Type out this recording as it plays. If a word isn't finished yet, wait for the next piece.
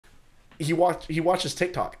he watches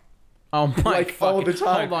TikTok. Oh my Like, fucking, all the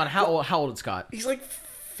time. Hold on, how old is Scott? He's like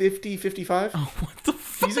 50, 55. Oh, what the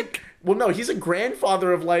fuck? He's a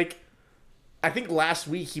grandfather of like, I think last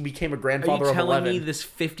week he became a Are grandfather you of telling 11. me this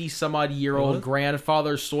 50-some-odd-year-old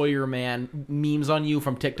grandfather Sawyer man memes on you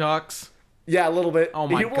from TikToks? Yeah, a little bit. Oh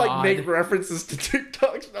my He will like God. make references to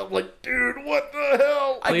TikToks, and I'm like, dude, what the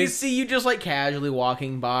hell? I can see you just like casually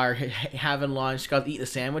walking by or having lunch, Scott eating a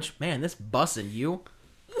sandwich. Man, this bussin' you.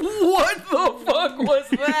 What the fuck was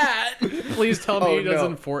that? Please tell me Oh, he no.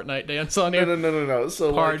 doesn't Fortnite dance on you. No.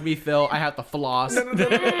 So Pardon me, Phil. I have to floss.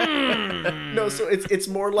 No, so it's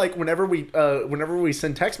more like whenever we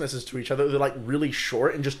send text messages to each other, they're like really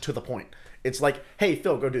short and just to the point. It's like, hey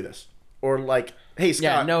Phil, go do this, or like, hey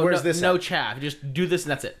Scott, where's this? No at? chaff. Just do this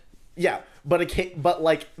and that's it. Yeah, but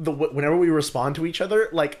like whenever we respond to each other,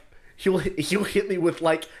 like he'll hit me with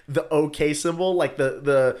like the OK symbol, like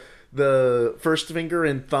the first finger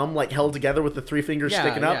and thumb like held together with the three fingers Yeah,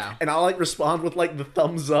 sticking up, yeah. and I'll like respond with like the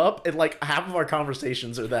thumbs up, and like half of our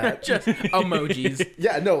conversations are that. Just emojis.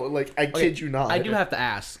 Yeah, no, like I kid you not. I do have to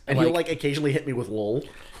ask. and he'll like occasionally hit me with lol.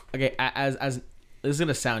 Okay, as this is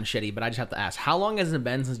gonna sound shitty, but I just have to ask: how long has it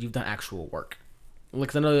been since you've done actual work?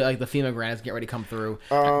 Because I know like the FEMA grant is getting ready to come through.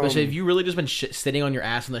 But so have you really just been sitting on your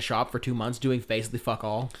ass in the shop for 2 months doing basically fuck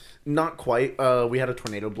all? Not quite. We had a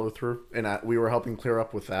tornado blow through, and we were helping clear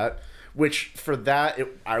up with that. Which for that,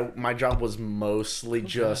 my job was mostly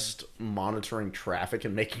just monitoring traffic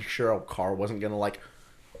and making sure a car wasn't gonna like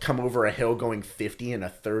come over a hill going 50 and a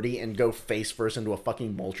 30 and go face first into a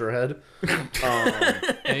fucking mulcher head.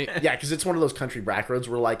 Yeah, because it's one of those country back roads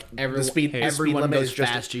where like the speed everyone limit goes is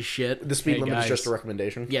just fast as shit. the speed limit is guys. just a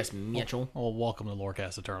recommendation. Yes, Mitchell. Well, welcome to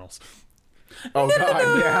Lorecast Eternals. Oh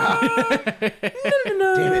god, yeah.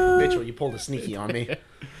 Damn it, Mitchell, you pulled a sneaky on me.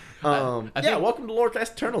 Welcome to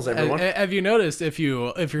Lorecast Eternals, everyone. Have you noticed if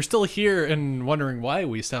you're still here and wondering why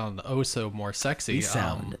we sound oh so more sexy? You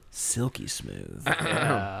sound silky smooth.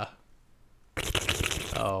 Yeah.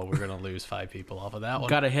 Oh, we're gonna lose 5 people off of that one.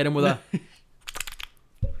 Gotta hit him with a.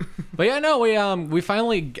 But yeah, no, we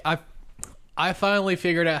finally I finally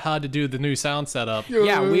figured out how to do the new sound setup.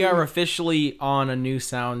 Yeah, we are officially on a new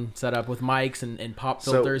sound setup with mics and pop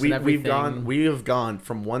filters and everything. We have gone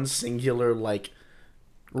from one singular like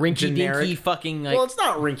Rinky generic dinky fucking like. well, it's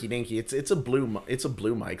not rinky dinky. It's a blue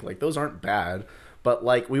mic. Like those aren't bad, but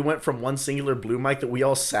like we went from one singular blue mic that we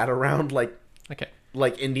all sat around like Okay.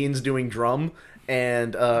 Indians doing drum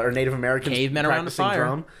and or Native Americans Cavemen around the practicing fire.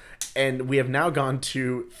 drum. And we have now gone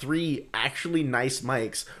to 3 actually nice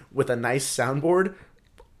mics with a nice soundboard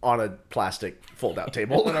on a plastic fold-out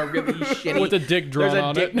table. on a really shitty. With a dick drawn There's a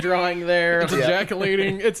on dick it. drawing there. It's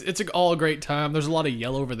ejaculating. It's all a great time. There's a lot of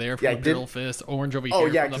yellow over there from Yeah, the drill fist, orange over Oh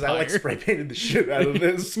here yeah, from the because I like fire. spray painted the shit out of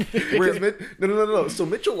this. No. So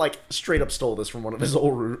Mitchell like straight up stole this from one of his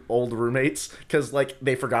old roommates because like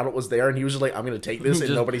they forgot it was there, and he was just like, "I'm gonna take this," and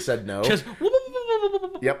Just- nobody said no. Just.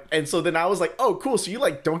 Yep. And so then I was like, "Oh, cool. So you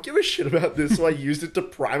like don't give a shit about this?" So I used it to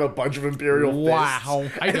prime a bunch of Imperial fists. Wow.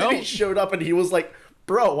 I And then he don't. showed up and he was like,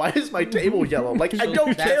 "Bro, why is my table yellow?" Like I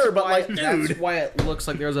don't care, but like, That's dude. why it looks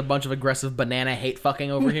like there's a bunch of aggressive banana hate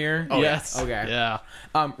fucking over here. Yes. Okay. Yeah.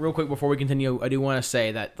 Real quick before we continue, I do want to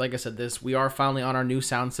say that, like I said, we are finally on our new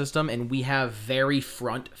sound system, and we have very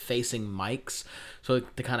front-facing mics, so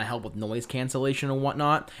to kind of help with noise cancellation and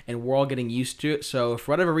whatnot. And we're all getting used to it. So if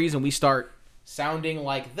for whatever reason we start sounding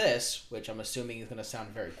like this, which I'm assuming is going to sound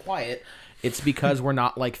very quiet, it's because we're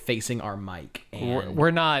not like facing our mic. And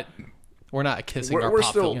We're not kissing our We're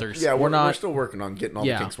pop still filters. yeah, We're we're still working on getting all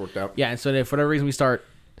the kinks worked out. Yeah, and so if for whatever reason we start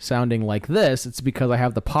sounding like this, it's because I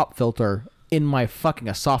have the pop filter in my fucking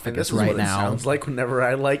And this esophagus is right what now. it sounds like whenever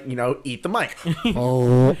I like, eat the mic.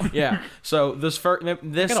 Yeah. So this I'm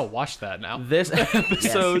gonna watch that now. this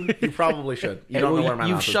episode, You probably should. You don't know where my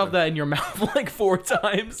you've mouth has shoved been. that in your mouth like 4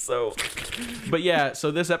 times. So, but yeah.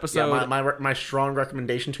 So this episode, Yeah, my strong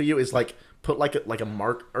recommendation to you is like put like a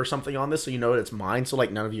mark or something on this so you know that it's mine. So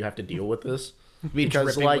like none of you have to deal with this. be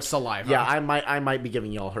dripping with saliva. Yeah, I might be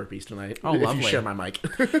giving y'all herpes tonight. Oh, if lovely. you share my mic.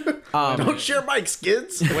 Don't share mics,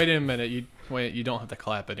 kids. Wait a minute. You don't have to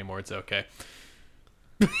clap anymore. It's okay.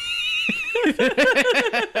 I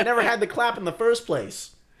never had the clap in the first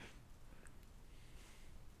place.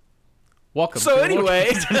 Welcome. So to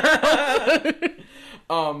anyway,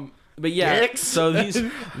 but yeah. Dicks. So these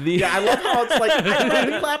Yeah, I love how it's like I never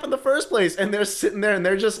had the clap in the first place, and they're sitting there and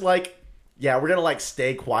they're just like, yeah, we're gonna like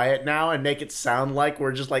stay quiet now and make it sound like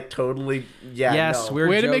we're just like totally Yes, no. we're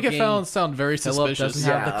Way to make it joking. sound very Philip suspicious.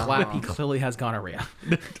 doesn't have Yeah. the clap. He clearly has gonorrhea.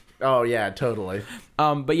 Oh yeah, totally.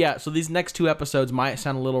 But yeah, so these next 2 episodes might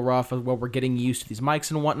sound a little rough as well. We're getting used to these mics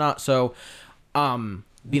and whatnot. So,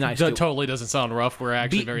 Be nice That to totally doesn't sound rough. We're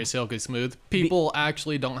actually Be- very silky smooth. People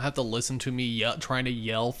actually don't have to listen to me trying to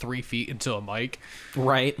yell 3 feet into a mic.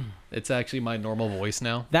 right. It's actually my normal voice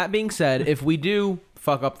now. That being said, if we do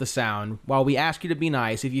fuck up the sound, while we ask you to be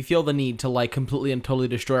nice, if you feel the need to like completely and totally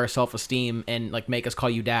destroy our self-esteem and like make us call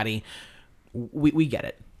you daddy, we get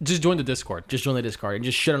it. Just join the Discord. Just join the Discord and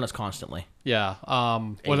just shit on us constantly. Yeah.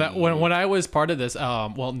 When I was part of this,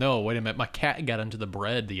 well, no, wait a minute. My cat got into the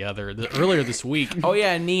bread earlier this week. Oh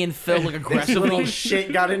yeah, me and Phil like This aggressively little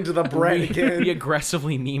shit got into the bread again. we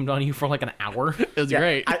aggressively memed on you for like an hour. It was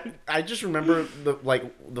great. I just remember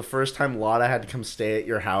the first time Lotta had to come stay at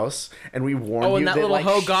your house, and we warned Oh, you and that little like,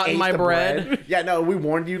 hoe she got in ate my the bread? Yeah, no, we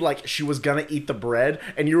warned you like she was gonna eat the bread,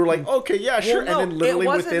 and you were like, okay, yeah, sure. Well, no, and then literally it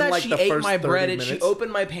wasn't within that like she the ate first my 30 bread. minutes, She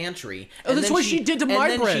opened my pantry. Oh, that's then what she did to my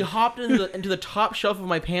And then bread. she hopped into the top shelf of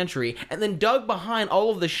my pantry and then dug behind all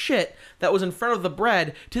of the shit that was in front of the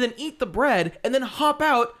bread to then eat the bread and then hop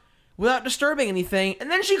out without disturbing anything. And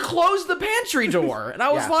then she closed the pantry door, and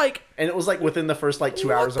I was Yeah. like, and it was like within the first like 2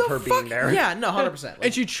 "What hours of the her fuck?" being there. Yeah, no, 100%.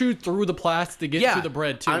 And she chewed through the plastic to get Yeah. to the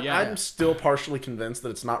bread, too. I'm still partially convinced that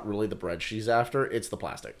it's not really the bread she's after; it's the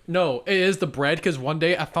plastic. No, it is the bread, because one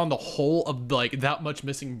day I found the whole of, like, that much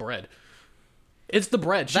missing bread. It's the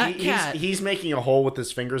bread. That cat- He's making a hole with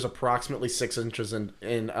his fingers approximately 6 inches in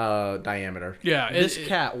diameter. Yeah. this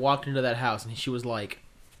cat walked into that house and she was like,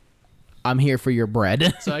 "I'm here for your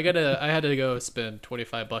bread." So I had to go spend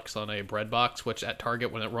 $25 on a bread box, which at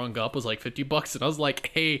Target when it rung up was like $50, and I was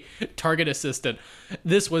like, "Hey, Target assistant,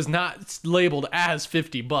 this was not labeled as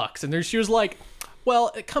 $50." And then she was like,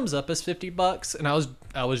 "Well, it comes up as $50." And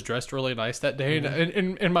I was dressed really nice that day,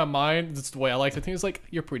 and in my mind, that's the way I like to think. It's like,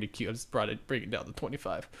 "You're pretty cute." I just bring it down to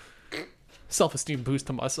 25. Self-esteem boost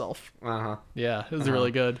to myself. Yeah, it was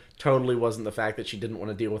really good. Totally wasn't the fact that she didn't want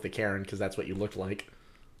to deal with a Karen because that's what you looked like.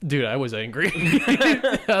 Dude, I was angry.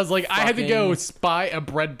 I was like, I had to go Fucking- spy a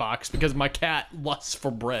bread box because my cat lusts for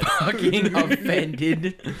bread. Fucking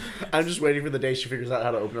offended. I'm just waiting for the day she figures out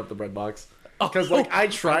how to open up the bread box. Because like I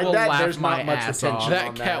tried will that, laugh there's my not much ass retention off. That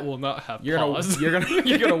on cat will not have You're gonna, paws.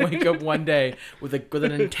 you're gonna wake up one day with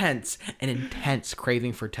an intense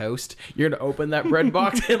craving for toast. You're gonna open that bread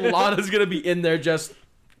box and Lana's gonna be in there just,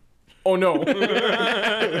 oh no.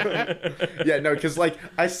 Yeah, no, because like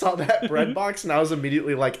I saw that bread box and I was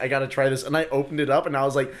immediately like, I gotta try this, and I opened it up and I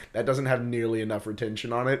was like, that doesn't have nearly enough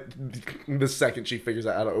retention on it. The second she figures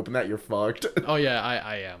out how to open that, you're fucked. Oh yeah,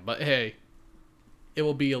 I am. But hey, it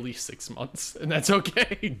will be at least 6 months, and that's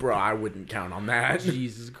okay. Bro, I wouldn't count on that.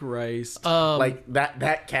 Jesus Christ. Like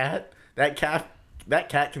that cat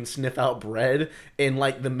can sniff out bread in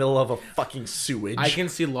like the middle of a fucking sewage. I can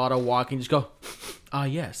see Lana walking, just go, ah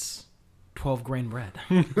yes, 12 grain bread.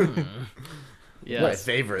 My Yes.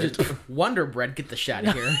 favorite. Wonder Bread, get the shit out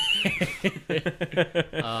of here.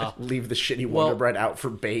 Leave the shitty Wonder Bread out for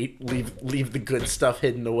bait. Leave the good stuff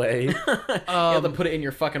hidden away. You have to put it in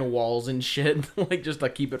your fucking walls and shit, like just to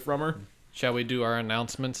keep it from her. Shall we do our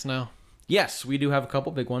announcements now? Yes, we do have a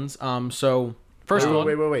couple big ones. So First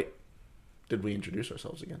one, Wait. Did we introduce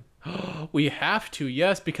ourselves again? we have to,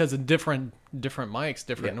 yes, because of different mics,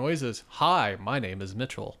 different noises. Hi, my name is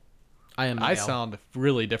Mitchell. I am Miguel. I sound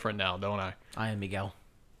really different now, don't I? I am Miguel.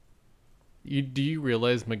 Do you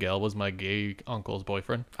realize Miguel was my gay uncle's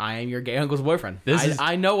boyfriend? I am your gay uncle's boyfriend. This is-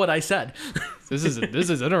 I know what I said. This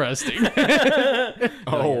is interesting.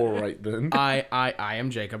 All right then. I am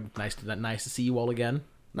Jacob. Nice to see you all again.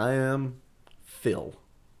 I am Phil.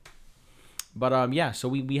 But yeah, so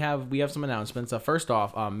we have some announcements. First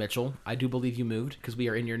off, Mitchell, I do believe you moved because we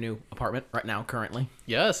are in your new apartment right now currently.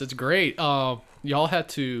 Yes, it's great. Y'all had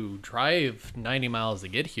to drive 90 miles to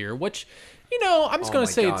get here, which, I'm just gonna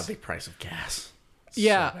say it's big price of gas.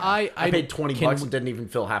 yeah. I paid $20 and didn't even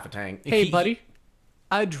fill half a tank. Hey, buddy,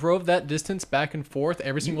 I drove that distance back and forth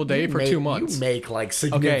every single day for 2 months. You make like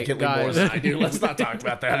significantly more guys. than I do. Let's not talk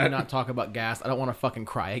about Do that. not talk about gas. I don't want to fucking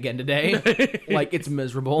cry again today. Like it's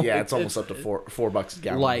miserable. Yeah, it's almost up to $4 a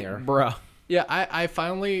gallon like here. bruh. Yeah, I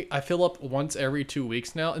finally fill up once every 2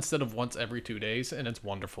 weeks now instead of once every 2 days, and it's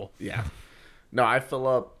wonderful. Yeah. No, I fill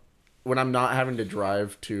up when I'm not having to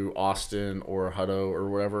drive to Austin or Hutto or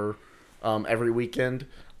whatever every weekend.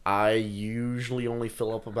 I usually only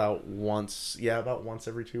fill up about once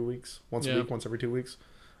every 2 weeks. Once a week, once every 2 weeks.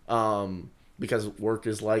 Because work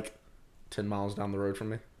is like 10 miles down the road from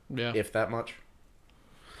me. Yeah. If that much.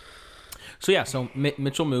 So yeah, so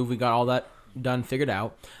Mitchell moved. We got all that done, figured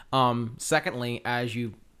out. Secondly, as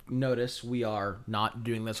you notice, we are not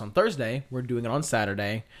doing this on Thursday. We're doing it on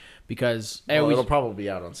Saturday because It'll probably be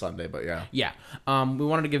out on Sunday, but yeah. Yeah. We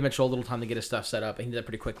wanted to give Mitchell a little time to get his stuff set up, and he did that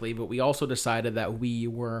pretty quickly. But we also decided that we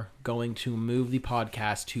were going to move the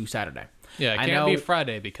podcast to Saturday. Yeah, it I can't know- be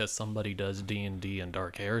Friday because somebody does D&D and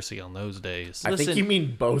Dark Heresy on those days. I think Listen- you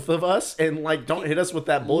mean both of us, and like, don't hit us with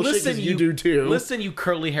that bullshit because you do too. Listen, you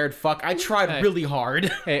curly-haired fuck. I tried really hard.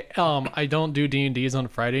 Hey, I don't do D&Ds on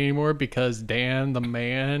Friday anymore because Dan, the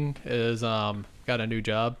man, is got a new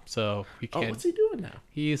job, so he Oh, can't. what's he doing now?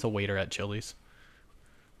 He's a waiter at Chili's.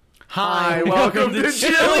 Hi, welcome to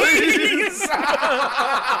Chili's.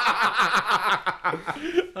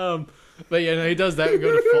 But yeah, no, he does that and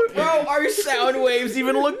go to full. Bro, our sound waves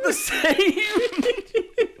even look the same.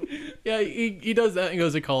 Yeah, he does that and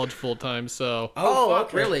goes to college full time. So Oh, fuck,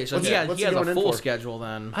 okay. really? So What's he he- has, what's he he has a going in full for? schedule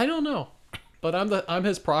then. I don't know, but I'm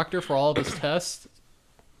his proctor for all of his tests.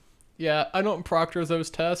 Yeah, I don't proctor those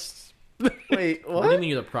tests. Wait, What do you what? mean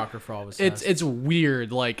you're the proctor for all of his It's tests? it's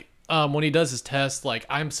weird. Like when he does his test, like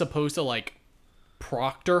I'm supposed to like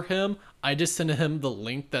proctor him. I just send him the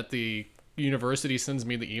link that the university sends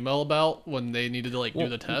me the email about when they needed to like do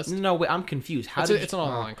the test. No, wait, I'm confused. How It's, did it's an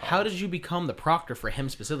online college. how did you become the proctor for him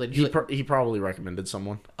specifically? Did you, like, He probably recommended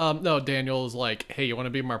someone. No, Daniel was like, "Hey, you want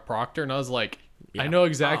to be my proctor?" And I was like, "I Yeah. know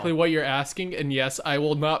exactly what you're asking, and yes, I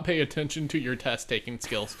will not pay attention to your test taking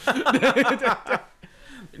skills."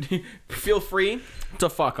 feel free to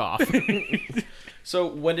fuck off. So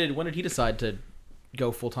when did he decide to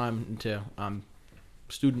go full time into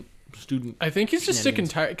student? I think he's just sick and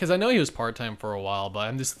Shenanigans. tired because I know he was part time for a while,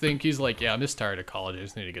 but he's like, "Yeah, I'm just tired of college. I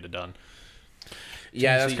just need to get it done."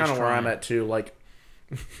 Yeah, that's Tennessee kind of is where I'm trying. at too. Like,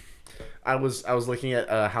 I was looking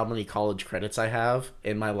at how many college credits I have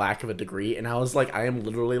and my lack of a degree, and I was like, I am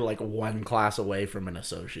literally like one class away from an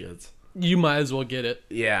associate's. You might as well get it.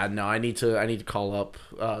 Yeah, no, I need to call up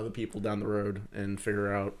the people down the road and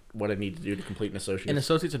figure out what I need to do to complete an associate's. And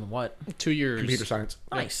associates in what? 2 years, Computer science.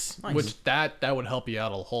 Nice. which that would help you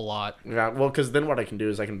out a whole lot. Yeah, well, because then what I can do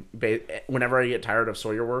is I can, whenever I get tired of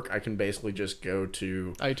Sawyer work, I can basically just go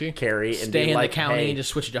to IT? Carrie and Stay be in like, the county hey, and just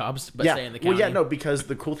switch jobs, but yeah. stay in the county. Well, yeah, no, because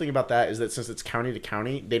the cool thing about that is that since it's county to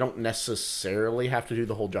county, they don't necessarily have to do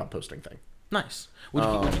the whole job posting thing. Nice. Would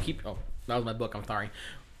you keep? Oh, that was my book. I'm sorry.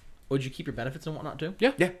 Would you keep your benefits and whatnot too?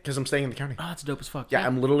 Yeah. Yeah, because I'm staying in the county. Oh, that's dope as fuck. Yeah,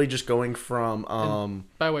 I'm literally just going from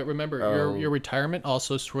By the way, remember Oh. your retirement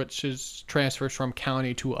also transfers from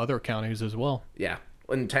county to other counties as well. yeah,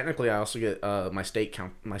 and technically I also get my state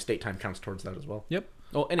time counts towards that as well. Yep.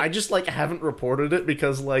 Oh, and I just like haven't reported it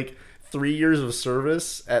because like 3 years of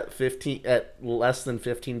service at less than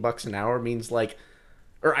 $15 an hour means like,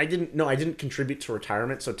 or I didn't contribute to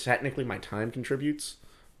retirement, so technically my time contributes,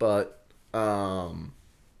 but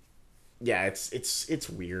yeah, it's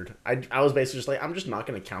weird. I was basically just like, I'm just not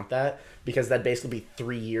going to count that because that'd basically be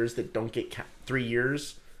 3 years that don't get 3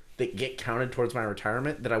 years that get counted towards my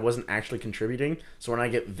retirement that I wasn't actually contributing. So when I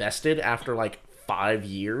get vested after like 5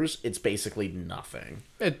 years, it's basically nothing.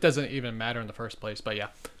 It doesn't even matter in the first place, but yeah.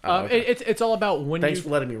 okay. It's all about when Thanks you. for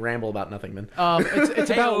letting me ramble about nothing, man.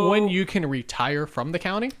 It's about when you can retire from the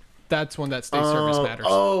county. That's when that state service matters.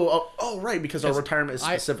 Right, because our retirement is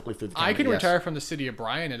specifically through the county. I can yes. retire from the city of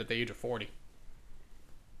Bryan at the age of 40.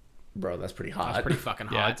 Bro, that's pretty hot. that's pretty fucking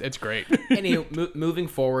Yeah, hot. it's great. Anywho, moving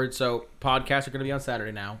forward, so podcasts are going to be on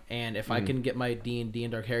Saturday now, and if Mm-hmm. I can get my D&D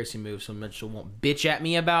and Dark Heresy moved so Mitchell won't bitch at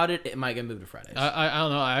me about it, it might get moved to Fridays. I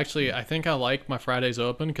don't know. I think I like my Fridays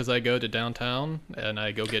open because I go to downtown and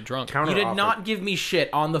I go get drunk. you did Counteroffer. not give me shit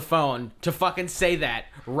on the phone to fucking say that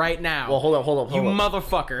right now. Well, hold up. you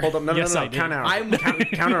motherfucker. Hold up. No, Yes, no. I did.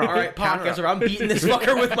 Counter. All right, podcaster, I'm beating this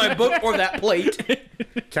fucker with my book or that plate.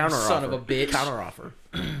 Counter Son of a bitch. Counter offer.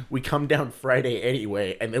 We come down Friday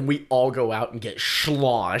anyway, and then we all go out and get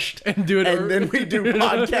sloshed, And do it and then we do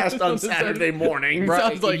podcast on Saturday morning. Bro,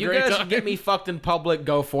 Sounds like you great guys time. get me fucked in public,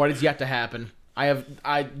 go for it. It's yet to happen. I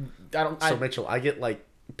don't. So Mitchell, I get like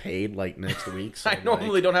paid like next week. So, I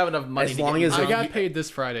normally don't have enough money. as to long get as I you- got paid this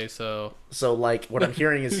Friday, so So like what I'm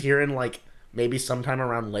hearing is here in like maybe sometime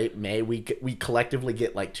around late May we collectively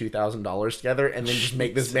get like $2,000 together and then just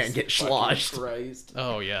make this man get sloshed. Christ.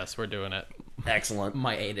 oh yes, we're doing it. Excellent.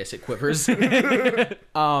 My anus, it quivers.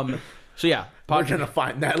 So yeah, We're gonna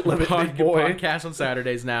find that limit, big boy. podcast on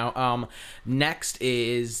Saturdays now. Next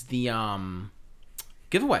is the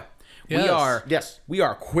giveaway. Yes. We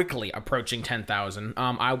are quickly approaching 10,000.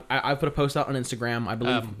 I put a post out on Instagram. I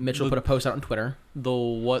believe Mitchell put a post out on Twitter.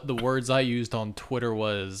 The words I used on Twitter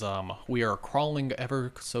was we are crawling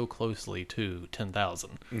ever so closely to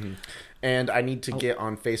 10,000. And I need to get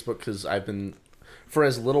on Facebook because I've been, for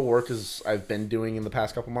as little work as I've been doing in the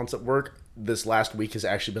past couple months at work, this last week has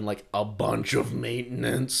actually been like a bunch of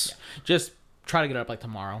maintenance. Just try to get it up like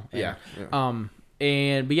tomorrow. And, Yeah.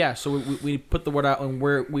 But yeah, so we put the word out, and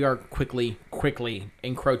we are quickly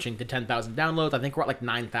encroaching to 10,000 downloads. I think we're at like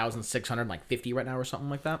 9,650 right now, or something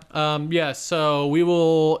like that. Yeah, so we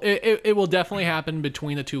will. It will definitely happen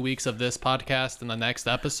between the 2 weeks of this podcast and the next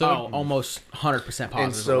episode. Oh, almost 100% positive.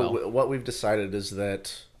 And so it will. what we've decided is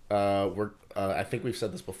that I think we've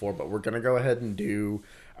said this before, but we're going to go ahead and do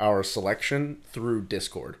our selection through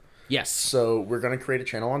Discord. Yes. So we're going to create a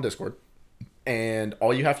channel on Discord, and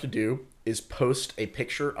all you have to do is post a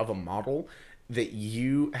picture of a model that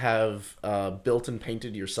you have built and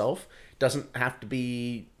painted yourself. Doesn't have to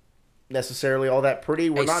be necessarily all that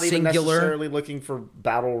pretty. We're not even necessarily looking for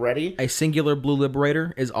battle ready. A singular Blue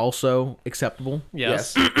Liberator is also acceptable.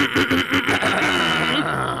 Yes.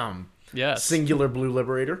 Yes. Singular Blue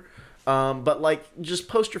Liberator. But like, just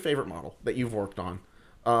post your favorite model that you've worked on.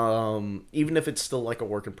 Even if it's still like a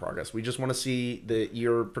work in progress. We just want to see that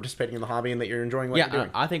you're participating in the hobby and that you're enjoying what you're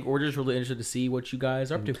doing. I think we're just really interested to see what you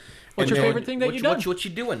guys are up to. What's your favorite thing that you've done? What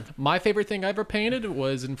you doing? My favorite thing I ever painted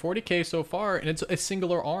was in 40K so far, and it's a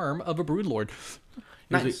singular arm of a Broodlord.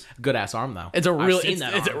 Nice. Good ass arm though. It's a I've really, seen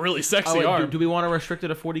that it's a arm. really sexy wait, arm. do we want to restrict it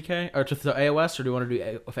to 40K or to the AOS, or do we want to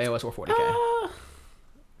do AOS or 40K?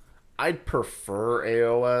 I'd prefer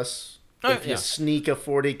AOS. If you sneak a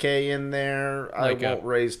 40K in there, I won't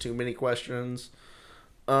raise too many questions.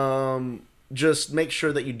 Just make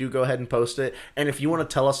sure that you do go ahead and post it. And if you want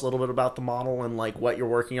to tell us a little bit about the model and like what you're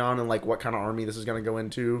working on and like what kind of army this is going to go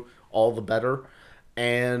into, all the better.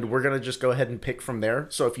 And we're going to just go ahead and pick from there.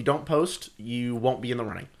 So if you don't post, you won't be in the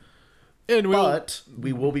running. But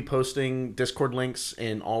we will be posting Discord links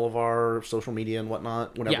in all of our social media and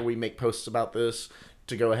whatnot whenever we make posts about this,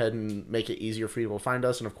 to go ahead and make it easier for people to find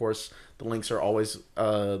us. And of course, the links are always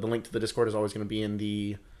the link to the Discord is always going to be in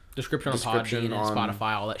the description on Podbean and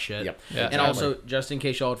Spotify, all that shit. Yep. Yeah, and also, just in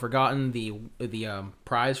case y'all had forgotten, the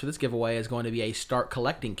prize for this giveaway is going to be a start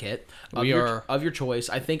collecting kit of your choice.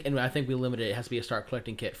 I think we limited it. It has to be a start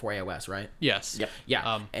collecting kit for AOS, right? Yes. Yep.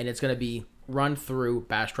 Yeah. And it's going to be run through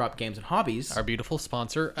Bastrop Games and Hobbies, Our beautiful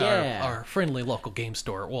sponsor, our friendly local game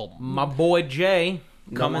store. Well, my boy Jay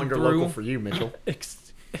coming longer through. local for you, Mitchell.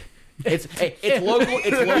 It's local.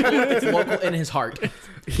 It's local in his heart.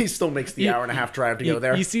 He still makes the hour and a half drive to go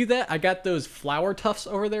there. You see that? I got those flower tufts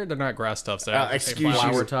over there. They're not grass tufts. Excuse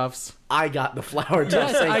Flower you. tufts. I got the flower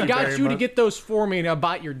tufts. Yes, Thank I got very you to much. get those for me, and I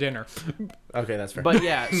bought your dinner. Okay, that's fair. But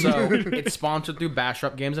yeah, so it's sponsored through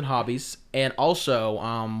Bastrop Games and Hobbies, and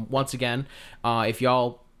also once again, if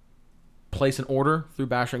y'all place an order through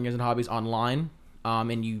Bastrop Games and Hobbies online,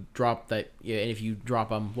 and you drop that, and if you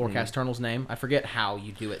drop Lorecast Eternal's name, I forget how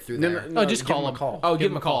you do it through there. No, just give call him a call. Oh,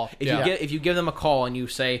 give them a call. If you give them a call and you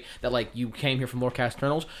say that like you came here from Lorecast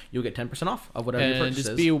Eternals, you'll get 10% off of whatever your And purchase just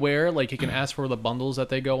is. be aware, like you can ask for the bundles that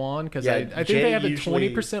they go on, because Yeah, I think Jay they have a usually-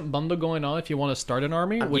 20% bundle going on if you want to start an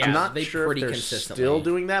army. Which I'm Yeah, not they sure if pretty they're consistently. still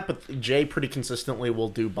doing that, but Jay pretty consistently will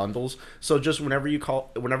do bundles. So just whenever you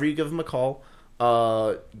give him a call,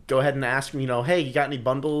 go ahead and ask him, hey, you got any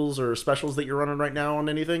bundles or specials that you're running right now on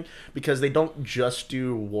anything? Because they don't just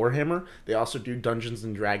do Warhammer; they also do Dungeons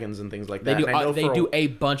and Dragons and things like that. They do a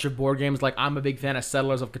bunch of board games. Like I'm a big fan of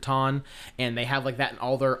Settlers of Catan, and they have like that in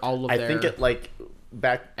all of I their. think it like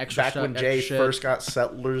back when Jay extra shit. first got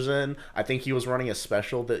Settlers in, I think he was running a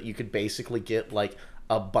special that you could basically get like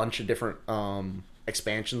a bunch of different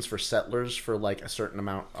expansions for Settlers for like a certain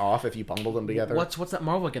amount off if you bundle them together. What's that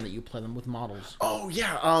Marvel game that you play them with models? Oh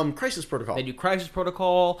yeah, Crisis Protocol. They do Crisis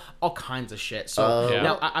Protocol, all kinds of shit. So Yeah.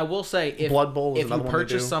 now I will say, if Blood Bowl is if you another one they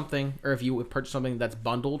purchase do. something, or if you purchase something that's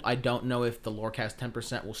bundled, I don't know if the Lorecast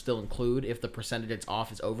 10% will still include if the percentage it's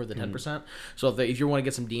off is over the 10%. So if you want to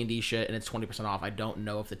get some D&D shit and it's 20% off, I don't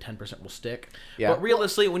know if the 10% will stick. Yeah. But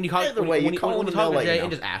realistically, when you call Either way, you call them and they'll to let you Jay know.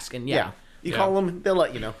 and just ask, and Yeah. You call them, they'll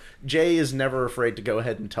let you know. Jay is never afraid to go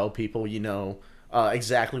ahead and tell people,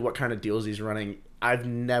 exactly what kind of deals he's running.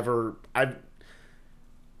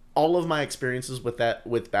 All of my experiences with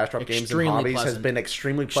Bastrop Games and Extremely Hobbies has pleasant. been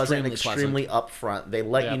extremely pleasant and extremely upfront. They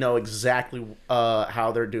let you know exactly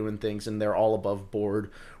how they're doing things, and they're all above board,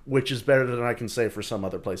 which is better than I can say for some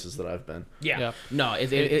other places that I've been. Yeah. No,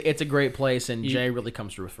 it's a great place, and Jay really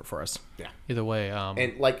comes through for us. Yeah. either way,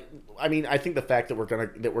 And I think the fact that we're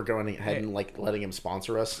going ahead and like letting him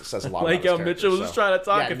sponsor us says a lot. Like about his Mitchell was character, trying to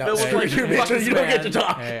talk, Yeah, and no, Phil was screw like, you, Mitchell, you don't get to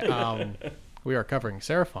talk. hey, we are covering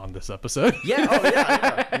Seraphon this episode.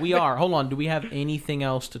 Yeah, we are. Hold on. Do we have anything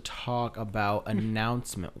else to talk about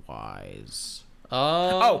announcement wise?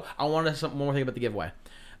 I wanted one more thing about the giveaway.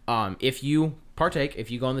 If you partake,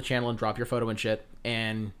 if you go on the channel and drop your photo and shit,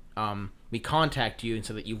 and we contact you and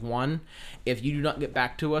say that you've won. If you do not get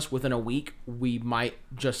back to us within a week, we might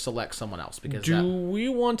just select someone else because we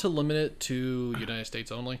want to limit it to United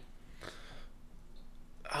States only?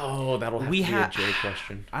 Oh, that'll have to be a Jay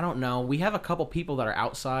question. I don't know. We have a couple people that are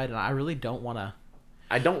outside, and I really don't want to.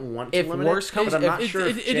 I don't want to If limit worse it, comes, but I'm not sure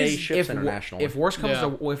if it Jay is- ships internationally. if worse comes Yeah.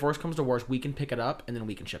 to if worse comes to worse, we can pick it up and then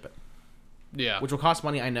we can ship it, Yeah. which will cost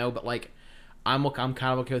money. I know, but like, I'm kind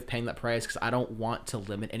of okay with paying that price because I don't want to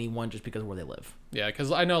limit anyone just because of where they live. Yeah,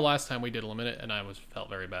 because I know last time we did limit it, and I felt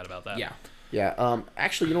very bad about that. Yeah. Yeah.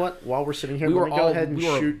 Actually, you know what? While we're sitting here, We let were me go all- ahead and we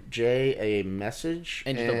were- shoot Jay a message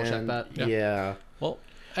And just double check that? Yeah. Yeah. Well,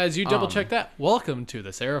 as you double check that, welcome to the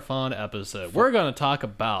Seraphon episode. We're going to talk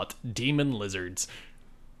about demon lizards.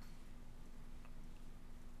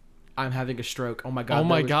 I'm having a stroke. Oh my god. Oh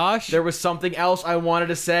my gosh. There was something else I wanted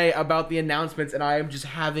to say about the announcements, and I am just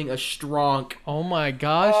having a stroke. Oh my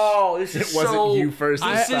gosh. Oh, this is It wasn't you first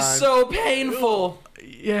This this is time. so painful.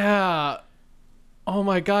 Yeah. Oh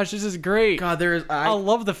my gosh, this is great. God, there is. I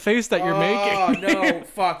love the face that you're Oh making. no,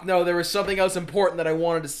 fuck no! There was something else important that I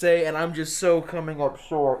wanted to say, and I'm just so coming up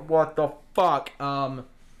short. What the fuck?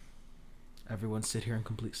 Everyone, sit here in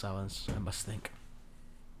complete silence. I must think.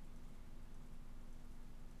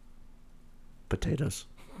 Potatoes.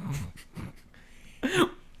 Why?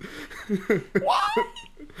 Why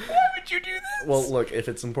would you do this? Well, look, if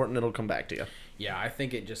it's important, it'll come back to you. Yeah, I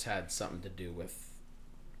think it just had something to do with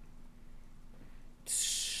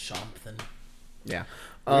something. Yeah.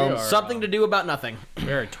 are, Something to do about nothing.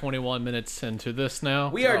 We're 21 minutes into this now.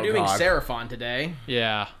 We are Oh, doing God. Seraphon today.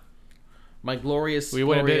 Yeah. My glorious, We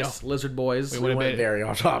went a bit- glorious lizard boys. we We went a went bit- very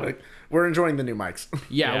off topic. We're enjoying the new mics.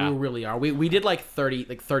 Yeah, Yeah. we really are. We did like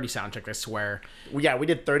 30 sound checks, I swear. Yeah, we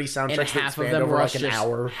did 30 sound And checks that half of spanned them over were like us an just,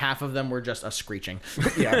 hour. half of them were just us screeching.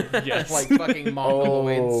 Yeah. Yes. Like fucking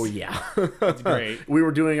mongoloids. Oh yeah. It's great. We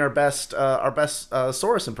were doing our best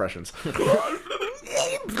Saurus impressions.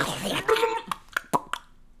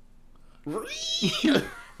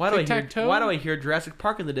 Why do Tic-tac-toe? why do I hear Jurassic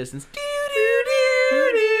Park in the distance?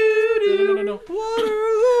 No.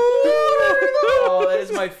 Oh, that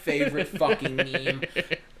is my favorite fucking meme.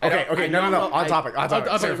 Okay, no. On topic.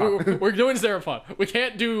 We're doing Seraphon. We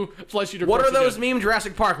can't do Flesh Eater. What are Corpse those again. memes?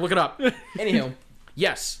 Jurassic Park. Look it up. Anywho,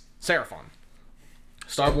 yes, Seraphon,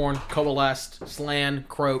 Starborn, Coalesced, Slan,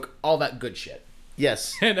 Croak, all that good shit.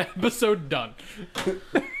 Yes. And episode done.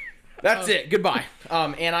 That's it. Goodbye.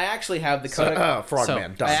 And I actually have the codex.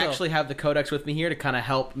 Frogman. So- I done. actually have the codex with me here to kind of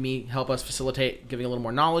help us facilitate giving a little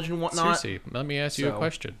more knowledge and whatnot. Seriously, let me ask you a So-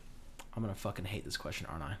 question. I'm gonna fucking hate this question,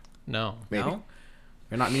 aren't I? No. Maybe. No.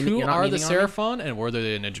 You're not memeing. Who you're not are the memeing on me? Seraphon and where do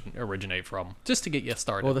they originate from? Just to get you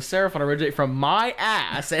started. Well, the Seraphon originate from my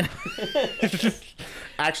ass, and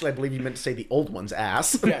Actually, I believe you meant to say the old one's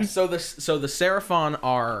ass. yeah. So the Seraphon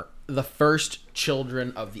are the first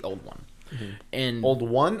children of the old one, and Old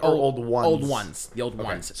one or old ones? Old ones, the old Okay,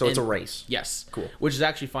 ones. so it's a And- race. Yes, Cool. Which is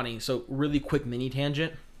actually funny. So really quick mini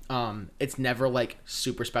tangent. It's never like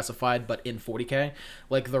super specified, but in 40k,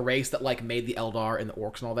 like the race that like made the Eldar and the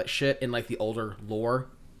orcs and all that shit in like the older lore,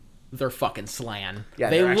 they're fucking Slan. Yeah,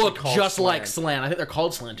 they they're actually look called just Slan. like Slan. I think they're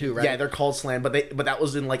called Slan too, right? Yeah, they're called Slan, but that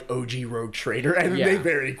was in like OG Rogue Trader, and Yeah. they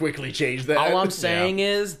very quickly changed that. All I'm saying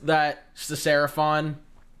is that the Seraphon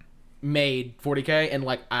made 40k, and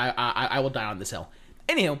like I will die on this hill.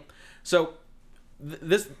 Anywho, so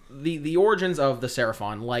the origins of the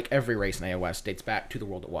Seraphon, like every race in AOS, dates back to the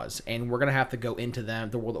world it was, and we're gonna have to go into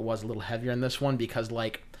the world it was a little heavier in this one because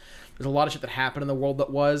like there's a lot of shit that happened in the world that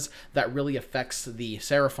was that really affects the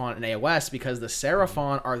Seraphon in AOS because the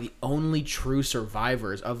Seraphon are the only true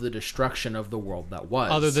survivors of the destruction of the world that was.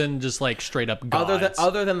 other than just like straight up gods.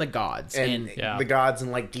 other than the gods and Yeah. the gods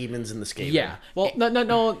and like demons in the Skaven. yeah. Well,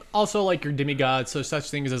 no. Also, like your demigods, so such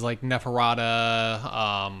things as like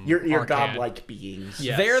Neferata, your Arcan. godlike beings.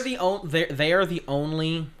 Yeah. Yes. They are the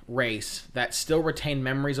only race that still retain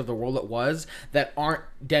memories of the world it was that aren't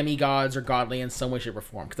demigods or godly in some way, shape, or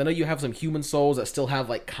form. Because I know you have some human souls that still have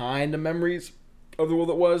like kind of memories of the world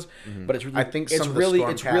that was, but it's really, I think it's some of the really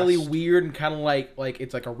it's really Stormcast- weird and kind of like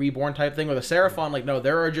it's like a reborn type thing. Where the Seraphon, like no,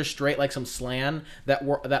 there are just straight like some Slan that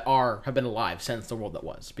have been alive since the world that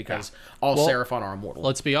was because all Well, Seraphon are immortal.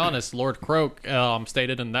 Let's be honest. Lord Croak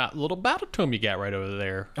stated in that little battle tome you got right over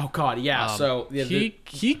there. Oh God, yeah. So yeah,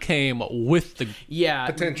 He came with the. yeah,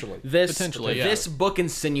 Potentially. Potentially, yeah. This book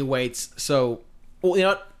insinuates so. Well, you know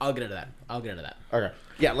what? I'll get into that. Okay.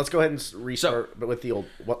 Yeah, let's go ahead and restart, but with the old,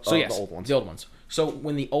 So yes, the old ones. The old ones. So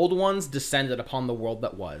when the old ones descended upon the world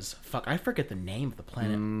that was, fuck, I forget the name of the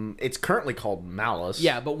planet. It's currently called Malus.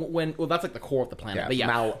 Yeah, but well, that's like the core of the planet. Yeah, But yeah,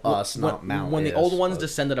 Malus, not Malus. When the old ones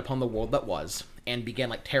descended upon the world that was and began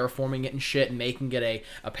like terraforming it and shit and making it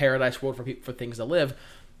a paradise world for things to live,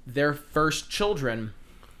 their first children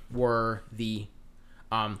were the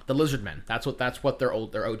lizard men. That's what their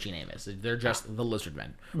OG name is. They're just the lizard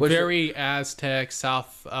men. Very Aztec,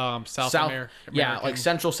 South American. Yeah, like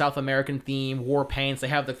Central South American theme, war paints. They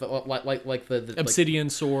have the obsidian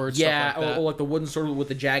swords. Yeah, stuff like that. or like the wooden sword with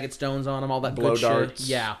the jagged stones on them, all that Blow good darts. shit.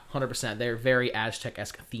 Yeah, 100%. They're very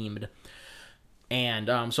Aztec-esque themed.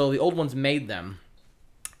 And so the old ones made them.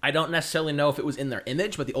 I don't necessarily know if it was in their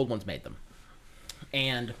image, but the old ones made them.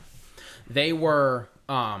 And they were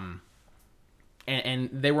and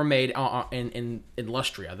they were made in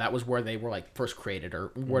Lustria. That was where they were like first created, or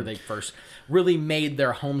where they first really made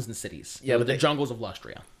their homes and cities. Yeah, but the jungles of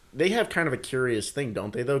Lustria. They have kind of a curious thing,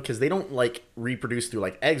 don't they, though? Because they don't, like, reproduce through,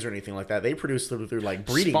 like, eggs or anything like that. They produce through like,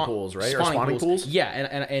 breeding pools, right? Or spawning pools? Yeah,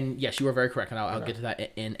 and yes, you were very correct, and I'll get to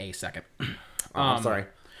that in a second. I'm sorry.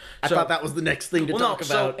 I thought that was the next thing to talk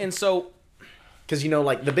about. Because,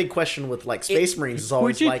 like, the big question with, like, Space Marines is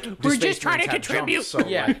always, we're just trying to contribute. So,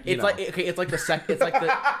 yeah, like, it's like the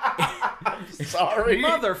sorry.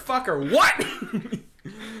 Motherfucker,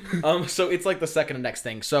 what? So it's like the second and next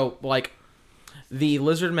thing. So, like, the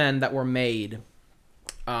lizard men that were made,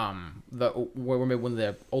 when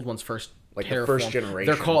the old ones first like the first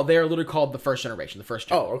generation. They're literally called the first generation. The first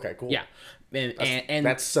generation. Oh, okay, cool. Yeah, and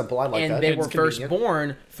that's simple. I like that. And they were It's first convenient.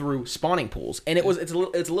 born through spawning pools, and it's a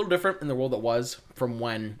little different in the world that was from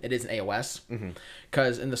when it is in AOS,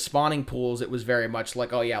 because in the spawning pools it was very much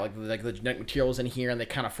like, oh yeah, like the genetic materials in here, and they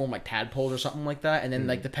kind of form like tadpoles or something like that, and then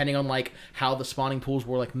like depending on like how the spawning pools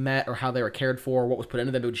were like met or how they were cared for, what was put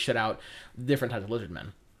into them, it would shit out different types of lizard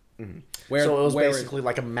men. So it was basically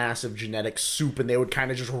like a massive genetic soup, and they would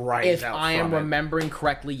kind of just rise if out I from am it. remembering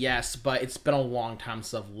correctly, yes, but it's been a long time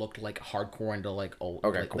since I've looked like hardcore into like old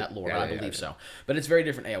Okay, like, cool. that lore. Yeah, I believe so, but it's very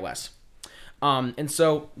different AOS. And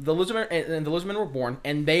so the lizardmen and the lizardmen were born,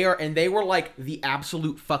 and they were like the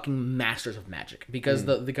absolute fucking masters of magic, because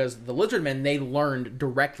the lizardmen, they learned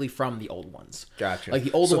directly from the old ones. Gotcha. Like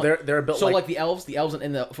the old So ones. they're built so like- like the elves in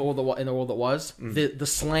the world that was, the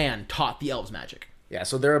Slan taught the elves magic. Yeah,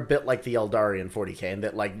 so they're a bit like the Eldari in 40k, and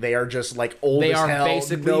that like they are just like old They as are hell,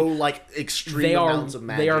 basically- no like extreme amounts of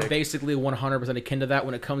magic. They are basically 100% akin to that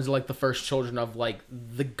when it comes to like the first children of like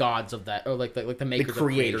the gods of that, or like the makers,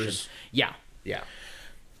 creators. of creation. Yeah. Yeah.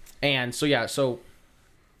 And so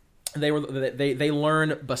they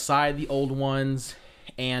learn beside the old ones,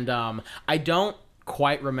 and I don't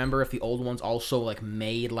quite remember if the old ones also like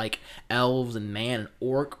made like elves and man and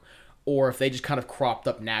orc, or if they just kind of cropped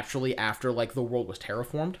up naturally after like the world was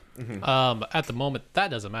terraformed. At the moment, that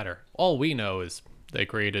doesn't matter. All we know is they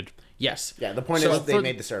created. Yes. Yeah, the point So is they for-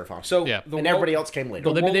 made the Seraphon. So Yeah. the and world- everybody else came later.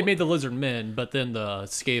 Well, they world- made the lizard men, but then the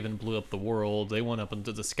Skaven blew up the world. They went up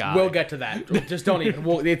into the sky. We'll get to that. Just don't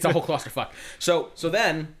even. It's a whole clusterfuck. So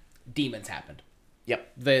then demons happened.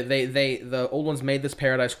 Yep. The old ones made this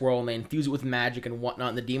paradise world, and they infused it with magic and whatnot.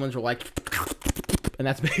 And the demons were like, and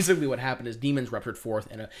that's basically what happened. Is demons ruptured forth,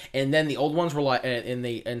 and then the old ones were like,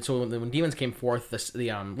 and so when demons came forth, the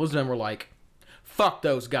lizardmen were like, fuck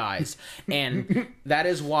those guys, and that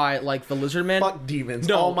is why like the lizardmen. Fuck demons.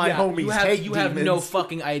 All my homies hate You have no demons.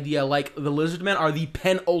 fucking idea. Like the lizardmen are the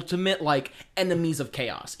penultimate like enemies of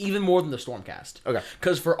chaos, even more than the Stormcast. Okay.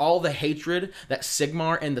 Because for all the hatred that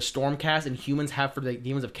Sigmar and the Stormcast and humans have for the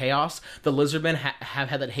demons of chaos, the lizardmen have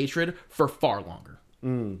had that hatred for far longer.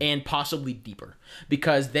 And possibly deeper,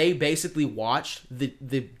 because they basically watched the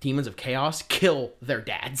demons of chaos kill their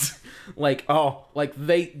dads.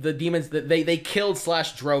 The demons that they killed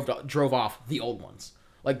 / drove off the old ones.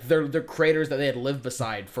 Like their creators that they had lived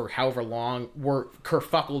beside for however long were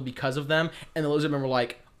kerfuckled because of them, and the lizardmen were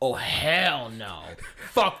like, oh hell no,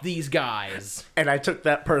 fuck these guys. And I took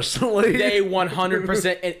that personally. They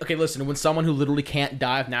 100%. Okay, listen. When someone who literally can't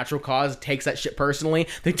die of natural cause takes that shit personally,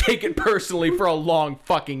 they take it personally for a long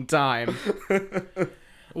fucking time.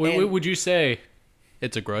 Would you say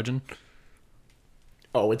it's a grudging?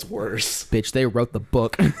 Oh, it's worse. Bitch, they wrote the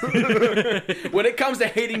book. When it comes to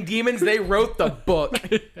hating demons, they wrote the book.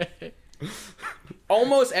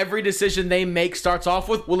 Almost every decision they make starts off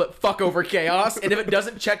with, will it fuck over chaos? And if it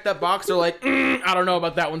doesn't check that box, they're like, I don't know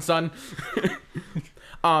about that one, son.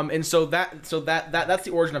 And so that's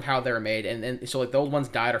the origin of how they were made. And so like the old ones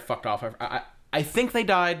died or fucked off. I think they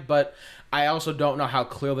died, but I also don't know how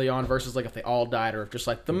clear they are versus like if they all died or if just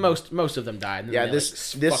like the most of them died. And then Yeah, they,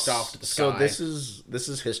 this fucked off to the sky. So this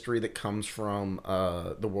is history that comes from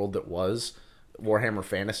the world that was, Warhammer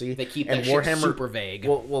Fantasy. They keep that shit super vague.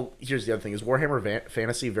 Well, here's the other thing: is Warhammer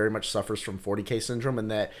Fantasy very much suffers from 40K syndrome, in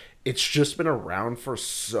that it's just been around for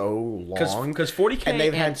so long. Because 40K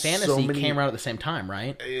and Fantasy so many, came around at the same time,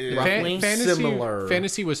 right? Roughly similar.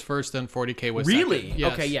 Fantasy was first, then 40K was really second.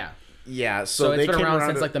 Yes. Okay, yeah. Yeah, So they it's been came around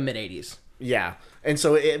since to, like the mid '80s. Yeah, and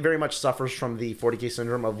so it very much suffers from the 40K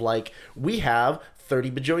syndrome of like, we have 30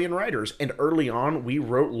 bajillion writers, and early on we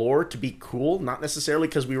wrote lore to be cool, not necessarily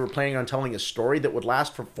because we were planning on telling a story that would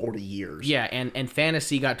last for 40 years. Yeah, and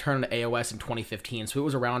Fantasy got turned to AOS in 2015, so it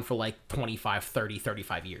was around for like 25, 30,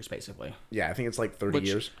 35 years, basically. Yeah, I think it's like 30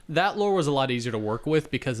 years. That lore was a lot easier to work with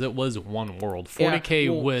because it was one world.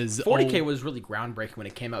 40K was 40K was really groundbreaking when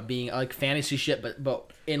it came out, being like fantasy shit,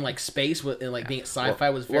 but in like space, and like being sci-fi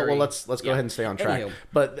was very. Well, let's go ahead and stay on track. Anywho.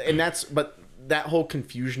 But that whole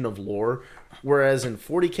confusion of lore. Whereas in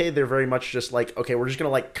 40K, they're very much just like, okay, we're just going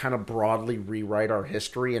to like kind of broadly rewrite our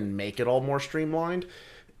history and make it all more streamlined.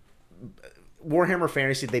 Warhammer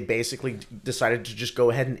Fantasy, they basically decided to just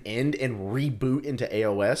go ahead and end and reboot into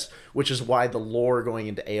AOS, which is why the lore going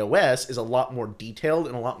into AOS is a lot more detailed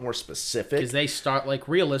and a lot more specific. Because they start, like,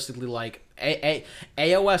 realistically, like,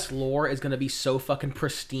 AOS lore is going to be so fucking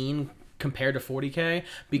pristine compared to 40K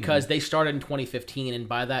because they started in 2015, and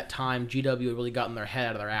by that time GW had really gotten their head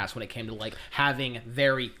out of their ass when it came to like having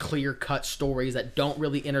very clear cut stories that don't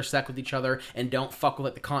really intersect with each other and don't fuck with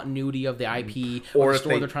like the continuity of the IP or the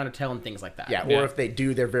story they're trying to tell and things like that. Yeah, or if they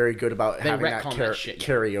do, they're very good about having that shit,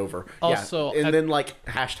 carry over. Also, and then like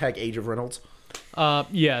hashtag Age of Reynolds.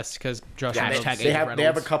 Yes, because Josh Reynolds. They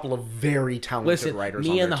have a couple of very talented writers.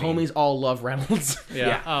 Me on and the team. homies all love Reynolds.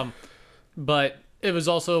 Yeah. But it was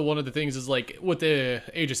also one of the things is like with the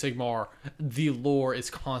Age of Sigmar, the lore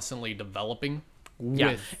is constantly developing.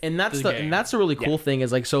 Yeah, and that's the really cool thing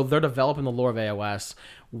is like, so they're developing the lore of AOS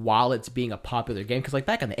while it's being a popular game, because like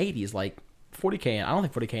back in the 80s, like 40K, and I don't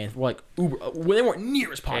think 40K were like they weren't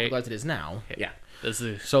near as popular as it is now. Yeah,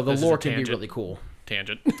 so the lore can be really cool.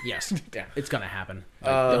 Tangent. Yes, yeah, it's gonna happen.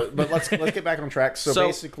 But let's get back on track. So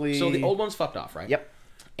basically, the old ones fucked off, right? Yep.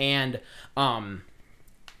 And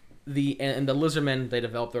the Lizardmen, they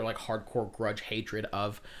developed their like hardcore grudge hatred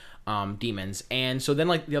of demons, and so then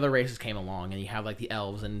like the other races came along, and you have like the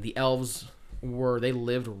elves, and the elves they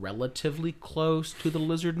lived relatively close to the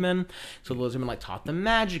Lizardmen, so the Lizardmen like taught them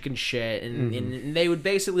magic and shit, and they would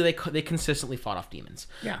basically they consistently fought off demons.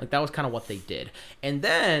 Yeah, like that was kind of what they did, and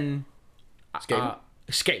then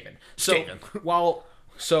Skaven. So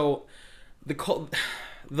the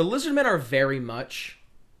Lizardmen are very much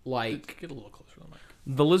like Get a little closer to the mic.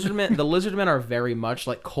 the Lizardmen are very much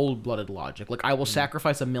like cold-blooded logic. Like, I will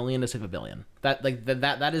sacrifice 1 million to save 1 billion. That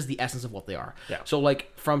is the essence of what they are. Yeah. So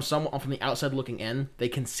like from the outside looking in, they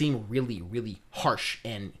can seem really, really harsh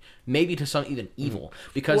and maybe to some even evil,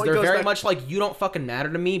 because they're very much like, you don't fucking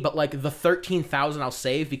matter to me, but like the 13,000 I'll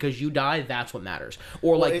save because you die, that's what matters.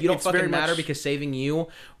 Or like, you don't fucking matter because saving you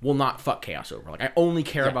will not fuck chaos over. Like, I only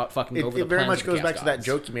care about fucking over the plans. It very much of the goes back Chaos to that Gods.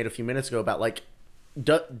 joke you made a few minutes ago about like,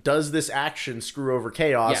 does this action screw over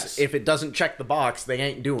chaos? Yes. If it doesn't check the box, they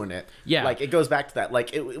ain't doing it. Yeah. Like, it goes back to that.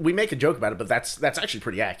 Like, we make a joke about it, but that's actually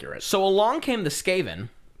pretty accurate. So along came the Skaven.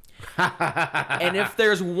 And if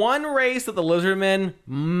there's one race that the Lizardmen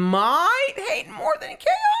might hate more than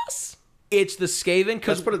chaos, it's the Skaven.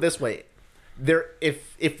 Let's put it this way.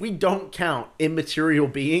 If we don't count immaterial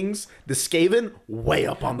beings, the Skaven way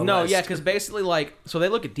up on the list. No, yeah, because basically, like, so they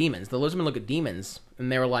look at demons. The Lizardmen look at demons,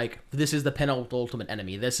 and they were like, this is the penultimate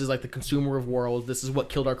enemy. This is like the consumer of worlds. This is what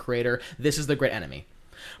killed our creator. This is the great enemy.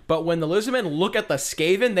 But when the Lizardmen look at the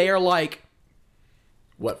Skaven, they are like,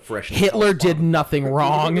 what fresh? Hitler did nothing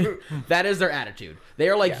wrong. That is their attitude. They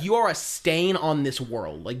are like, you are a stain on this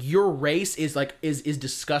world. Like, your race is like is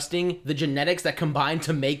disgusting. The genetics that combine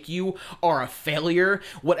to make you are a failure.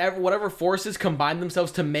 Whatever forces combined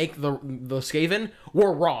themselves to make the Skaven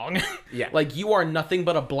were wrong. Yeah. Like, you are nothing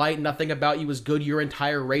but a blight. Nothing about you is good. Your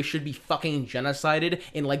entire race should be fucking genocided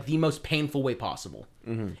in like the most painful way possible.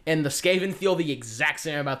 Mm-hmm. And the Skaven feel the exact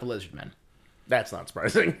same about the Lizardmen. That's not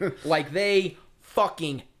surprising. Like, they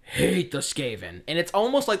fucking hate the Skaven, and it's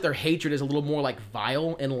almost like their hatred is a little more like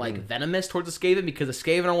vile and like venomous towards the Skaven, because the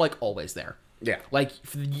Skaven are like always there. Yeah. Like,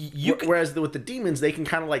 whereas with the demons, they can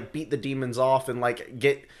kind of like beat the demons off and like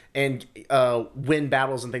get and win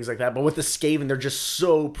battles and things like that. But with the Skaven, they're just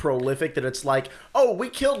so prolific that it's like, oh, we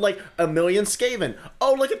killed like 1 million Skaven.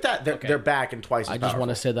 Oh, look at that. They're back and twice as powerful. I just want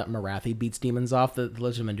to say that Marathi beats demons off. The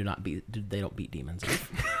Lizardmen they don't beat demons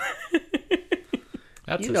off.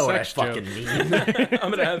 That's you know a what I sex joke. fucking mean.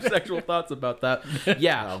 I'm gonna have sexual thoughts about that.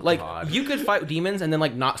 Yeah, God. You could fight demons and then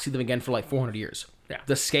like not see them again for like 400 years. Yeah.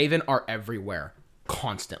 The Skaven are everywhere,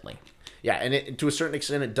 constantly. Yeah, and to a certain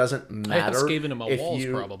extent, it doesn't I have matter Skaven in my if walls,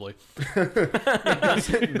 you probably. it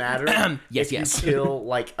doesn't matter Yes, if yes. you kill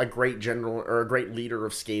like a great general or a great leader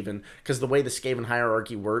of Skaven, because the way the Skaven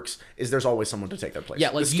hierarchy works is there's always someone to take their place. Yeah,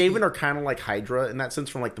 like the Skaven are kind of like Hydra in that sense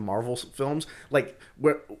from like the Marvel films, like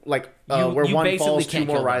where You one basically falls, two can't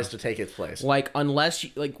more kill rise them. to take its place. Like unless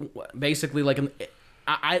you like basically like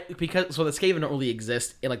I because so the Skaven don't really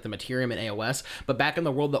exist in like the Materium and AOS, but back in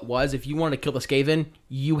the world that was, if you wanted to kill the Skaven,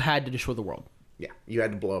 you had to destroy the world. Yeah, you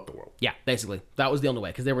had to blow up the world. Yeah, basically that was the only way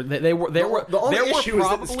because they were The only there were issue is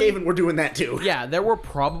that the Skaven were doing that too. Yeah, there were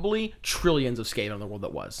probably trillions of Skaven in the world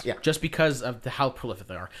that was. Yeah. Just because of how prolific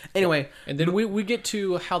they are. Anyway, And then we get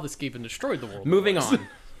to how the Skaven destroyed the world. moving on.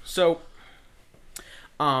 So,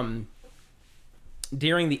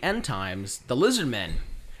 during the end times, the Lizardmen,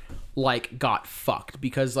 like, got fucked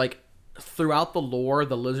because, like, throughout the lore,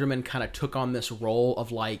 the Lizardmen kind of took on this role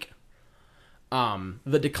of, like,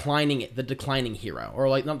 the declining hero, or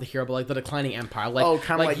like not the hero, but like the declining empire. Like,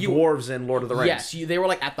 kind of like dwarves in Lord of the Rings. Yes, they were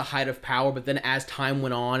like at the height of power, but then as time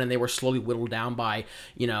went on and they were slowly whittled down by,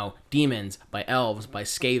 demons, by elves, by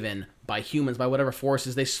Skaven, by humans, by whatever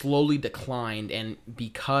forces, they slowly declined. And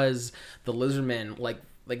because the Lizardmen,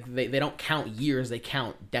 they don't count years, they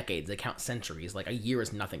count decades, they count centuries. Like a year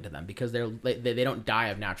is nothing to them because they don't die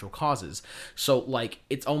of natural causes. So like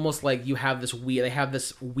it's almost like they have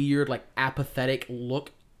this weird like apathetic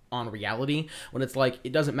look on reality when it's like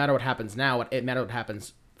it doesn't matter what happens now, it matters what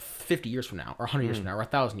happens 50 years from now or 100 years from now or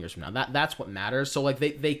 1,000 years from now. That's what matters. So like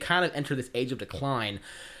they kind of enter this age of decline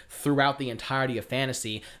throughout the entirety of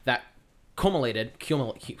fantasy that culminated,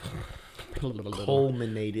 thank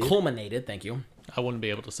you. I wouldn't be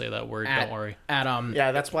able to say that word. Don't worry.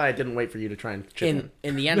 Yeah, that's why I didn't wait for you to try and chip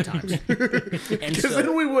in the end times. And because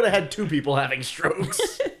then we would have had two people having strokes.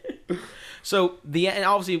 So and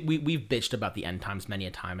obviously we've bitched about the end times many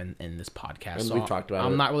a time in this podcast. And so we've talked about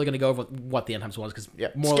I'm it. not really going to go over what the end times was because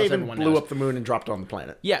more or less Skaven everyone blew knows. up the moon and dropped it on the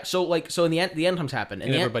planet. Yeah, so in the end times happened,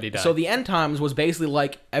 And everybody died. So the end times was basically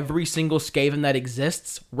like every single Skaven that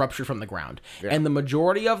exists ruptured from the ground, and the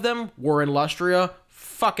majority of them were in Lustria,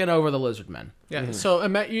 fucking over the Lizardmen. Yeah. So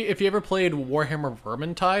if you ever played Warhammer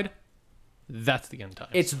Vermintide, that's the end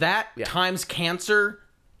times. It's that times cancer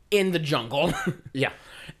in the jungle. Yeah.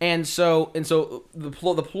 And so the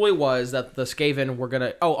ploy was that the Skaven were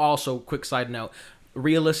gonna. Oh, also quick side note: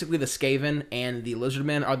 realistically, the Skaven and the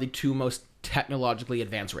Lizardmen are the two most technologically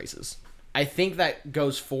advanced races. I think that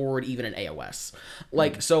goes forward even in AOS.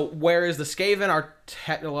 Like so, whereas the Skaven are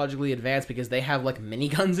technologically advanced because they have like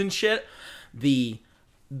miniguns and shit, the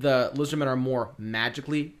Lizardmen are more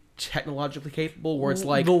magically technologically capable, where it's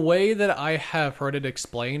like the way that I have heard it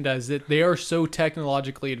explained is that they are so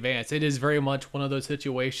technologically advanced. It is very much one of those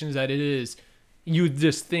situations that you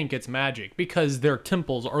just think it's magic because their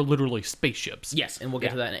temples are literally spaceships. yes, and we'll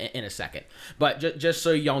get to that in a second. But just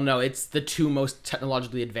so y'all know, it's the two most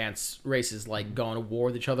technologically advanced races like going to war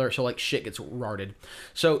with each other. So like shit gets rotted.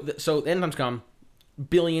 So the end times come.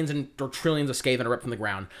 Billions or trillions of Skaven are ripped from the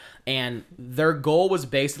ground, and their goal was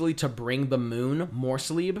basically to bring the moon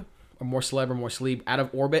Morceleb out of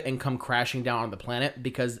orbit and come crashing down on the planet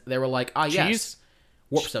because they were like, yes,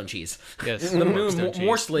 Warpstone cheese. Yes, The moon Warpstone cheese.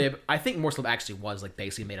 Morceleb. I think Morceleb actually was like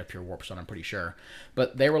basically made of pure Warpstone. I'm pretty sure,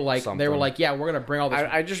 but they were like, yeah, we're gonna bring all this.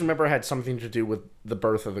 I just remember it had something to do with the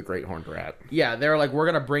birth of the Great Horned Rat. Yeah, they're like, we're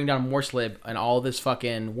gonna bring down Morceleb and all this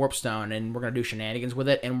fucking Warpstone, and we're gonna do shenanigans with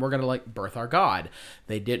it, and we're gonna like birth our god.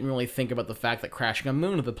 They didn't really think about the fact that crashing a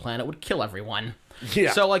moon of the planet would kill everyone.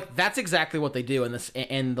 Yeah. So like that's exactly what they do, and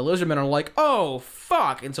the Lizardmen are like, oh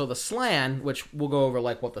fuck, and so the Slann, which we'll go over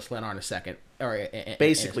like what the Slann are in a second, or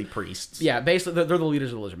Basically priests. yeah, basically they're the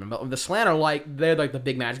leaders of the Lizardmen. But the Slann are like they're like the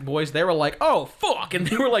big magic boys. They were like, oh fuck, and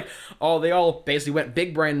they were like, they all basically went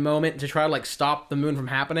big brain moment to try to like stop the moon from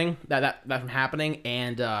happening, that from happening,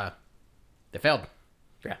 and they failed.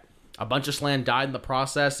 Yeah. A bunch of Slann died in the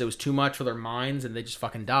process. It was too much for their minds, and they just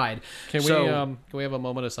fucking died. Can we have a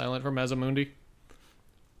moment of silence for Mazamundi?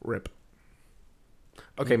 Rip.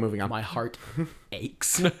 Okay, moving on. My heart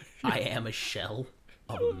aches. I am a shell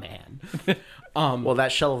of a man. Well,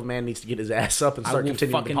 that shell of man needs to get his ass up and I start will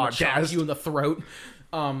continuing the fucking chop podcast. you in the throat.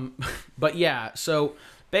 But yeah, so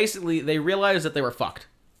basically they realized that they were fucked.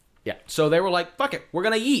 Yeah. So they were like, fuck it, we're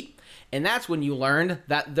gonna eat. And that's when you learned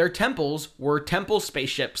that their temples were temple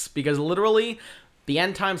spaceships, because literally the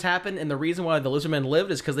end times happened, and the reason why the Lizardmen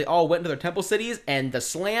lived is because they all went into their temple cities, and the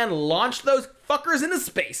Slann launched those fuckers into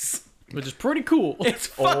space. Which is pretty cool. It's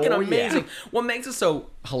fucking Oh, amazing. yeah. What makes it so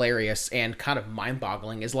hilarious and kind of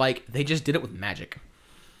mind-boggling is like they just did it with magic.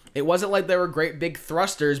 It wasn't like they were great big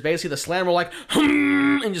thrusters. Basically, the Slan were like,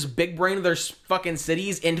 and just big brained their fucking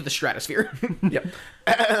cities into the stratosphere. Yep.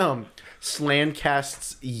 Slan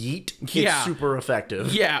casts Yeet. It's Yeah. super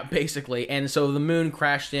effective. Yeah, basically. And so the moon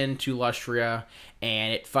crashed into Lustria,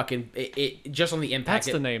 and it just on the impact,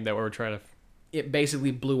 That's the name that we were trying to. it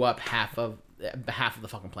basically blew up half of the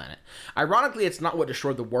fucking planet. Ironically, it's not what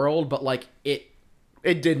destroyed the world, but like it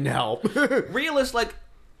didn't help. like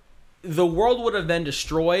the world would have been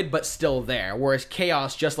destroyed, but still there. Whereas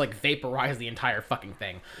chaos just like vaporized the entire fucking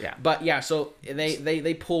thing. Yeah. But yeah, so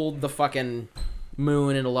they pulled the fucking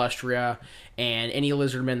moon into Lustria, and any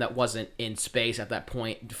lizardman that wasn't in space at that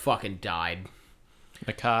point fucking died.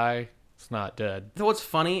 Nakai, it's not dead. So what's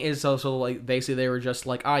funny is also like basically they were just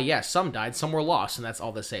like, yes, some died, some were lost, and that's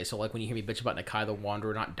all they say. So like when you hear me bitch about Nakai the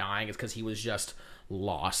Wanderer not dying, it's because he was just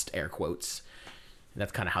lost, air quotes. And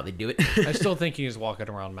that's kind of how they do it. I still think he's walking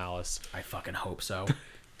around Malice. I fucking hope so.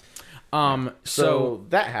 So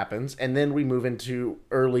that happens, and then we move into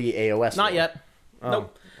early AOS. Not lore. yet.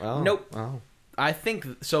 Nope. Oh, Nope. Oh. I think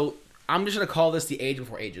so. I'm just gonna call this the age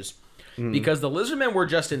before ages, because the lizardmen were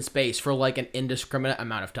just in space for like an indiscriminate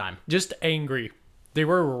amount of time. Just angry. They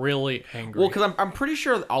were really angry. Well, because I'm pretty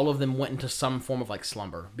sure all of them went into some form of like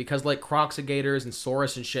slumber, because like Croxigators and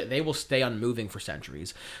Saurus and shit, they will stay unmoving for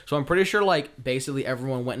centuries. So I'm pretty sure like basically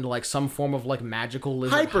everyone went into like some form of like magical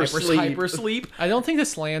lizard hypersleep. I don't think the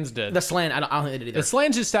Slans did. The Slan, I don't think they did either. The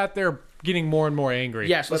Slans just sat there getting more and more angry.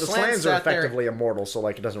 Yes, But the Slans are sat there. effectively immortal, so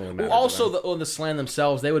like it doesn't really matter. Well, also, to them. the Slan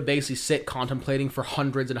themselves, they would basically sit contemplating for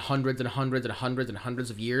hundreds and hundreds and hundreds and hundreds and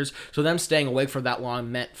hundreds of years. So them staying awake for that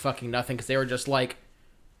long meant fucking nothing, because they were just like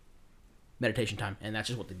meditation time, and that's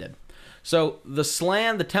just what they did. So the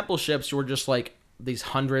Slan, the temple ships, were just like these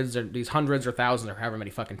hundreds or thousands or however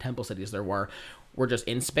many fucking temple cities there were just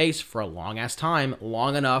in space for a long ass time,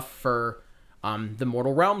 long enough for the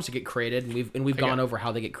mortal realms to get created, and we've gone over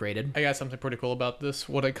how they get created. I got something pretty cool about this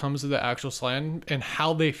when it comes to the actual Slan and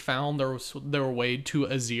how they found their way to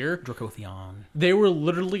Azir. Dracothion. They were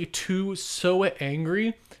literally so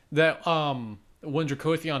angry that when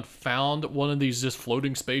Dracothion found one of these just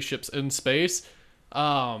floating spaceships in space,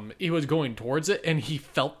 he was going towards it, and he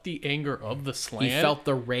felt the anger of the Slan. He felt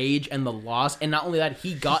the rage and the loss, and not only that,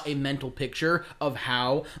 he got a mental picture of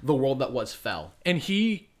how the world that was fell. and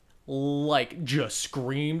he like just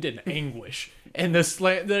screamed in anguish. And the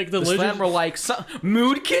Slan, like the Slan lizards were like,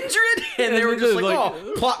 Mood Kindred? And they were just like, like-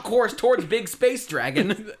 oh, plot course towards Big Space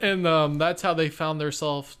Dragon. and that's how they found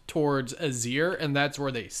themselves towards Azir, and that's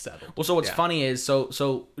where they settled. Well, so what's funny is, so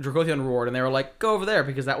Dracothion roared, and they were like, go over there,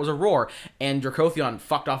 because that was a roar. And Dracothion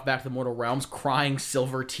fucked off back to the mortal realms, crying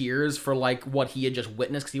silver tears for, like, what he had just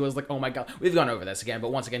witnessed, because he was like, oh my god, we've gone over this again.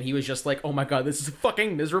 But once again, he was just like, oh my god, this is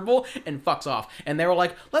fucking miserable, and fucks off. And they were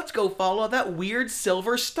like, let's go follow that weird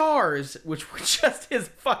silver stars, which were just his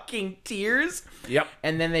fucking tears. Yep.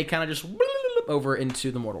 And then they kind of just over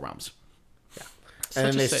into the mortal realms. And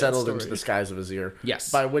then Such a they sad settled story. into the skies of Azir.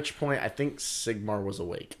 Yes. By which point, I think Sigmar was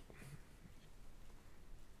awake.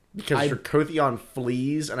 Because Dracothion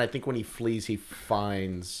flees, and I think when he flees, he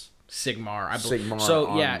finds... Sigmar, I believe. Sigmar So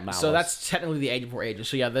on yeah, Malice. so that's technically the age before ages.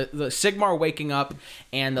 So yeah, the Sigmar waking up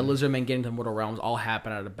and the Lizardmen getting to the mortal realms all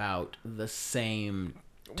happen at about the same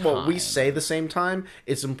time. Well, we say the same time.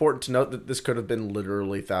 It's important to note that this could have been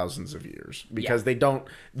literally thousands of years. Because they don't...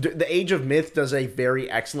 The Age of Myth does a very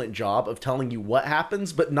excellent job of telling you what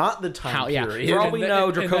happens, but not the time How- yeah. period. For all we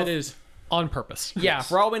know, and that is on purpose. Yeah,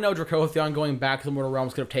 for all we know, Dracothion going back to the mortal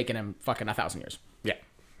realms could have taken him fucking 1,000 years. Yeah.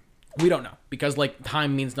 We don't know, because like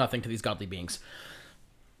time means nothing to these godly beings.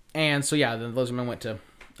 And so yeah, then the Lizardmen went to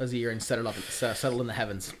Azir and settled in the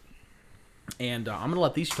heavens. And I'm gonna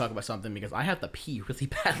let these two talk about something, because I have to pee really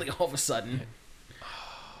badly all of a sudden.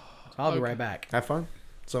 So I'll be right back. Have fun.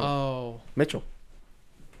 So, Oh, Mitchell,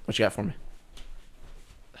 what you got for me?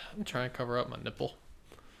 I'm trying to cover up my nipple.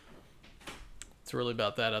 It's really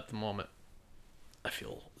about that at the moment. I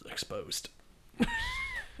feel exposed.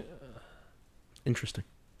 Interesting.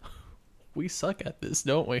 We suck at this,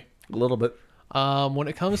 don't we? A little bit. When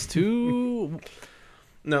it comes to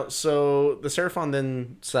No, so the Seraphon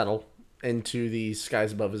then settle into the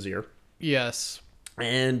skies above Azir. yes,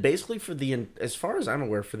 And basically as far as I'm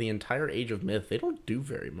aware, for the entire Age of Myth, they don't do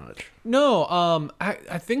very much. no,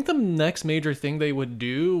 I think the next major thing they would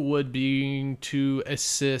do would be to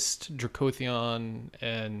assist Dracothion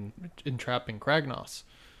and entrapping Kragnos.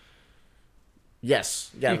 Yes.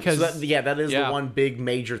 Yeah, Because- that is yeah. the one big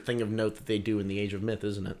major thing of note that they do in the Age of Myth,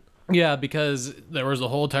 isn't it? Yeah, because there was a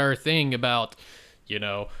whole entire thing about,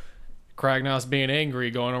 Kragnos being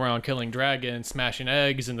angry, going around killing dragons, smashing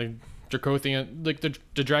eggs, and the Dracothian, like the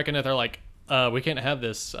Draconeth are like, we can't have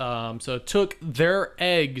this. So it took their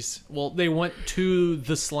eggs. Well, they went to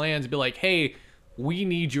the Slans to be like, hey, we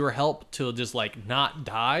need your help to just like not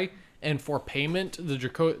die. And for payment, the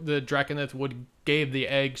Draconith would gave the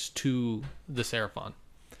eggs to the Seraphon.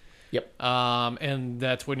 Yep. And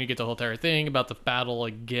that's when you get the whole entire thing about the battle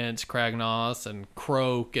against Kragnos and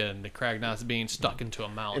Croak and the Kragnos being stuck into a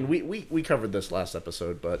mountain. And we covered this last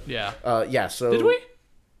episode, but Yeah. yeah. So Did we?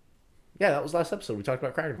 Yeah, that was last episode. We talked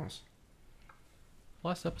about Kragnos.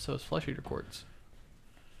 Last episode was Flesh Eater Quartz.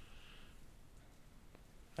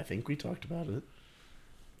 I think we talked about it.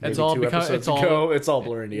 It's Maybe all 2 because episodes it's all ago. It's all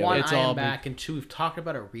blurring together. One, It's I all am back, and two, we've talked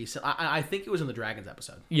about it recently. I think it was in the Dragons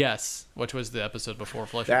episode. yes, which was the episode before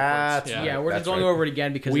Flesh Eater That's Quartz. Yeah, we're That's just going right. over it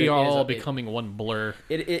again because We it are is all a- becoming one blur.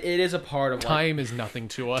 It is a part of like, Time is nothing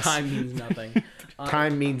to us. time means nothing.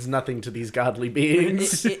 Time means nothing to these godly it,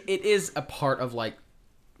 beings. it is a part of like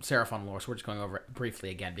Seraphon lore, so we're just going over it briefly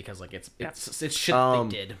again because like it's shit that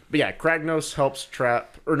they did. But yeah, Kragnos helps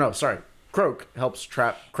trap, or no, sorry, Croak helps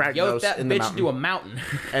trap Kragnos Yoke that in the bitch mountain. into a mountain.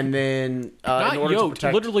 And then Not in order to yoked,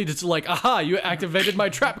 protect, literally just like, aha, you activated my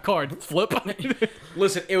trap card. Flip.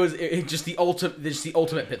 Listen, it was just the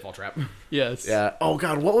ultimate pitfall trap. Yes. yeah. Oh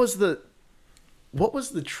god, what was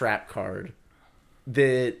the trap card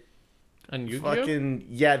that And Yu-Gi-Oh? fucking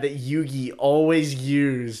that Yugi always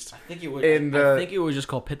used? I think it was. I I think it was just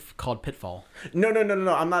called pitfall. No.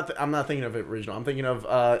 I'm not thinking of it original. I'm thinking of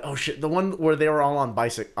oh shit, the one where they were all on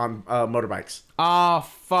motorbikes. Oh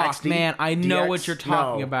fuck, XD? man! I know DX? what you're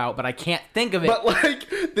talking No. about, but I can't think of it. But like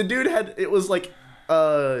the dude had it was like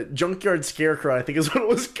Junkyard Scarecrow, I think is what it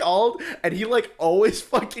was called, and he like always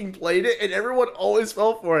fucking played it, and everyone always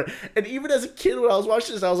fell for it. And even as a kid, when I was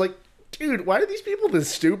watching this, I was like, dude, why are these people this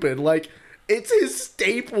stupid? Like, it's his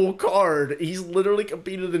staple card. He's literally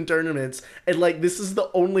competed in tournaments, and like this is the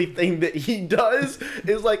only thing that he does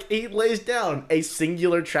is like he lays down a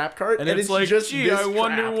singular trap card, and it's just this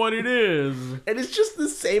trap. what it is. And it's just the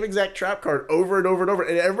same exact trap card over and over and over.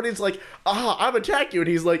 And everybody's like, I'm attack you. And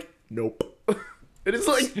he's like, nope. And it's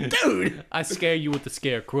like, dude. I scare you with the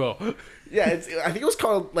scarecrow. Yeah, I think it was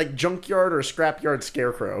called like Junkyard or Scrapyard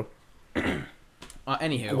Scarecrow.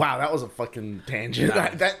 Anywho, Wow, that was a fucking tangent.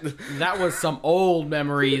 that was some old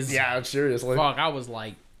memories. Yeah, seriously. Fuck, I was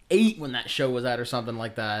like 8 when that show was out or something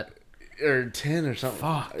like that. Or 10 or something.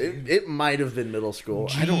 Fuck, It might have been middle school.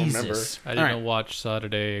 I don't remember. Jesus. I didn't Alright. watch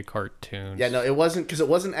Saturday cartoons. Yeah, no, it wasn't, because it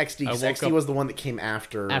wasn't XD, because I woke XD up- was the one that came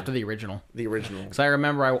after After the original. the original. Because I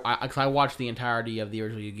remember I watched the entirety of the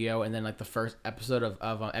original Yu-Gi-Oh! And then like the first episode of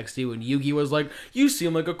XD when Yugi was like, you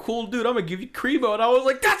seem like a cool dude, I'm gonna give you Krebo. And I was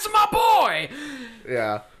like, that's my boy!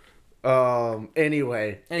 Yeah.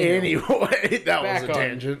 Anyway, Anywho. that was a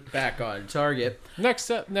tangent. Back on target. Next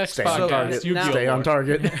Stay on podcast, target. Yu-Gi-Oh! Stay on lore.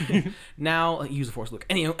 target. Now, use the force, Luke.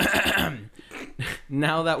 Anywho,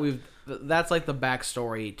 now that that's like the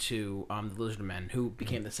backstory to the Lizard Men who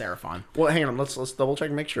became the Seraphon. Well, hang on. Let's double check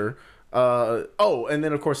and make sure. And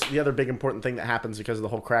then of course the other big important thing that happens because of the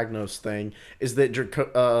whole Kragnos thing is that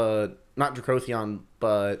not Dracotheon,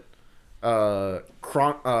 but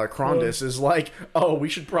Krondys is like, oh, we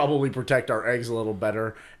should probably protect our eggs a little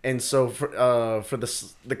better, and so for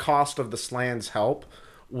the cost of the Slan's help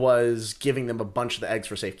was giving them a bunch of the eggs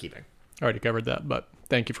for safekeeping. Already covered that, but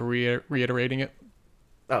thank you for reiterating it.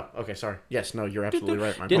 Oh, okay, sorry. Yes, no, you're absolutely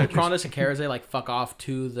right. My Didn't apologies. Krondys and Karazé like fuck off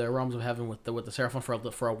to the realms of heaven with the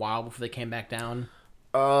Seraphon for a while before they came back down?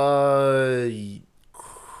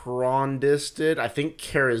 Krondys did. I think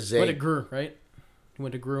Karazé. Went to Gru, right? He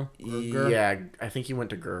went to Gru. Gur. Yeah, I think he went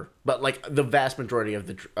to Gur. But like the vast majority of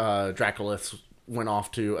the Dracoliths went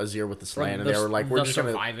off to Azir with the Slan, and they were like, "We're the just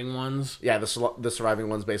gonna." surviving ones. Yeah, the surviving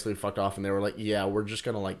ones basically fucked off, and they were like, "Yeah, we're just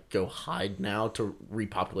gonna like go hide now to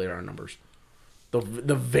repopulate our numbers."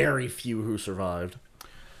 The very few who survived.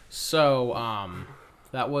 So,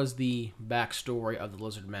 that was the backstory of the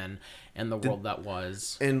Lizard Men and the world that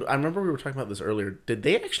was. And I remember we were talking about this earlier. Did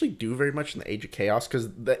they actually do very much in the Age of Chaos? Because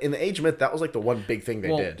in the Age of Myth, that was like the one big thing they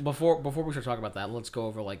did. Before we start talking about that, let's go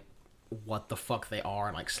over like what the fuck they are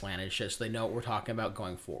and like slanted shit, so they know what we're talking about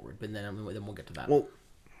going forward. But then we'll get to that.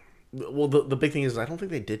 Well, the big thing is I don't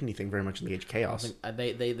think they did anything very much in the Age of Chaos.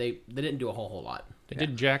 They didn't do a whole lot. They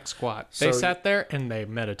did jack squat. They So- sat there and they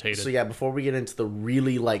meditated. So yeah, before we get into the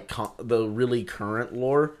really the really current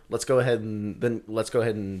lore, let's go ahead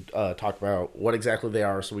and talk about what exactly they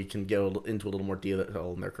are, so we can go into a little more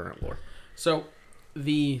detail in their current lore. So,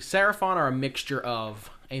 the Seraphon are a mixture of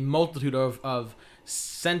a multitude of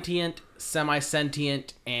sentient,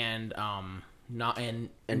 semi-sentient, and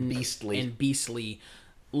beastly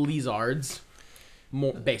lizards.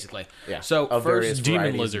 more basically. Yeah. So of various first, demon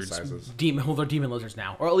varieties and lizards. sizes. well, they're demon lizards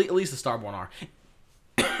now, or at least the Starborn are.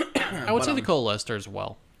 I would say the Coalescer as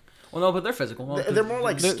well. Well, no, but they're physical. Well, They're more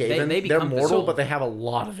like Skaven. they They're become mortal, physical. but they have a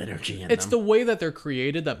lot of energy in It's them. the way that they're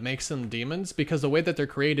created that makes them demons, because the way that they're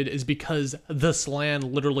created is because the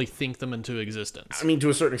Slan literally think them into existence. I mean, to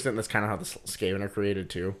a certain extent, that's kind of how the Skaven are created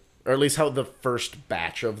too, or at least how the first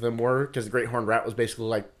batch of them were. Because the Great Horned Rat was basically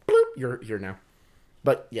like, bloop, you're here now.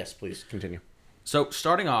 But yes, please continue. So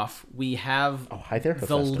starting off, we have Hi there, the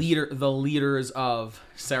Hephaestus. the leaders of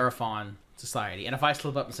Seraphon society. And if I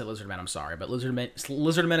slip up and say Lizardmen, I'm sorry, but Lizardmen is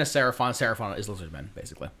Seraphon. Seraphon is Lizardmen,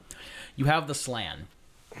 basically. You have the Slan,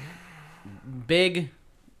 big,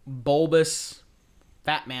 bulbous,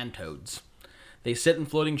 fat man toads. They sit in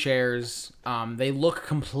floating chairs. They look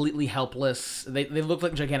completely helpless. They look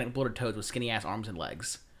like gigantic bloated toads with skinny ass arms and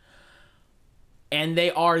legs. And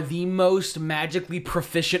they are the most magically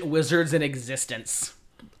proficient wizards in existence.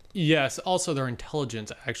 Yes, also their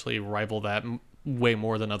intelligence actually rival that way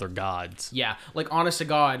more than other gods. Yeah, like honest to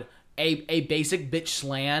God, a basic bitch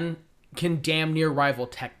Slan can damn near rival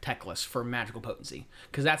Teclis for magical potency,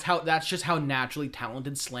 because that's just how naturally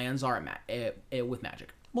talented Slans are with magic.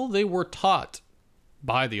 Well, they were taught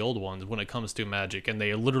by the old ones when it comes to magic, and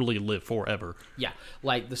they literally live forever. Yeah,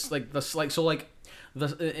 they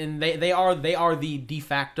are the de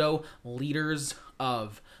facto leaders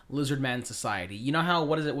of Lizardman society. You know how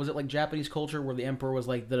was it like Japanese culture where the emperor was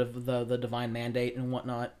like the divine mandate and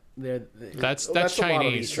whatnot? That's A lot of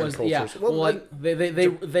Chinese. Eastern cultures. Well, like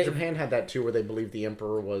they Japan had that too, where they believed the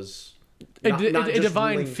emperor was A not just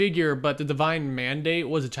divine ruling- figure, but the divine mandate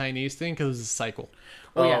was a Chinese thing because it was a cycle.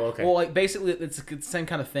 Oh, yeah. okay. Well, like basically, it's the same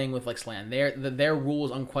kind of thing with like Slan. Their rule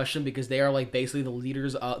is unquestioned because they are like basically the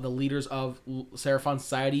leaders of Seraphon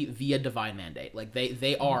society via divine mandate. Like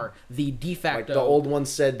they are the de like facto. the old ones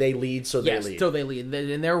said they lead, so they yes, lead. so they lead,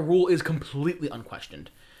 and their rule is completely unquestioned.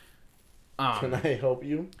 Can I help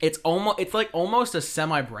you? It's almost a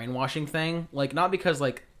semi brainwashing thing. Like not because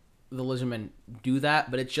like the Lizardmen do that,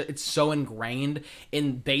 but it's so ingrained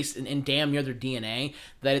in damn near their DNA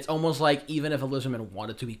that it's almost like even if a Lizardman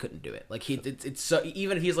wanted to, he couldn't do it. Like it's so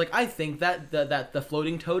even if he's like, I think that the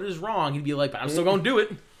floating toad is wrong, he'd be like, but I'm still gonna do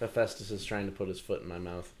it. Hephaestus is trying to put his foot in my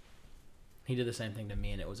mouth. He did the same thing to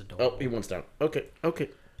me, and it was adorable. Oh, he wants down. Okay.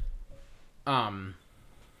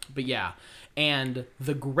 But yeah, and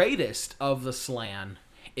the greatest of the Slan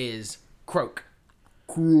is Croak.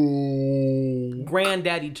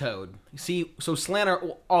 Granddaddy Toad. See, so Slan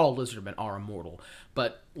all Lizardmen are immortal,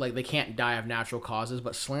 but like they can't die of natural causes.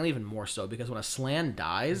 But Slan even more so, because when a Slan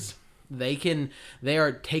dies, they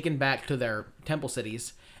are taken back to their temple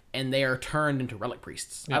cities, and they are turned into relic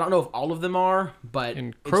priests. I don't know if all of them are, but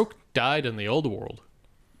And Croak died in the old world.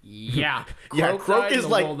 yeah, Yeah, Croak died in is the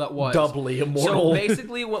like world that was. doubly So immortal.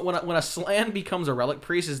 basically, when a Slan becomes a relic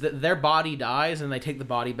priest, is that their body dies, and they take the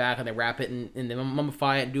body back and they wrap it and they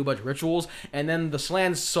mummify it and do a bunch of rituals, and then the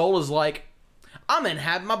Slan's soul is like, I'm gonna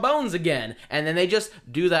have my bones again, and then they just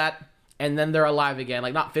do that, and then they're alive again,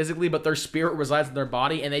 like not physically, but their spirit resides in their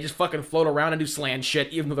body, and they just fucking float around and do Slan shit,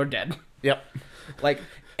 even though they're dead. Yep. Like,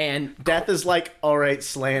 and Death is like, all right,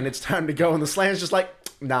 Slan, it's time to go, and the Slan's just like,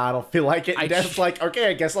 nah, I don't feel like it. And Death's like, okay,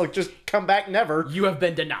 I guess I'll just come back never. you have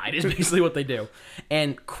been denied is basically what they do.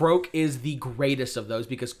 And Croak is the greatest of those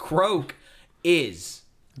because Croak is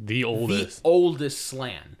The oldest. the oldest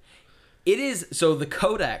Slan. It is so the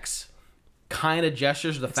Codex kind of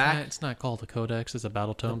gestures the fact. It's not called a codex, it's a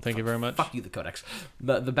battle tome. Thank you very much. Fuck you, the Codex.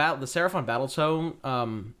 The Seraphon battle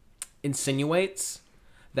tome insinuates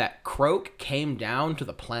that Croak came down to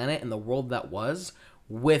the planet and the world that was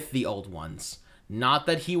with the old ones. Not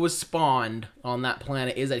that he was spawned on that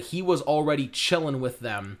planet, is that he was already chilling with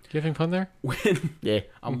them You having fun there? when Yeah.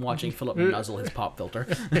 I'm watching Philip nuzzle his pop filter.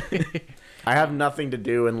 I have nothing to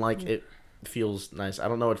do, and like it feels nice. I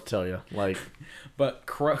don't know what to tell you. Like, But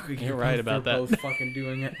Croak, You're right about they're that. both fucking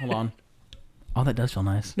doing it. Hold on. Oh, that does feel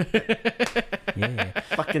nice. Yeah.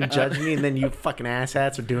 fucking judge me, and then you fucking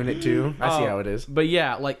asshats are doing it too. I see how it is. But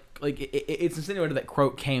yeah, it's insinuated that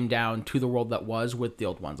Croak came down to the world that was with the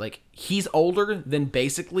old ones. Like he's older than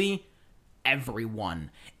basically everyone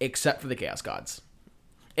except for the Chaos Gods.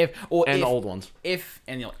 The old ones.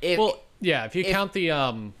 Well, yeah, if you count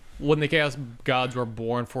the when the Chaos Gods were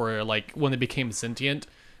born for like when they became sentient,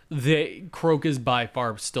 Croak is by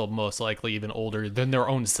far still most likely even older than their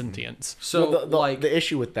own sentience. So Well, like the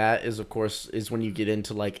issue with that is, of course, is when you get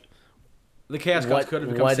into like, the Chaos Gods what- could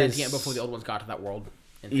have become what sentient is- before the old ones got to that world.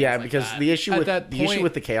 and things yeah, like because that. the issue At with that the issue point-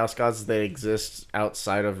 with the Chaos Gods is they exist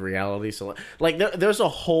outside of reality. So like there's a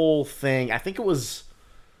whole thing. I think it was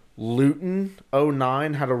Luton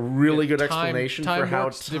 09 had a really good explanation time for how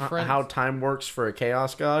works different. how time works for a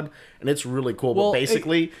chaos god, and it's really cool. Well, but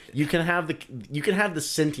basically, you can have the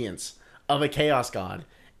sentience of a chaos god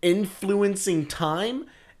influencing time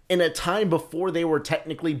in a time before they were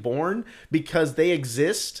technically born because they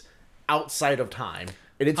exist outside of time.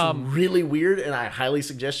 And it's really weird, and I highly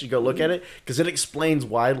suggest you go look at it because it explains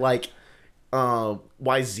why why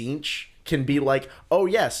Tzeentch can be like, oh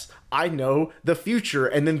yes, I know the future,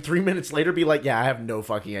 and then 3 minutes later be like, yeah, I have no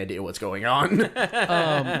fucking idea what's going on.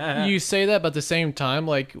 You say that, but at the same time,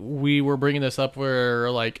 like, we were bringing this up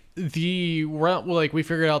where, like, we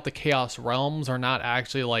figured out the Chaos Realms are not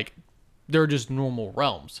actually, like, they're just normal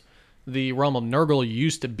realms. The realm of Nurgle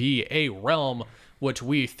used to be a realm, which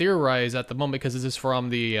we theorize at the moment, because this is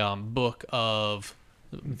from the book of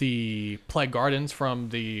the Plague Gardens from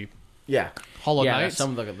the Yeah. Hollow Yeah, Knights.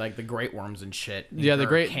 some of the like the Great Worms and shit. Yeah, the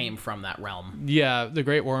Great- came from that realm. Yeah, the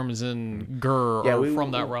Great Worms and Gur Yeah, are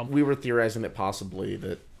from that realm. We were theorizing that possibly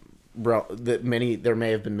there may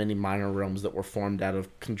have been many minor realms that were formed out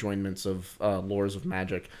of conjoinments of lores of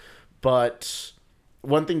magic. But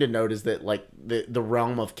one thing to note is that like the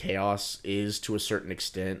realm of chaos is to a certain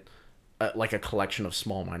extent like a collection of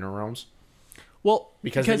small minor realms. Well,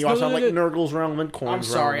 Because then you also have like Nurgle's realm and Korn's realm. I'm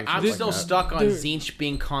sorry, and I'm shit still like that. stuck on Dude. Tzeentch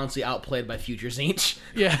being constantly outplayed by future Tzeentch.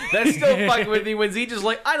 Yeah. That's still fucking with me when Tzeentch is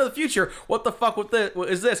like, I know the future. What the fuck with this? What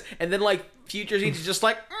is this? And then like future Tzeentch is just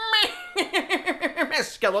like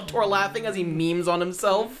Skeletor laughing as he memes on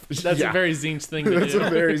himself. That's Yeah. a very Tzeentch thing to That's do. a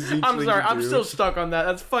very Tzeentch I'm thing sorry, to I'm do. still stuck on that.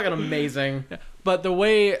 That's fucking amazing. But the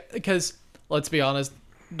way, because let's be honest,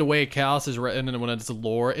 the way Chaos is written and when it's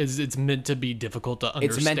lore is it's meant to be difficult to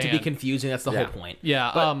understand. It's meant to be confusing. That's the Yeah. whole point.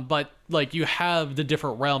 Yeah, but like you have the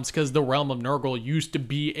different realms because the realm of Nurgle used to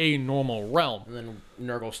be a normal realm. And then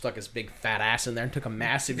Nurgle stuck his big fat ass in there and took a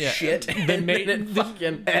massive Yeah. shit. Then made- and it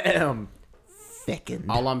fucking Fecund.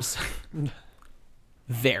 all I'm saying.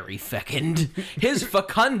 Very fecund. His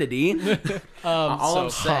fecundity. All I'm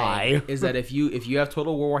so saying is that if you have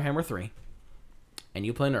Total War Warhammer 3 and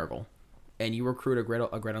you play Nurgle and you recruit a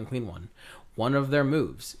Great Unclean one of their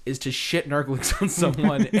moves is to shit Nurglings on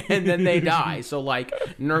someone and then they die. So like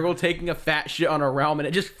Nurgle taking a fat shit on a realm and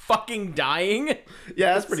it just fucking dying.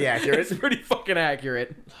 Yeah, that's pretty accurate. It's pretty fucking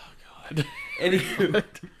accurate. Oh god.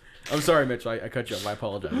 I'm sorry, Mitch. I cut you off. I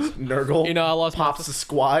apologize. Nurgle You know, I lost my- pops a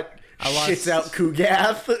squat, lost- shits out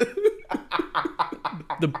Kugath.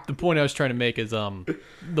 The point I was trying to make is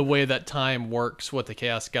the way that time works with the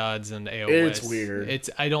Chaos Gods and AOS. It's weird.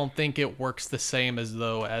 I don't think it works the same as in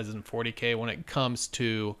 40K when it comes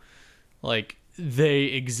to like they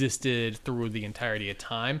existed through the entirety of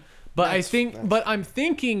time. But I'm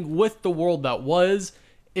thinking with the world that was,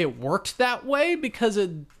 it worked that way because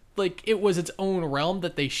it was its own realm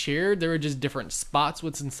that they shared. There were just different spots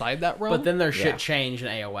what's inside that realm. But then their shit Yeah. changed in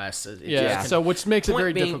AOS. It yeah, just- so which makes it Point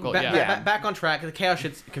very being, difficult. Back on track. The chaos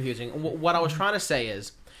shit's confusing. What I was trying to say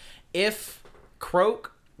is, if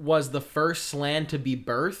Croak was the first Slan to be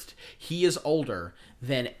birthed, he is older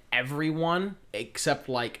than everyone except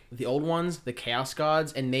like the old ones, the Chaos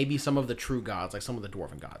Gods, and maybe some of the true gods, like some of the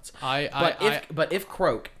Dwarven gods. But if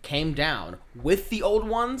Croak came down with the old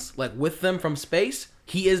ones, like with them from space,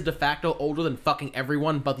 he is de facto older than fucking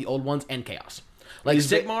everyone but the old ones and Chaos. Like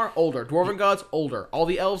Sigmar, older. Dwarven gods, older. All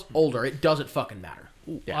the elves, older. It doesn't fucking matter.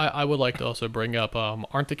 I would like to also bring up,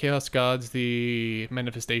 aren't the Chaos Gods the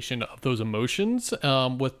manifestation of those emotions?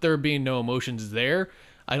 With there being no emotions there,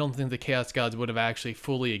 I don't think the Chaos Gods would have actually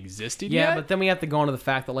fully existed Yeah, yet. but then we have to go into the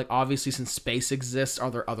fact that, like, obviously, since space exists, are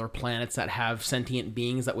there other planets that have sentient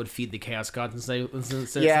beings that would feed the Chaos Gods and say, Yeah,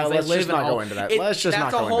 since let's they live just in not all- go into that. Let's just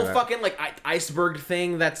not That's go a whole into that. fucking, like, iceberg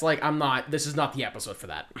thing that's, like, this is not the episode for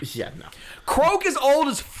that. Yeah, no. Croak is old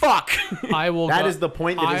as fuck! I will. That is the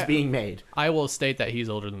point that is being made. I will state that he's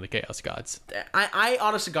older than the Chaos Gods. I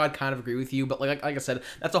honest to God kind of agree with you, but like I said,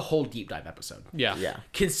 that's a whole deep dive episode. Yeah. Yeah.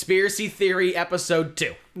 Conspiracy theory episode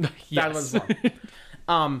 2. Yes. That was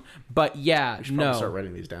one. But yeah, Probably start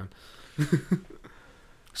writing these down.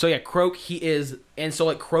 So yeah, Croak,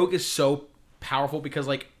 Croak is so powerful because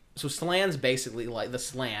like, so Slan's basically like the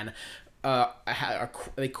Slan,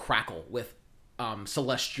 they crackle with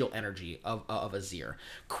celestial energy of Azir.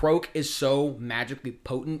 Croak is so magically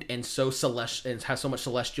potent and so celestial and has so much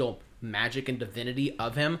celestial magic and divinity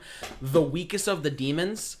of him. The weakest of the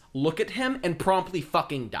demons look at him and promptly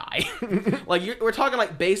fucking die. We're talking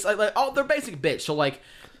like they're basic bitch. So like.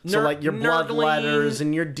 So like your blood Nurgling- letters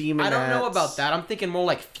and your demon. I don't know about that. I'm thinking more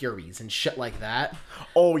like Furies and shit like that.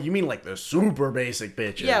 Oh, you mean like the super basic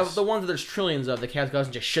bitches? Yeah, the ones that there's trillions of, the Chaos Gods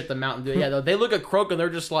and just shit them out and do it. Yeah, they look at Croak and they're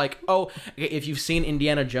just like, oh, if you've seen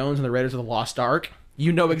Indiana Jones and the Raiders of the Lost Ark,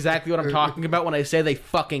 You know exactly what I'm talking about when I say they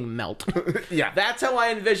fucking melt. Yeah. That's how I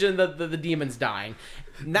envision the demons dying.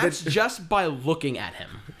 And that's just by looking at him.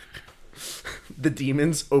 The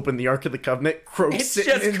demons open the Ark of the Covenant. Croak It's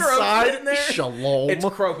sitting just Croak inside. sitting there. Shalom. It's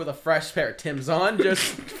Croak with a fresh pair of Tim's on, just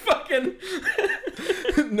fucking...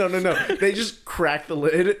 No. They just crack the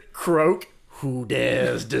lid. Croak. Who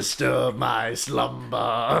dares disturb my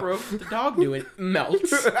slumber? Croak, the dog doing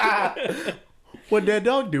melts. What that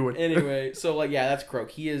dog doing? Anyway, so like, yeah, that's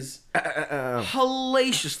Croak. He is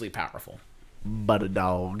hellaciously powerful. But a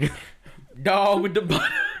dog. Dog with the butt.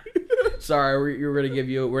 Sorry, we're gonna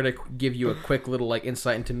give you a quick little like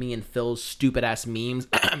insight into me and Phil's stupid ass memes.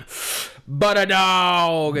 But a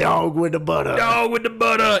dog. Dog with the butter. Dog with the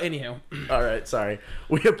butter. Anyhow. All right, sorry.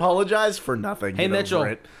 We apologize for nothing. Hey Get over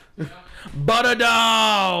Mitchell. it. Butter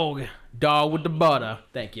dog. Dog with the butter.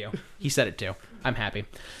 Thank you. He said it too. I'm happy.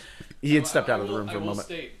 He had stepped out of the room for a moment.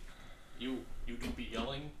 State, you could be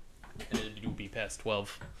yelling, and it would be past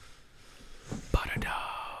 12. Butter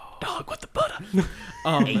dog. Dog with the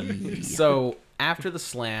butter. So after the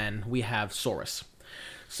Slan, we have Saurus.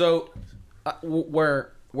 So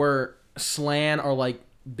where Slan are like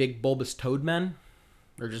big bulbous toad men,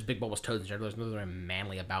 or just big bulbous toads in general. There's nothing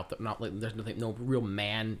manly about them. Not like there's no real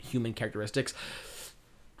man human characteristics.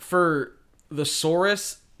 For the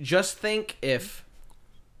Saurus, just think if.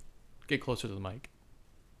 Get closer to the mic.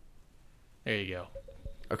 There you go.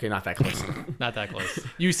 Okay, not that close. Not that close.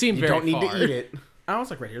 You seem You very don't need far. to eat it. I was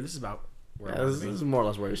like right here. This is about where I Yeah, want this to be. is more or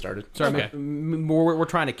less where we started. Sorry, Okay. we're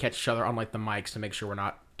trying to catch each other on like the mics to make sure we're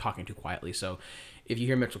not talking too quietly. So if you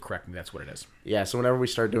hear Mitchell correct me, that's what it is. Yeah, so whenever we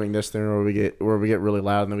start doing this thing where we get really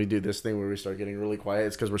loud, and then we do this thing where we start getting really quiet,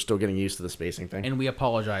 it's because we're still getting used to the spacing thing. And we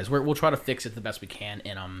apologize. We'll try to fix it the best we can.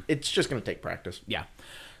 And It's just gonna take practice. yeah.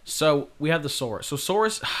 So we have the Saurus. So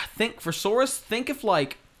Saurus, think if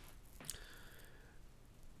like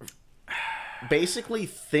Basically,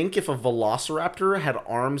 think if a velociraptor had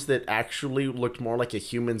arms that actually looked more like a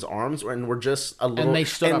human's arms, and were just a little. and they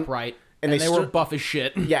stood upright and they were stood- buff as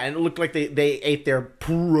shit. Yeah, and it looked like they ate their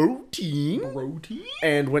protein Protein?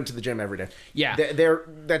 and went to the gym every day. Yeah. they're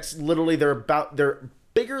they're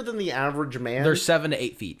bigger than the average man. They're 7 to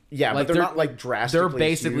 8 feet. Yeah, but they're not, like, drastically They're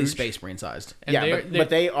basically huge. Space Marine sized. And yeah, but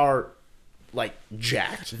they are like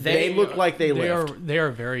jacked. They look like they lift. They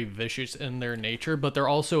are very vicious in their nature, but they're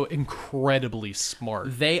also incredibly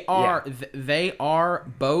smart. They are they are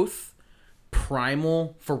both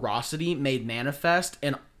primal ferocity made manifest,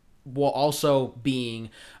 and while also being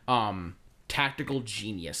tactical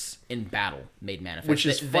genius in battle made manifest. Which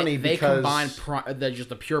is funny they because- combine just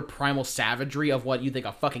the pure primal savagery of what you think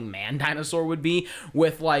a fucking man dinosaur would be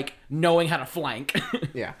with like knowing how to flank.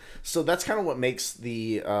 Yeah. So that's kind of what makes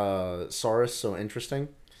the Saurus so interesting.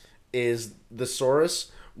 Is the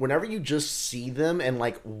Saurus, whenever you just see them and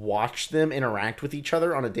like watch them interact with each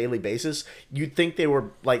other on a daily basis, you'd think they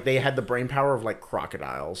were like they had the brain power of like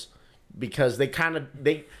crocodiles. Because they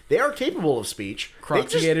are capable of speech. They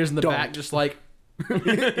just Crocodiators in the don't. back just like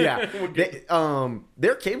Yeah.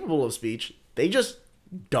 They're capable of speech. They just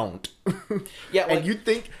don't. Yeah, like- and you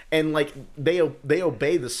think, and like they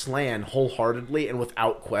obey the Slan wholeheartedly and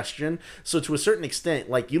without question. So to a certain extent,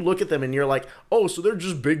 like you look at them and you're like, oh, so they're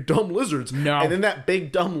just big dumb lizards. No. And then that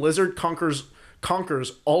big dumb lizard conquers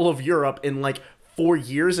all of Europe in like 4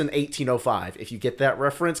 years in 1805. If you get that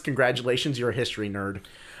reference, congratulations, you're a history nerd.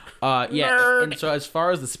 yeah, Nerd. and so as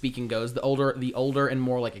far as the speaking goes, the older and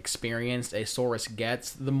more like experienced a Saurus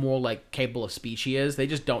gets, the more like capable of speech he is. They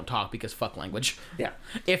just don't talk because fuck language. Yeah.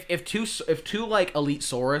 If two like elite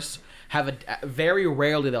Saurus have very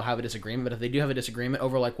rarely they'll have a disagreement, but if they do have a disagreement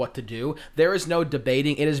over like what to do, there is no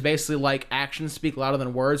debating. It is basically like actions speak louder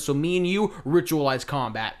than words. So me and you ritualize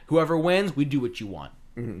combat. Whoever wins, we do what you want.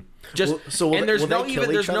 Just and there's no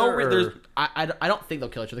even there's no there's I don't think they'll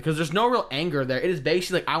kill each other because there's no real anger there. It is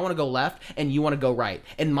basically like I want to go left and you want to go right,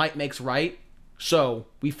 and might makes right, so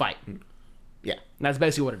we fight. Yeah. And that's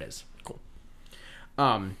basically what it is. Cool.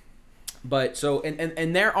 But so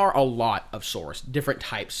and there are a lot of Saurus, different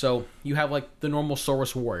types. So you have like the normal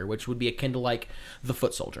Saurus warrior, which would be akin to like the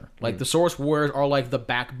foot soldier. Like the Saurus warriors are like the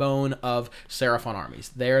backbone of Seraphon armies.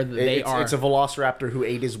 They are. It's a velociraptor who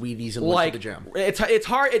ate his Wheaties and went to the gym.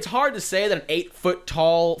 It's hard to say that an 8 foot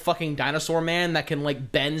tall fucking dinosaur man that can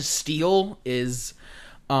like bend steel is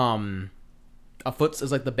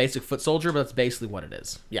is like the basic foot soldier, but that's basically what it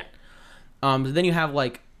is. Yeah. Then you have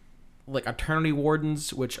like Eternity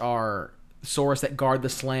Wardens, which are Saurus that guard the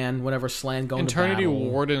Slan whenever Slan go into Eternity battle.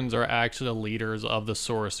 Wardens are actually the leaders of the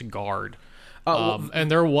Saurus Guard. well, And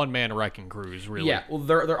they're one-man wrecking crews, really. Yeah, well,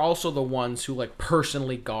 they're also the ones who like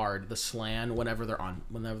personally guard the Slan whenever they're on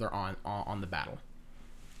the battle.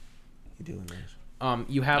 you do in those?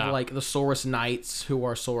 You have like the Saurus Knights, who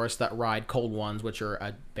are Saurus that ride cold ones, which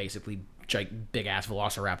are basically big ass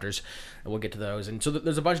velociraptors, and we'll get to those. And so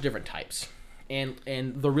there's a bunch of different types, and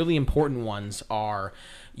the really important ones are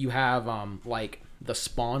you have like the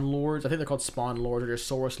Spawn Lords. I think they're called Spawn Lords or just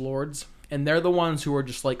Saurus Lords, and they're the ones who are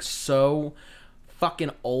just like so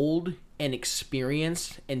fucking old and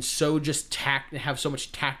experienced, and so just have so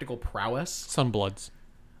much tactical prowess. Sunbloods.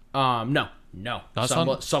 No. Not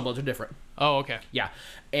Sunbloods are different. Oh, okay. Yeah,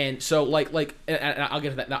 and so and I'll get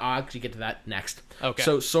to that. No, I'll actually get to that next. Okay.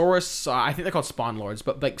 So Saurus, I think they're called Spawn Lords,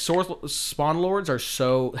 but like Saurus Spawn Lords are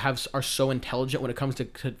so intelligent when it comes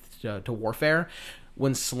to warfare.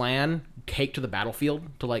 When Slann take to the battlefield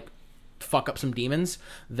to like fuck up some demons,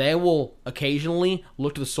 they will occasionally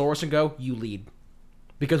look to the Saurus and go, "You lead."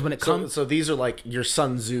 Because when it comes... So these are like your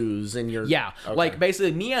Sun Tzus and your... Yeah. Okay. Like,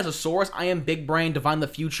 basically, me as a Saurus, I am big brain, divine the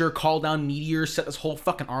future, call down meteors, set this whole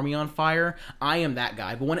fucking army on fire. I am that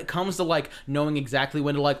guy. But when it comes to, like, knowing exactly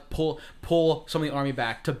when to, like, pull some of the army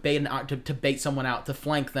back, to bait someone out, to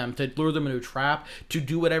flank them, to lure them into a trap, to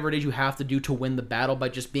do whatever it is you have to do to win the battle by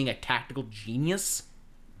just being a tactical genius,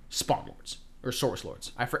 Spawn Lords. Or Saurus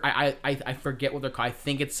Lords. I forget what they're called. I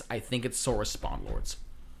think it's Saurus Spawn Lords.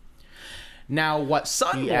 Now, what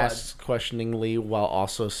Sunblood... He asks questioningly while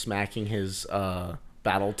also smacking his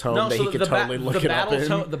battle tome that he could totally look it up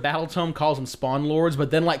in. The battle tome calls them Spawn Lords,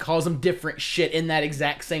 but then like calls them different shit in that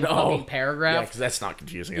exact same fucking paragraph. Yeah, because that's not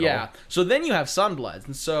confusing at all. Yeah. So then you have Sunbloods,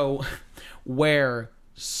 and so where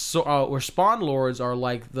Spawn Lords are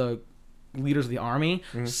like the leaders of the army,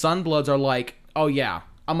 Sunbloods are like, oh yeah,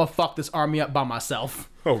 I'm gonna fuck this army up by myself.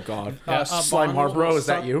 Oh god. Slime Harbro, is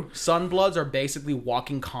that you? Sunbloods are basically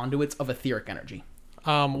walking conduits of etheric energy.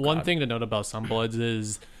 One thing to note about Sunbloods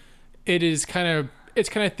is it's kind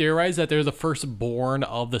of theorized that they're the firstborn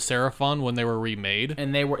of the Seraphon when they were remade.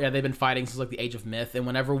 And they've been fighting since like the Age of Myth, and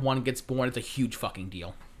whenever one gets born, it's a huge fucking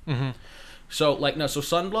deal. Mm-hmm. So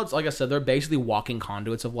Sunbloods, like I said, they're basically walking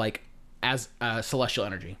conduits of like as celestial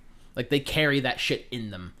energy. Like, they carry that shit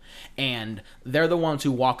in them. And they're the ones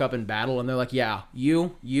who walk up in battle, and they're like, yeah,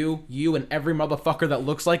 you, and every motherfucker that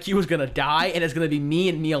looks like you is going to die, and it's going to be me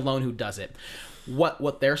and me alone who does it.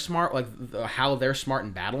 What they're smart, like, how they're smart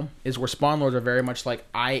in battle, is where Spawn Lords are very much like,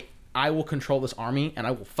 I will control this army, and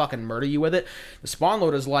I will fucking murder you with it. The Spawn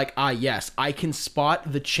Lord is like, yes, I can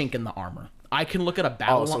spot the chink in the armor. I can look at a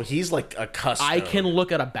battle line. So he's like a custom. I can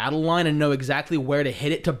look at a battle line and know exactly where to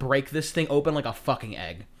hit it to break this thing open like a fucking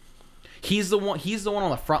egg. He's the one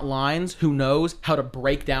on the front lines who knows how to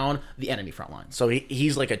break down the enemy front lines. So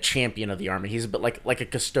he's like a champion of the army. He's a bit like a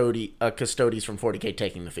Custodes from 40K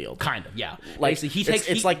taking the field. Kind of, yeah. Like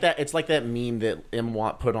it's like that meme that M.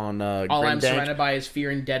 Watt put on All I'm surrounded by is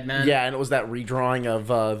fear and dead men. Yeah, and it was that redrawing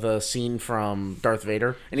of the scene from Darth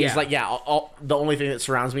Vader. And he's like, the only thing that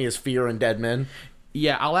surrounds me is fear and dead men.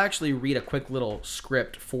 Yeah, I'll actually read a quick little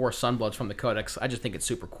script for Sunbloods from the Codex. I just think it's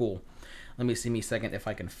super cool. Let me see a second if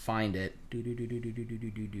I can find it.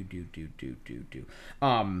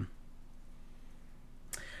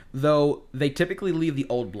 Though they typically leave the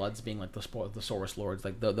Old Bloods, being like the Saurus Lords,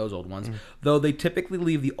 like those old ones. Though they typically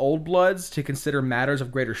leave the Old Bloods to consider matters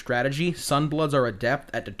of greater strategy, Sunbloods are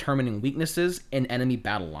adept at determining weaknesses in enemy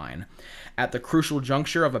battle line. At the crucial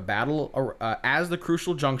juncture of a battle, as the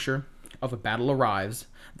crucial juncture of a battle arrives,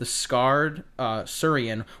 the scarred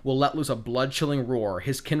Surian will let loose a blood-chilling roar.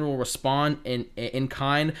 His kin will respond in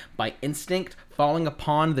kind by instinct, falling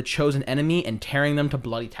upon the chosen enemy and tearing them to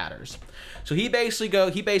bloody tatters. So he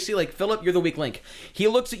basically like, Philip, you're the weak link. He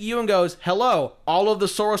looks at you and goes, hello, all of the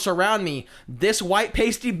Saurus around me. This white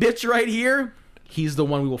pasty bitch right here, he's the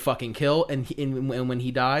one we will fucking kill, and when he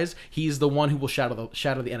dies, he's the one who will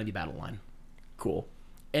shatter the enemy battle line. Cool.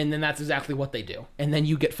 And then that's exactly what they do. And then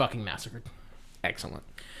you get fucking massacred. Excellent.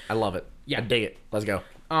 I love it. Yeah. I dig it. Let's go.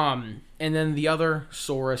 And then the other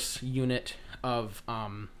Saurus unit of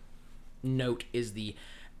note is the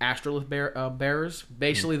Astrolith bearers.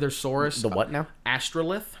 Basically, they're Saurus. The what now?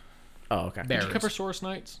 Astrolith. Oh, okay. Bearers. Did you cover Saurus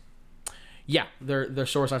Knights? Yeah, they're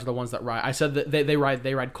Saurus Knights are the ones that ride. I said that they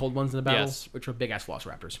ride cold ones in the battle, Yes. which are big ass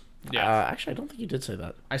Velociraptors. Yeah. Actually, I don't think you did say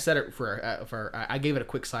that. I said it for I gave it a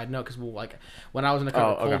quick side note because when I was gonna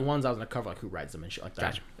cover cold ones, I was gonna cover like who rides them and shit like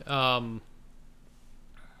that. Gotcha.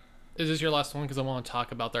 Is this your last one? Because I want to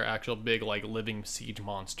talk about their actual big, like, living siege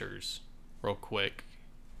monsters real quick.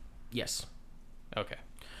 Yes. Okay.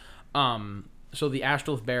 So the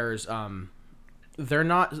Astrolith bearers,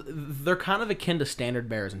 they're kind of akin to standard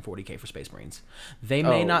bearers in 40K for Space Marines. They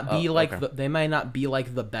may not be like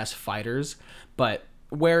the best fighters, but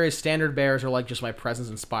Whereas standard bears are like just my presence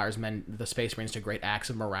inspires the Space Marines to great acts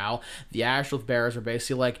of morale. The Astrolith bears are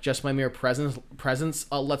basically like just my mere presence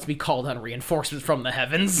lets me call down reinforcements from the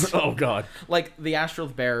heavens. Oh god. Like the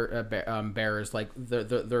Astrolith bearers, like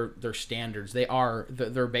their standards,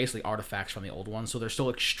 they're basically artifacts from the old ones, so they're still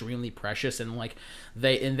extremely precious, and like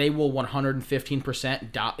they will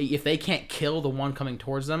 115% die if they can't kill the one coming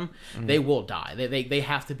towards them. They will die. They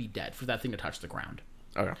have to be dead for that thing to touch the ground.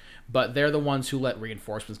 Okay. But they're the ones who let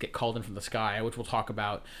reinforcements get called in from the sky, which we'll talk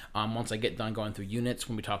about once I get done going through units,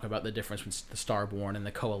 when we talk about the difference between the Starborn and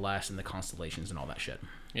the Coalesce and the constellations and all that shit.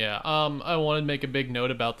 Yeah. I wanted to make a big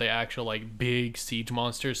note about the actual like big siege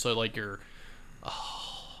monsters. So like your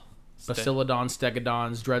Bastiladons,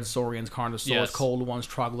 Stegodons, Dreadsaurians, Carnosaurs, Yes. Cold Ones,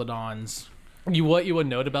 Troglodons. What you would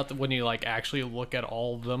note about when you like actually look at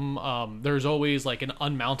all of them, there's always like an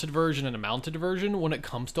unmounted version and a mounted version. When it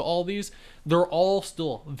comes to all these, they're all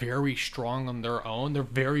still very strong on their own. They're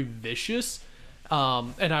very vicious,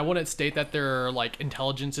 and I wouldn't state that their like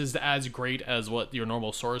intelligence is as great as what your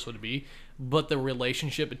normal Saurus would be, but the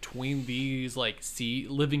relationship between these like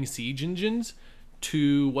living siege engines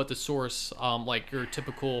to what the Saurus, like your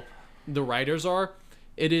typical the riders are,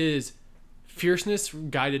 it is fierceness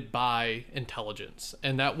guided by intelligence,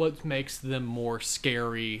 and that what makes them more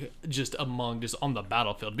scary just on the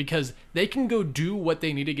battlefield, because they can go do what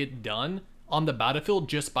they need to get done on the battlefield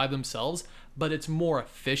just by themselves, but it's more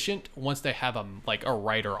efficient once they have a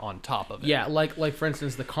rider on top of it. Yeah, like for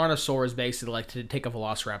instance, the Carnosaur is basically like to take a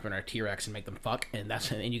Velociraptor and a T-Rex and make them fuck, and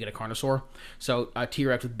you get a Carnosaur. So a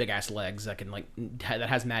T-Rex with big ass legs that can that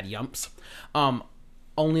has mad yumps.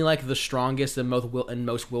 Only like the strongest and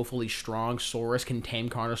most willfully strong Saurus can tame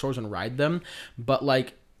Carnosaurs and ride them, but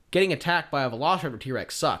like getting attacked by a Velociraptor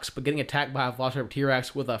T-Rex sucks, but getting attacked by a Velociraptor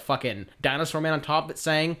T-Rex with a fucking dinosaur man on top of it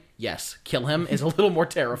saying, yes, kill him, is a little more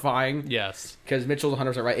terrifying. Yes. Because Mitchell's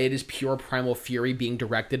 100% right. It is pure primal fury being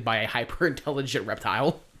directed by a hyper-intelligent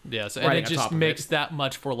reptile. Yes, and it just makes that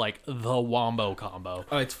much for like the Wombo combo.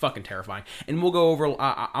 Oh, it's fucking terrifying. And we'll go over,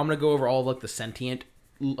 I'm going to go over all of like the sentient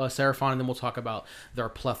Seraphon, and then we'll talk about their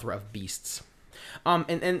plethora of beasts.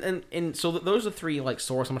 And so those are three like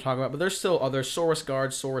Saurus I'm gonna talk about, but there's still other Saurus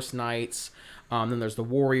guards, Saurus knights. Then there's the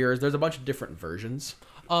warriors. There's a bunch of different versions.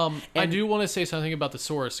 I do want to say something about the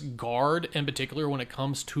Saurus guard in particular when it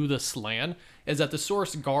comes to the Slan. Is that the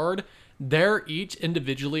Saurus guard? They're each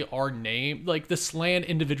individually are named, like the Slan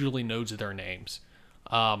individually knows their names,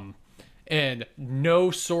 and no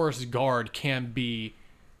Saurus guard can be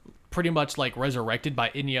pretty much like resurrected by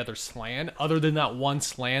any other Slan other than that one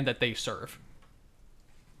Slan that they serve.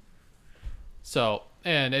 So,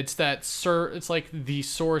 and it's it's like the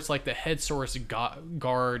Saurus, like the head Saurus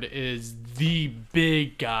guard is the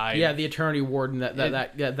big guy. Yeah, the Eternity Warden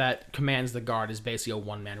that commands the guard is basically a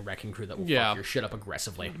one-man wrecking crew that will fuck your shit up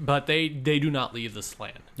aggressively. But they do not leave the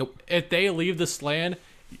Slan. Nope. If they leave the Slan,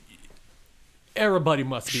 everybody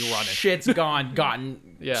must be running. Shit's gotten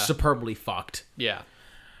superbly fucked. Yeah.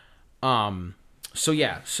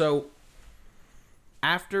 So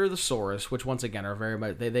after the Saurus, which once again are very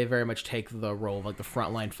much they very much take the role of like the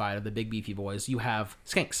frontline fight of the big beefy boys, you have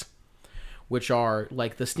Skinks, which are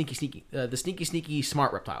like the sneaky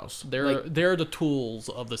smart reptiles. They're the tools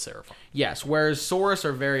of the Seraphon. Yes, whereas Saurus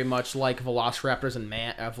are very much like Velociraptors and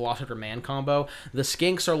Velociraptor man combo. The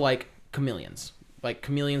Skinks are like chameleons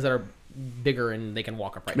that are bigger and they can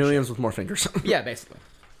walk upright. Chameleons with more fingers. Yeah, basically.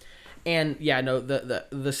 And yeah, no, the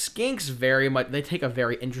Skinks very much, they take a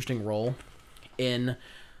very interesting role in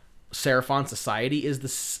Seraphon society.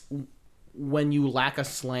 When you lack a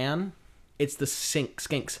Slan, it's the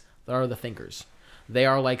Skinks that are the thinkers. They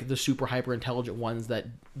are like the super hyper intelligent ones that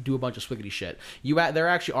do a bunch of swiggity shit. There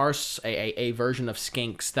actually are a version of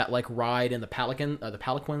Skinks that like ride in the Palicans or the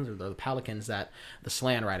Palicans that the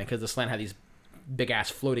Slan ride in, because the Slan have these big ass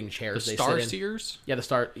floating chairs. The Starseers? Yeah,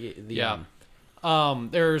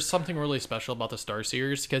 there's something really special about the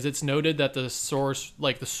Starseers, because it's noted that the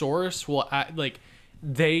Saurus will act, like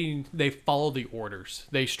they follow the orders.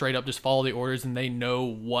 They straight up just follow the orders and they know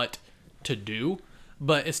what to do.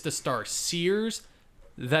 But it's the Starseers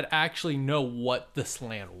that actually know what the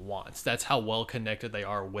Slan wants. That's how well connected they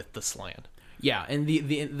are with the Slan. Yeah, and the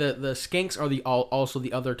Skinks are also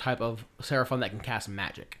the other type of Seraphon that can cast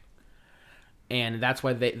magic. And that's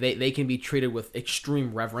why they can be treated with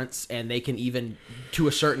extreme reverence, and they can even, to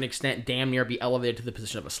a certain extent, damn near be elevated to the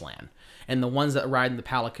position of a Slan. And the ones that ride in the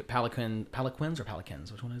Palicans or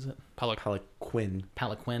Palicans, which one is it? Palanquin.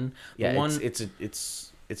 Palanquin. Yeah,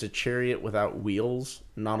 it's a chariot without wheels,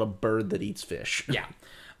 not a bird that eats fish. Yeah.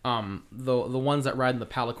 The ones that ride in the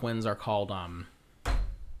Palanquins are called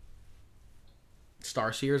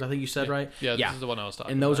Star Seers, I think you said, right? Yeah, this is the one I was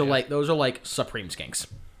talking and those about. those are like supreme skinks.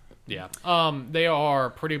 Yeah. They are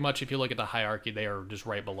pretty much, if you look at the hierarchy, they are just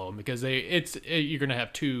right below them because you're gonna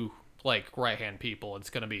have two like right hand people. It's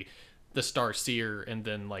gonna be the Star Seer and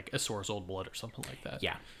then like Asor's Old Blood or something like that.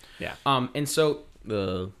 Yeah. Yeah. And so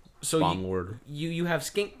The Spawn Lord. you have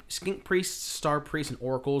skink priests, star priests, and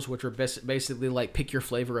oracles, which are basically like pick your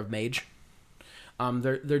flavor of mage.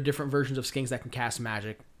 They're different versions of skinks that can cast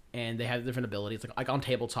magic, and they have different abilities. Like on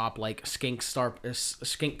tabletop, like skink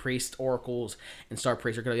priest, oracles, and star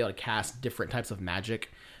priests are going to be able to cast different types of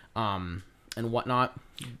magic, and whatnot.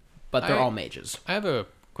 But they're all mages. I have a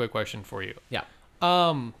quick question for you. Yeah.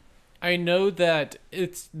 I know that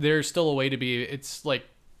there's still a way to be. It's like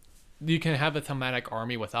you can have a thematic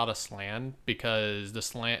army without a slan because the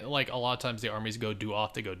slan, like a lot of times the armies go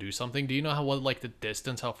off to go do something. Do you know the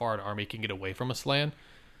distance, how far an army can get away from a slan?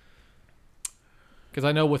 Because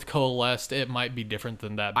I know with Coalesced it might be different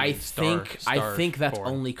than that. I think that's Starborn.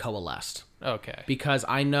 only Coalesced. Okay. Because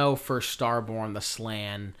I know for Starborn,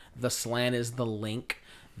 the slan is the link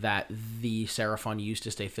that the Seraphon used to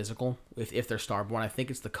stay physical. If they're Starborn, I think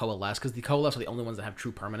it's the Coalesce, because the Coalesce are the only ones that have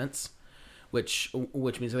true permanence, which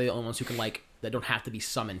means they're the only ones who can that don't have to be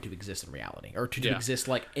summoned to exist in reality or to exist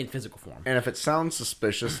in physical form. And if it sounds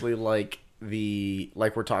suspiciously like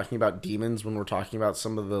we're talking about demons when we're talking about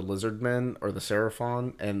some of the lizard men or the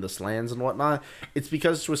Seraphon and the slans and whatnot, it's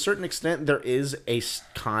because to a certain extent there is a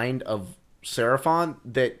kind of Seraphon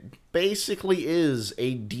that basically is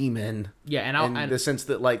a demon. Yeah, in the sense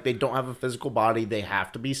that they don't have a physical body, they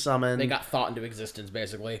have to be summoned. They got thought into existence,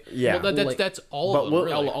 basically. Yeah, well, that's all of them.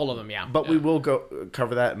 Really. All of them. Yeah, but we will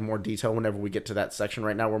cover that in more detail whenever we get to that section.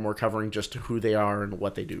 Right now, we're more covering just who they are and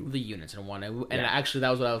what they do. The units in one, and actually, that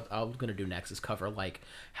was what I was going to do next, is cover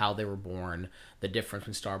how they were born, the difference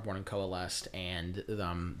between Starborn and Coalesced, and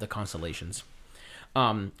the constellations.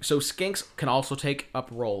 So skinks can also take up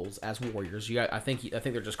roles as warriors. I think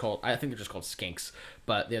they're just called skinks,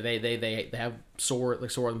 but they have sword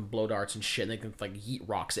and blow darts and shit, and they can yeet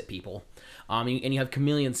rocks at people. And you have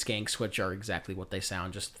chameleon skinks, which are exactly what they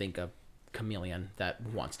sound. Just think of chameleon that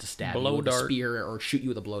wants to stab you with a spear or shoot you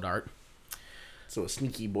with a blow dart. So a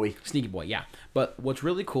sneaky boy. Sneaky boy, yeah. But what's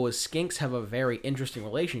really cool is skinks have a very interesting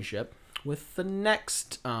relationship with the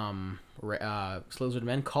next Lizard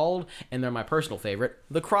Men called, and they're my personal favorite,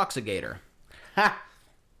 the Croxigator. Ha!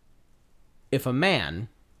 If a man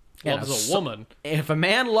loves a woman, if a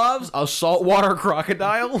man loves a saltwater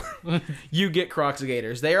crocodile, you get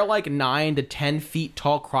Croxigators. They are 9 to 10 feet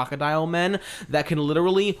tall crocodile men that can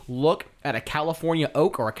literally look at a California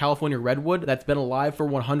oak or a California redwood that's been alive for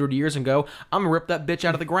 100 years and go, I'm gonna rip that bitch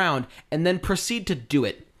out of the ground, and then proceed to do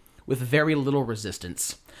it with very little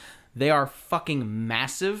resistance. They are fucking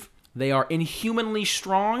massive. They are inhumanly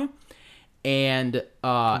strong, and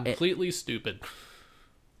completely stupid.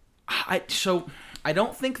 I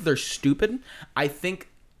don't think they're stupid. I think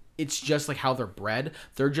it's just how they're bred.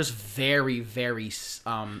 They're just very, very.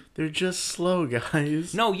 They're just slow,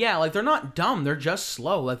 guys. No, yeah, they're not dumb. They're just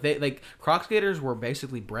slow. Croxigators were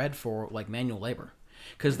basically bred for manual labor.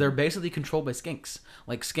 Because they're basically controlled by skinks.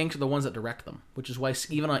 Skinks are the ones that direct them, which is why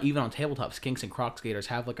even on tabletop, skinks and Croxigators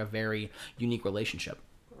have a very unique relationship.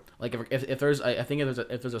 If there's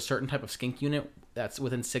a certain type of skink unit that's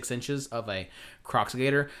within 6 inches of a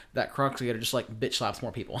Croxigator, that Croxigator just bitch slaps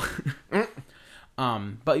more people.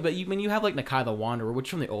 But you have Nakai the Wanderer, which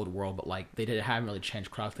is from the old world, but they haven't really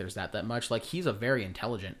changed Croxigators that much. He's a very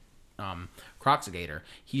intelligent Croxigator.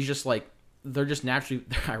 He's just they're just naturally,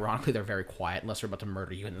 ironically, they're very quiet unless they're about to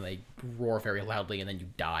murder you, and then they roar very loudly, and then you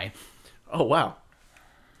die. Oh, wow.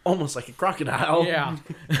 Almost like a crocodile. Yeah.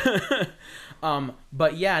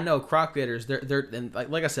 But yeah, no, Croxigators, they're and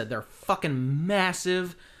like I said, they're fucking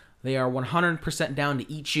massive. They are 100% down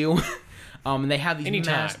to eat you. And they have these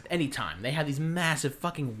anytime. They have these massive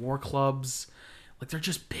fucking war clubs. They're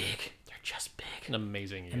just big. They're just big. An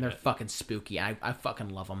amazing unit. And they're fucking spooky. I fucking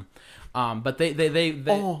love them. But they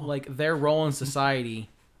their role in society,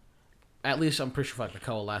 at least I'm pretty sure the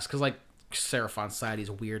Coalesce, because Seraphon society is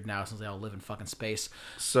weird now since they all live in fucking space.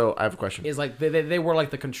 So I have a question. Is they were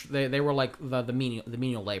they were the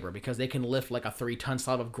menial labor, because they can lift a 3-ton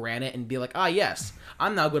slab of granite and be yes,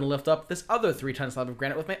 I'm now going to lift up this other 3-ton slab of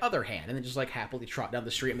granite with my other hand, and then just happily trot down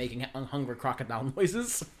the street making hungry crocodile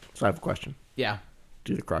noises. So I have a question. Yeah.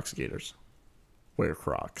 Do the Croxigators wear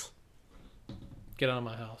Crocs? Get out of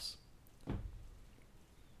my house.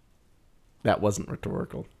 That wasn't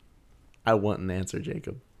rhetorical. I want an answer,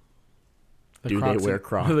 Jacob. Do they wear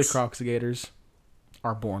Crocs? The Croxigators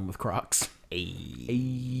are born with Crocs.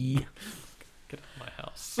 Ay. Get out of my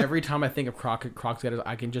house. Every time I think of croc gators,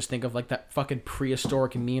 I can just think of like that fucking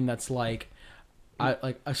prehistoric meme that's like, I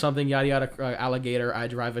like something yada yada alligator. I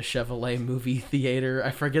drive a Chevrolet movie theater.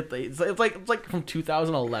 I forget it's like from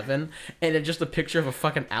 2011, and it's just a picture of a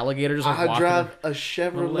fucking alligator just like I walking. drive a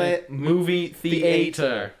Chevrolet movie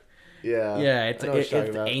theater. Yeah. Yeah, I know what you're talking it's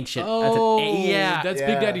about. ancient. Oh, that's Yeah.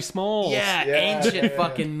 Big Daddy Smalls. yeah, Yeah. ancient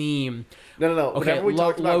fucking meme. No. Okay, Whenever we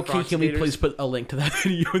talk about low key, Crocs can we skaters- please put a link to that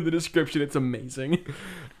video in the description? It's amazing.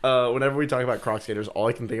 Whenever we talk about Croc skaters, all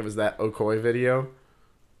I can think of is that Okoi video.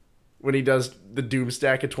 When he does the doom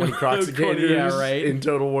stack of 20 Croc skaters yeah, right. in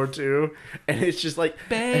Total War 2. And it's just like...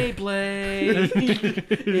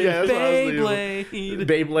 Beyblade. Yeah, that's what I was Beyblade. thinking.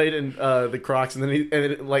 Beyblade and the Crocs. And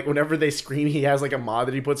then like, whenever they scream, he has like a mod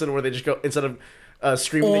that he puts in where they just go... Instead of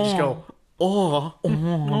screaming, they just go... Oh.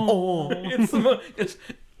 It's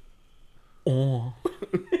oh.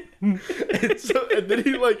 And then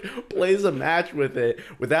he like plays a match with it,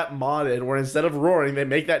 with that mod in, where instead of roaring, they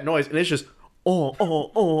make that noise. And it's just... You'll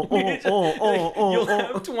have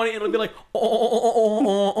 20 and it'll be like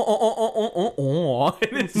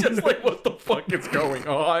and it's just like what the fuck is going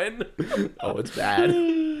on? Oh, it's bad.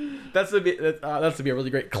 That's to be a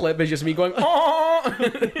really great clip. It's just me going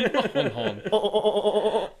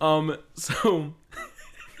so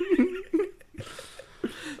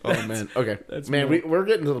Oh man. Okay. me. We're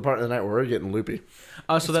getting to the part of the night where we're getting loopy.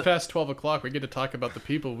 so It's that past 12 o'clock. We get to talk about the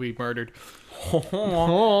people we murdered.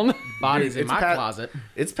 bodies in It's my pat- closet.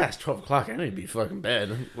 It's past 12 o'clock. I need to be fucking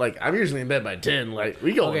bed. Like, I'm usually in bed by 10. Like,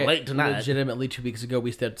 we going late tonight. Legitimately 2 weeks ago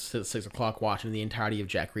we stayed till 6 o'clock watching the entirety of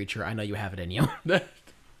Jack Reacher. I know you have it in you. I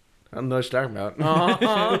don't know what you're talking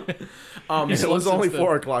about. It was only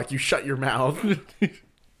 4 o'clock. You shut your mouth.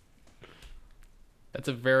 That's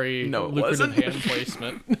a very No, it lucrative wasn't. hand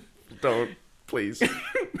placement. Don't. Please.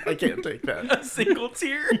 I can't take that. A single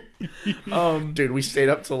tear. Dude, we stayed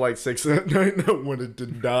up till like 6 that night and I wanted to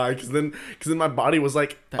die. Because then my body was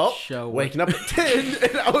like, show was- waking up at 10.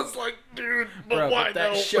 And I was like, dude, but Bro, why but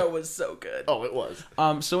that no? show was so good. Oh, it was.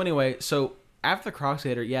 So anyway, so after the Croc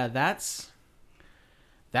Skater, yeah, that's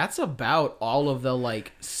about all of the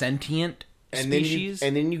like sentient species.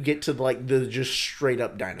 And then you get to like the just straight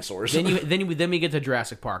up dinosaurs. then we get to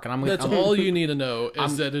Jurassic Park, and That's all you need to know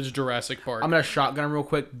is that it's Jurassic Park. I'm gonna shotgun real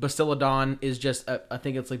quick. Bastiladon is just I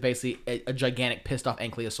think it's like basically a gigantic pissed off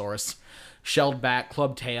ankylosaurus, shelled back,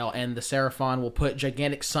 club tail, and the Seraphon will put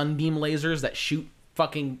gigantic sunbeam lasers that shoot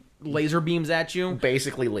fucking laser beams at you.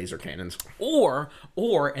 Basically laser cannons. Or,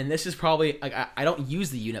 and this is probably like I don't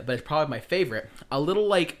use the unit, but it's probably my favorite. A little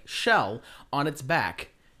like shell on its back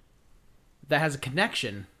that has a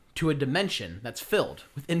connection to a dimension that's filled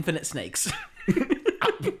with infinite snakes.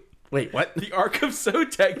 Wait, what? The Ark of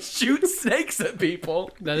Sotek shoots snakes at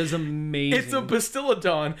people. that is amazing. It's a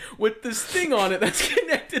Bastiladon with this thing on it that's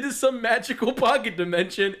connected to some magical pocket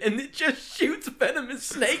dimension, and it just shoots venomous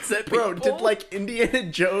snakes at people. Bro, did like Indiana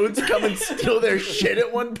Jones come and steal their shit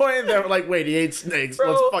at one point? And they were like, wait, he ate snakes.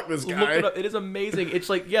 Bro, Let's fuck this Look guy. it up. It is amazing. It's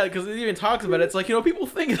like, yeah, because it even talks about it. It's like, you know, people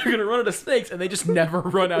think they're gonna run out of snakes, and they just never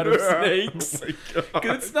run out of snakes. Oh my God.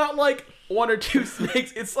 Because it's not like 1 or 2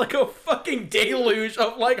 snakes. It's like a fucking deluge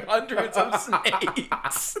of like hundreds of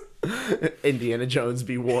snakes. Indiana Jones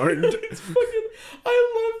be warned. It's fucking.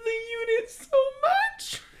 I love the unit so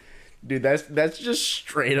much. Dude, that's just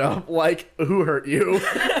straight up like, who hurt you?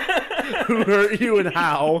 Who hurt you and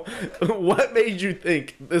how? What made you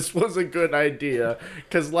think this was a good idea?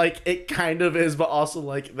 Because like it kind of is, but also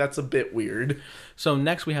like that's a bit weird. So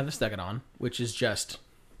next we have the Stegodon, which is just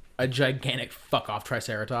a gigantic fuck off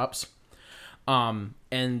Triceratops.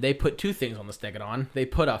 And they put 2 things on the Stegodon. They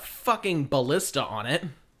put a fucking ballista on it,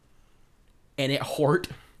 and it hurt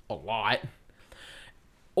a lot.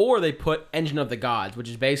 Or they put Engine of the Gods, which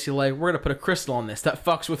is basically like, we're gonna put a crystal on this that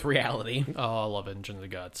fucks with reality. Oh, I love Engine of the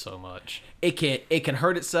Gods so much. It can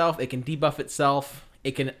hurt itself, it can debuff itself,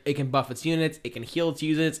 it can buff its units, it can heal its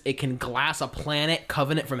units, it can glass a planet,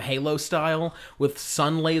 Covenant from Halo style, with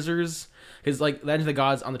sun lasers. Because like the Engine of the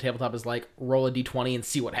Gods on the tabletop is like, roll a d20 and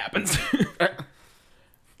see what happens.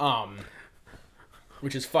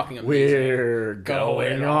 Which is fucking amazing. We're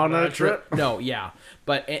going on a trip. No, yeah.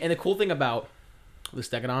 But and the cool thing about the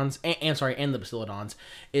Stegodons and the Bastiladons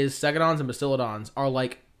is Stegodons and Bastiladons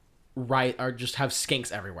are just have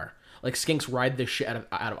skinks everywhere. Like skinks ride the shit out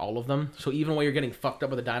of all of them. So even when you're getting fucked up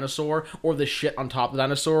with a dinosaur or the shit on top of the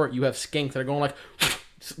dinosaur, you have skinks that are going like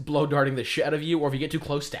blow darting the shit out of you, or if you get too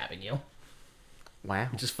close, stabbing you. Wow.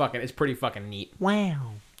 It's pretty fucking neat.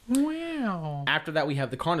 Wow. After that, we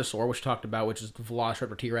have the Carnosaur, which we talked about, which is the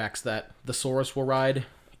Velociraptor T-Rex that the Saurus will ride,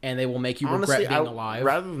 and they will make you Honestly, regret being alive.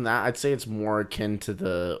 rather than that, I'd say it's more akin to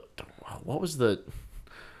the what was the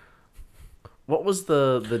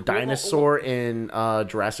dinosaur in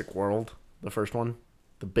Jurassic World, the first one,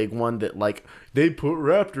 the big one that like they put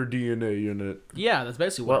raptor DNA in it. Yeah, that's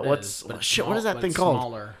basically what it is. But it's What is that thing it's called?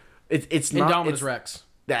 Smaller. It's not Indominus it's, Rex.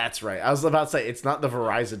 That's right. I was about to say it's not the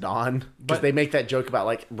Verizon because But- they make that joke about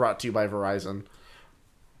like brought to you by Verizon.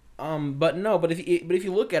 But if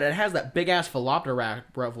you look at it, it has that big ass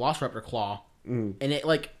Velociraptor claw, and it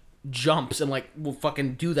like jumps and like will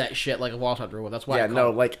fucking do that shit like a Velociraptor would. That's why. Yeah, I call no,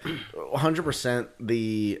 it. like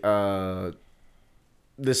 100%.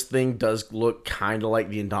 This thing does look kind of like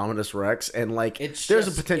the Indominus Rex, and like It's there's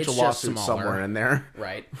just- a potential it's just lawsuit smaller. somewhere in there.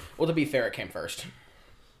 Right. Well, to be fair, it came first.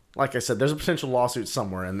 Like I said, there's a potential lawsuit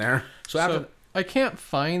somewhere in there. So after So I can't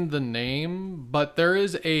find the name, but there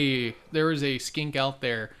is a skink out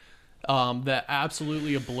there that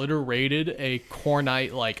absolutely obliterated a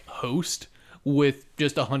Cornite like host with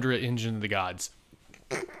just 100 Engine of the Gods.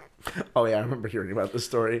 Oh yeah, I remember hearing about this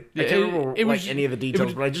story. I Yeah, can't remember it was- like any of the it details,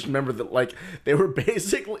 was- but I just remember that like they were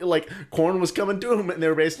basically like Corn was coming to them, and they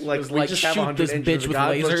were basically like, was we like, just have shoot 100 this engines bitch of with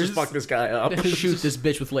God, let's just lasers. fuck this guy up. shoot this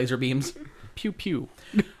bitch with laser beams. Pew pew.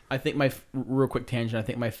 I think real quick tangent. I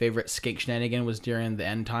think my favorite skink shenanigan was during the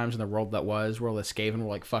end times in the world that was, where the Skaven were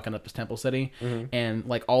like fucking up this temple city, and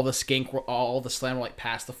like all the slam were like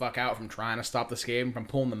passed the fuck out from trying to stop the Skaven from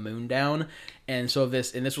pulling the moon down, and so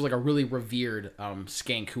this was like a really revered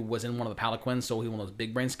skink who was in one of the Palanquins, so he was one of those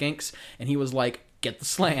big brain skinks, and he was like, get the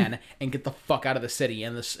slan and get the fuck out of the city.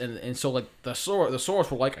 And so like the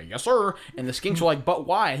Saurus were like, yes sir, and the skinks were like, but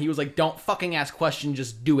why? And he was like, don't fucking ask questions,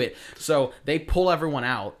 just do it. So they pull everyone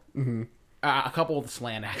out. A couple of the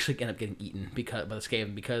slan actually end up getting eaten by the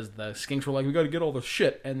Skaven because the skinks were like, we got to get all the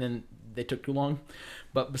shit, and then they took too long.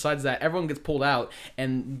 But besides that, everyone gets pulled out,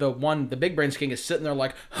 and the big brain skink is sitting there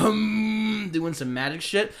like doing some magic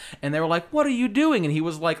shit, and they were like, what are you doing? And he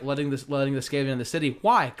was like letting the Skaven in the city.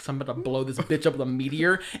 Why? Because I'm about to blow this bitch up with a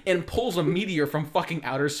meteor, and pulls a meteor from fucking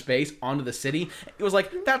outer space onto the city. It was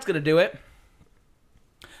like, that's gonna do it.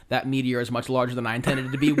 That meteor is much larger than I intended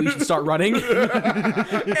it to be. We should start running. And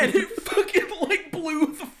it fucking like blew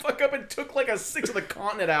the fuck up and took like a sixth of the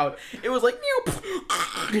continent out. It was like,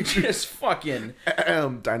 just fucking.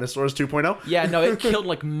 Dinosaurs 2.0. Yeah, no, it killed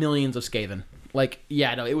like millions of Skaven. Like,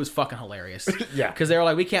 yeah, no, it was fucking hilarious. Yeah. Because they were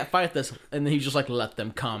like, we can't fight this. And then he just like, let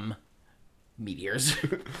them come. Meteors.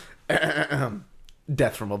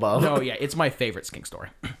 Death from above. No, yeah, it's my favorite skink story.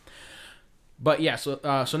 But yeah,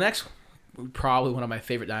 so next, probably one of my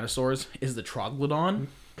favorite dinosaurs is the Troglodon.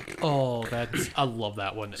 Oh, I love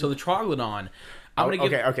that one. So the Troglodon, I'm gonna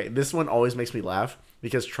give. Okay. This one always makes me laugh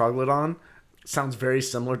because Troglodon sounds very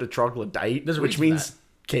similar to Troglodyte, There's a which reason for means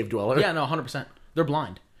cave dweller. Yeah, no, 100%. They're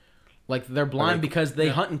blind. Like they're blind because they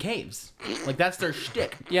hunt in caves. Like that's their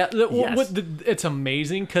shtick. Yeah, Yes. it's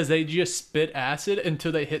amazing because they just spit acid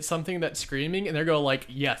until they hit something that's screaming, and they're going like,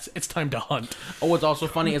 "Yes, it's time to hunt." Oh, what's also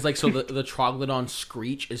funny is like so the Troglodon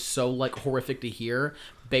screech is so like horrific to hear.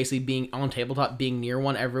 Basically, being on tabletop, being near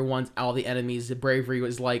one, all the enemies, the bravery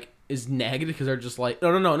is negged because they're just like,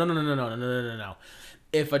 no.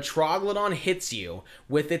 If a Troglodon hits you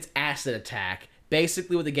with its acid attack,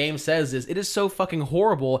 basically what the game says is it is so fucking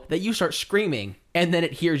horrible that you start screaming, and then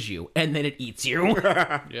it hears you, and then it eats you.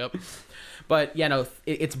 Yep. But yeah, no,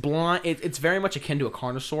 it's blind. It's very much akin to a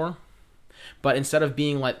Carnosaur, but instead of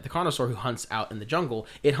being like the Carnosaur who hunts out in the jungle,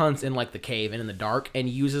 it hunts in like the cave and in the dark, and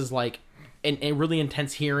uses like and really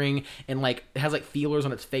intense hearing, and like it has like feelers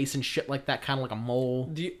on its face and shit like that, kind of like a mole.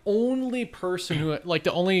 The only person who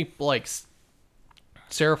the only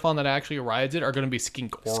Seraphon that actually rides it are going to be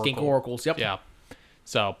Skink Oracle. Skink oracles. Yep. Yeah.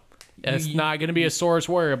 So it's You- not going to be a Saurus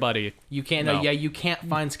warrior, buddy. You can't. No. Yeah, you can't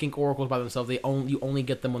find skink oracles by themselves. You only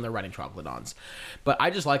get them when they're riding Troglodons. But I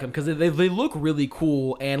just like them because they look really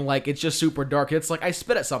cool, and like it's just super dark. It's like I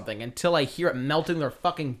spit at something until I hear it melting their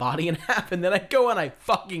fucking body in half, and then I go and I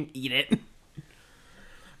fucking eat it.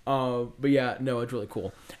 But yeah, no, it's really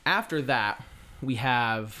cool. After that, we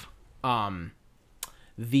have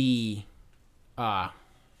the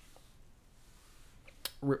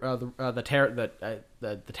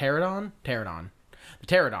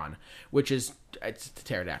pterodon, which is it's a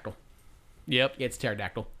pterodactyl. Yep. It's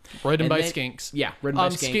pterodactyl. Ridden And by then- skinks. Yeah, ridden by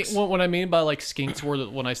skinks. What I mean by skinks were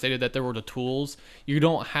when I stated that there were the tools, you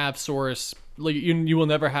don't have Saurus. Like you will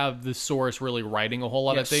never have the Saurus really riding a whole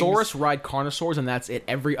lot of things. Saurus ride carnosaurs, and that's it.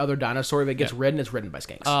 Every other dinosaur that gets ridden is ridden by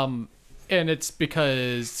skinks. And it's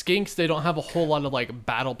because skinks, they don't have a whole lot of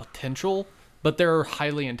battle potential, but they're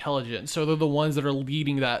highly intelligent. So they're the ones that are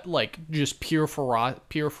leading that just pure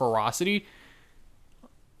ferocity.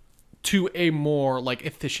 to a more like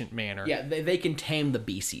efficient manner. Yeah, they can tame the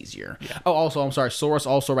beasts easier. Yeah. Oh, also, I'm sorry, Saurus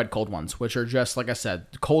also read cold ones, which are just, like I said,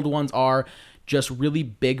 cold ones are just really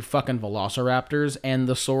big fucking velociraptors, and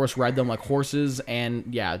the Saurus ride them like horses, and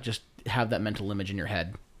yeah, just have that mental image in your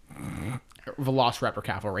head. Velociraptor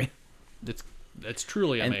cavalry. It's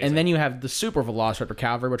truly amazing. And then you have the super velociraptor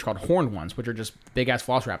cavalry, which are called horned ones, which are just big ass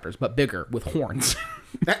velociraptors, but bigger with horns.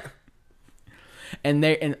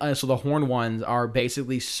 So the horned ones are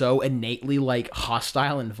basically so innately like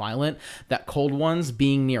hostile and violent that cold ones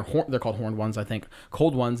being near they're called horned ones, I think.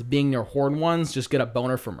 Cold ones being near horned ones just get a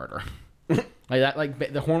boner for murder. Like that,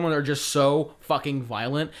 like the horned ones are just so fucking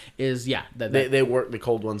violent. They work the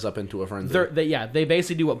cold ones up into a frenzy. They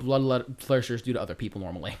basically do what bloodthirsters do to other people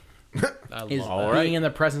normally. Being in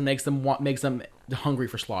their presence makes them hungry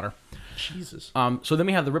for slaughter. Jesus. So then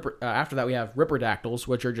we have after that we have Ripperdactyls,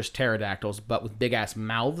 which are just pterodactyls, but with big ass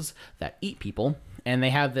mouths that eat people. And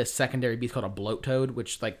they have this secondary beast called a bloat toad,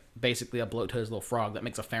 which like basically a bloat toad is a little frog that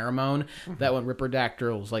makes a pheromone that when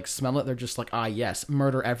Ripperdactyls like smell it, they're just like, ah yes,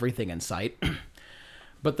 murder everything in sight.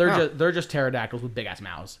 But they're just pterodactyls with big ass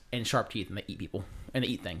mouths and sharp teeth, and they eat people and they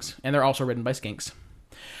eat things, and they're also ridden by skinks.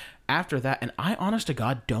 After that, and I honest to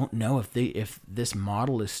God don't know if this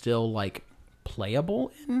model is still like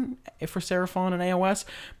playable for Seraphon and AOS,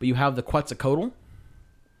 but you have the Quetzalcoatl,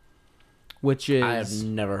 which is I have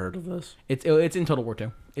never heard of this. It's in Total War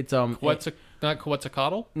 2. It's not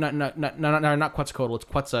Quetzalcoatl? Not Quetzalcoatl. It's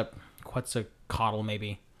Quetzalcoatl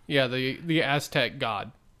maybe. Yeah, the Aztec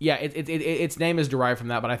god. Yeah, its name is derived from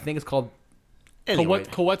that, but I think it's called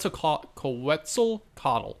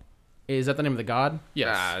Quetzalcoatl. Is that the name of the god?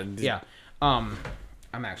 Yes. Yeah. I'm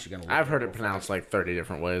actually gonna. I've heard it pronounced like 30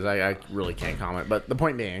 different ways. I really can't comment, but the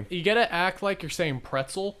point being, you gotta act like you're saying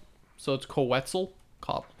pretzel, so it's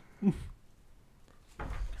Quetzalcoatl.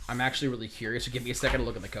 I'm actually really curious. So give me a second to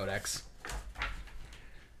look at the codex.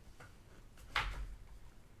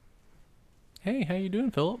 Hey, how you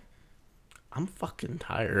doing, Philip? I'm fucking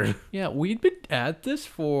tired. Yeah, we've been at this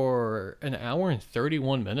for an hour and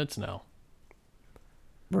 31 minutes now.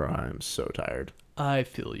 Bro, I'm so tired. I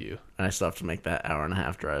feel you. And I still have to make that hour and a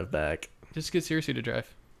half drive back. Just get seriously to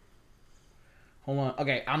drive. Hold on.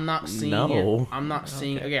 Okay, I'm not seeing No. it. I'm not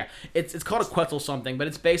seeing. Okay, yeah. It's called a Quetzal something, but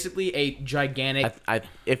it's basically a gigantic.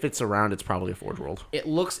 If it's around, it's probably a Forge World.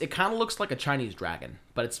 It kind of looks like a Chinese dragon,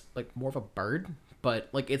 but it's like more of a bird. But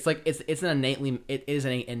like it's an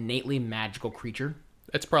innately magical creature.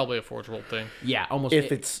 It's probably a Forge World thing. Yeah, almost.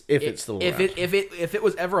 If it's still around. If it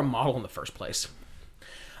was ever a model in the first place.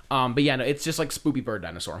 But yeah, no, it's just like spoopy bird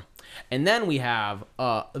dinosaur. And then we have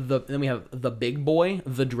the big boy,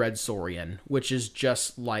 the Dreadsaurian, which is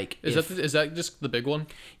just like is that just the big one?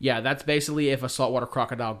 Yeah, that's basically if a saltwater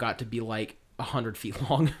crocodile got to be like 100 feet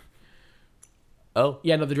long. Oh.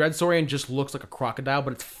 Yeah, no, the Dreadsaurian just looks like a crocodile,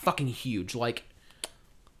 but it's fucking huge. Like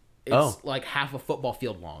it's like half a football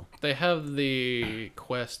field long. They have the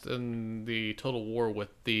quest and the Total War with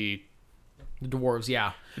the dwarves,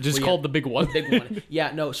 yeah. Just called the big one. The big one.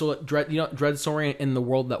 Yeah, no, so Dreadsaurian in the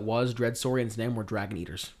world that was, Dreadsaurian's name were Dragon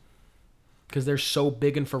Eaters. Because they're so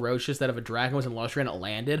big and ferocious that if a dragon was in Lustria and it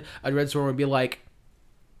landed, a Dreadsaurian would be like,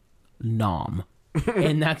 nom.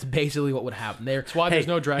 And that's basically what would happen. That's why there's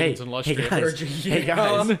no dragons in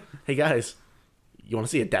Lustria. Hey guys. You want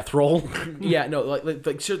to see a death roll? Yeah, no,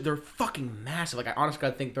 like so they're fucking massive. Like I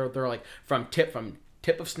honestly think they're like from tip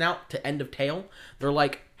of snout to end of tail, they're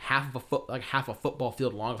like half a football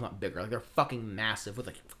field long, if not bigger. Like they're fucking massive with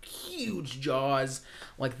like huge jaws.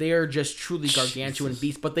 Like they are just truly gargantuan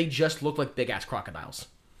beasts, but they just look like big ass crocodiles.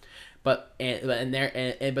 But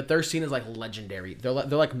they're seen as like legendary. They're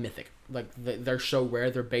like mythic. Like they're so rare.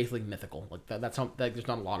 They're basically mythical. Like that's how like there's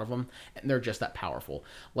not a lot of them, and they're just that powerful.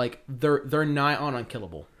 Like they're nigh on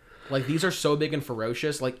unkillable. Like these are so big and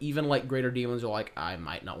ferocious. Like even like greater demons are like, I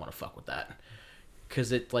might not want to fuck with that,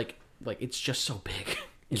 because it like it's just so big.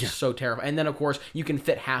 It's just so terrifying. And then, of course, you can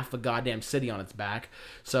fit half a goddamn city on its back.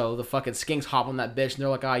 So the fucking skinks hop on that bitch, and they're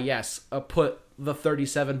like, yes, put the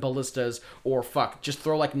 37 ballistas, or just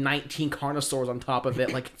throw like 19 carnosaurs on top of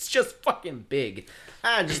it. Like, it's just fucking big.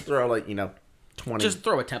 Just throw 20. Just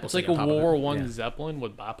throw a temple. It's like a World War One Zeppelin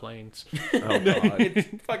with biplanes. Oh, God.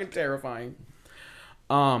 It's fucking terrifying.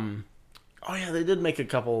 Oh, yeah, they did make a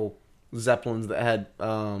couple Zeppelins that had,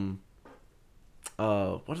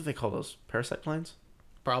 what do they call those? Parasite planes?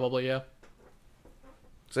 Probably, yeah.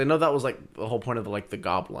 So I know that was like the whole point of the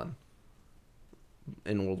Goblin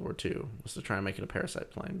in World War II was to try and make it a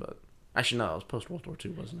parasite plane, but actually no, it was post World War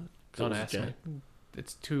II, wasn't it? Don't ask me.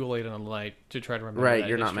 It's too late in the night to try to remember. Right,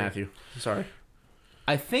 you're not Matthew. Sorry.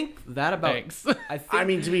 I think that about. Thanks. I think. I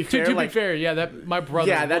mean, to be fair, to like, be fair, yeah, that my brother.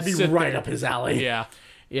 yeah, that'd would be sit right there. up his alley. Yeah.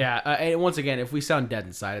 Yeah, and once again, if we sound dead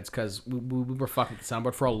inside, it's because we were fucking with the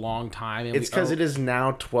soundboard for a long time. And It's because it is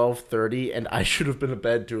now 12:30, and I should have been to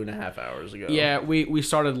bed 2.5 hours ago. Yeah, we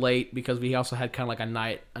started late because we also had kind of like a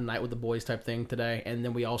night with the boys type thing today, and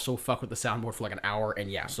then we also fuck with the soundboard for like an hour. And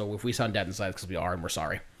yeah, so if we sound dead inside, it's because we are, and we're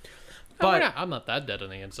sorry. But I'm not that dead on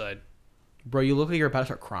the inside. bro, you look like you're about to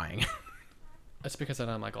start crying. That's because I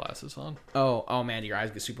don't have my glasses on. oh man, your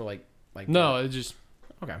eyes get super like No, it just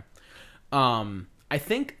okay. I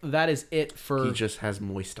think that is it for He just has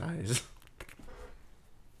moist eyes.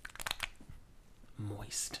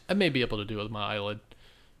 moist. I may be able to do it with my eyelid.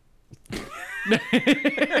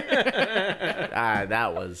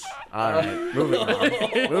 That was all right. Moving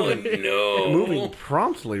on. Moving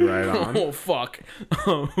promptly right on. Oh fuck.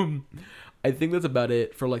 I think that's about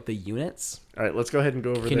it for like the units. All right, let's go ahead and go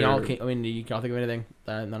over Can there. y'all? I mean, you can all think of anything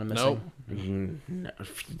that I'm missing? Nope. No,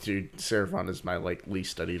 dude, Seraphon is my like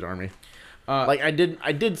least studied army. Like I did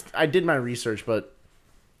my research, but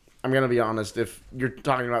I'm gonna be honest. If you're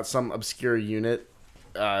talking about some obscure unit,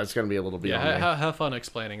 it's gonna be a little beyond me. Have fun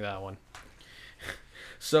explaining that one.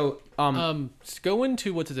 So Go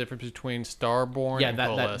into what's the difference between Starborn yeah, and that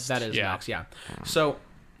Coalesced. is Max. Yeah. So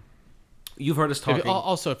you've heard us talking.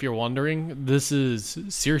 Also, if you're wondering, this is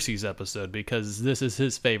Circe's episode because this is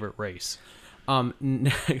his favorite race. I'm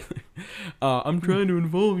trying to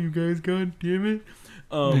involve you guys. God damn it.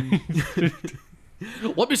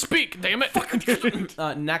 Let me speak, damn it!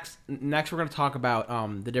 Next we're going to talk about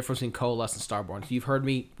the difference between Coalesce and Starborn.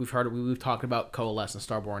 So we've talked about Coalesce and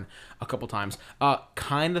Starborn a couple times.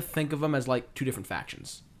 Kind of think of them as like two different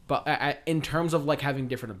factions, but in terms of like having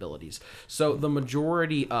different abilities. So the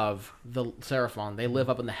majority of the Seraphon, they live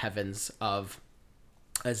up in the heavens of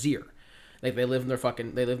Azir. Like they live in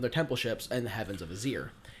their temple ships in the heavens of Azir,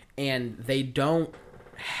 and they don't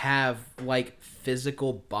have like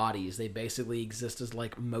physical bodies. They basically exist as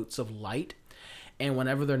like motes of light, and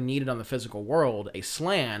whenever they're needed on the physical world, a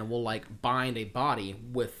Slann will like bind a body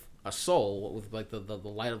with a soul, with like the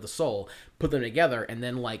light of the soul, put them together, and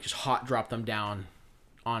then like just hot drop them down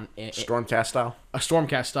on Stormcast style. a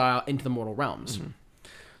Stormcast style into the mortal realms. Mm-hmm.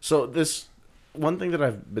 So this one thing that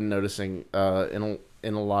I've been noticing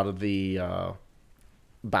in a lot of the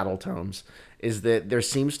battle tomes is that there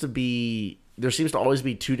seems to always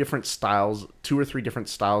be two or three different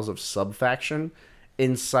styles of sub faction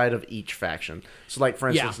inside of each faction. So like for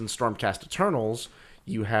instance in Stormcast Eternals,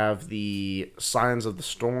 you have the Scions of the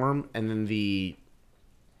Storm and then the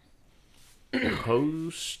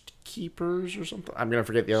Host Keepers or something. I'm gonna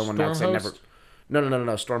forget the other one now because I never. No.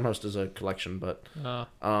 Stormhost is a collection, but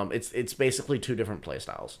it's basically two different play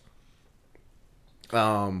styles.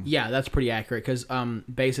 Yeah, that's pretty accurate because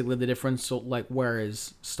basically the difference, so like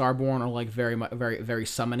whereas Starborn are like very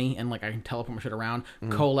summony and like I can teleport my shit around,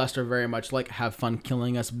 Coalesced are very much like have fun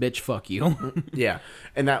killing us, bitch, fuck you. Yeah,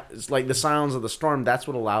 and that is like the Scions of the Storm. That's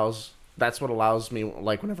what allows me,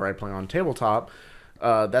 like whenever I play on tabletop,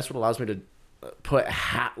 that's what allows me to put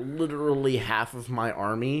literally half of my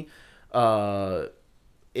army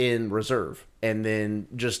in reserve and then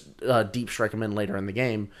just deep strike them in later in the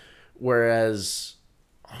game. Whereas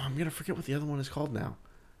I'm gonna forget what the other one is called now.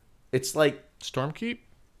 It's like Stormkeep?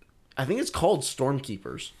 I think it's called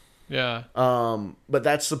Stormkeepers. Yeah. But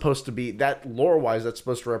that's supposed to be that lore-wise. That's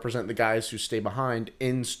supposed to represent the guys who stay behind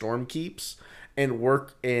in Stormkeeps and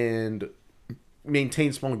work and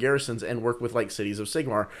maintain small garrisons and work with like Cities of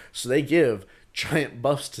Sigmar. So they give giant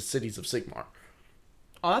buffs to Cities of Sigmar.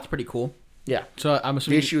 Oh, that's pretty cool. Yeah. So I'm The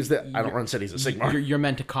assuming issue is that I don't run Cities of Sigmar. You're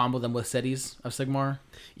meant to combo them with cities of Sigmar.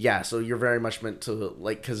 Yeah, so you're very much meant to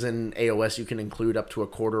like because in AOS you can include up to a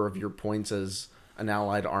quarter of your points as an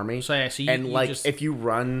allied army. So yeah, so and like if you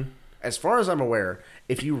run, as far as I'm aware,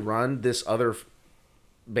 if you run this other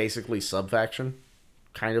basically sub faction,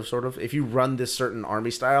 kind of sort of, if you run this certain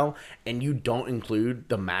army style and you don't include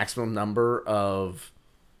the maximum number of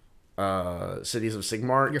Cities of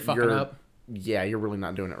Sigmar, you're fucking up. Yeah, you're really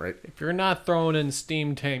not doing it right. If you're not throwing in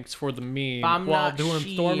steam tanks for the meme I'm while not doing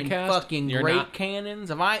seeing Stormcast, fucking you're great not.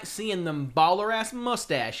 cannons. If I ain't seeing them baller ass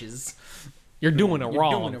mustaches, You're doing it you're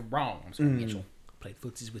wrong. doing it wrong. So Mitchell, play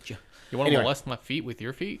footsies with you. You want to Anyway. molest my feet with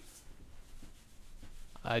your feet?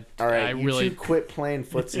 All right, I you really two quit playing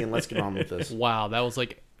footsie and let's get on with this. Wow, that was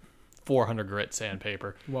like 400 grit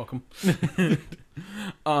sandpaper. Welcome.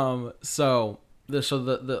 So the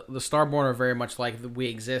Starborn are very much like we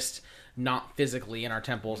exist not physically in our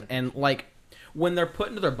temples, and like when they're put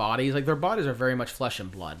into their bodies, like their bodies are very much flesh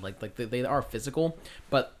and blood. Like they are physical,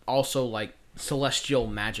 but also like celestial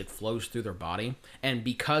magic flows through their body, and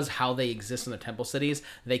because how they exist in the temple cities,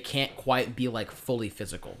 they can't quite be like fully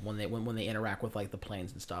physical when they interact with like the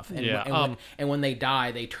planes and stuff. And, Yeah, and when they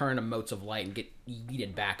die, they turn to motes of light and get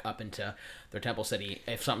yeeted back up into their temple city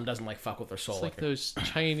if something doesn't like fuck with their soul. It's like those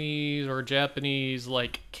Chinese or Japanese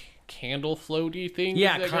like candle floaty things.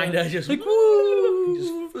 yeah, that kind go- of just like woo,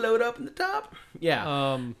 just float up in the top.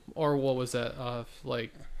 Yeah, Or what was that?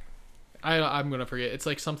 Like I'm gonna forget. It's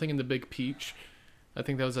like something in the Big Peach. I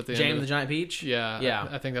think that was at the end. James Of the Giant Peach. Yeah, yeah.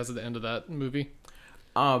 I think that was at the end of that movie.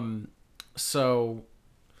 So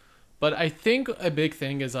But I think a big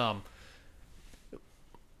thing is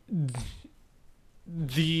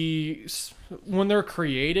when they're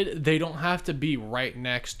created, they don't have to be right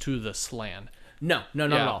next to the Slan. No, not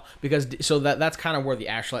Yeah. at all. Because so that's kind of where the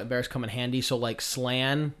Ashlight Bears come in handy. So like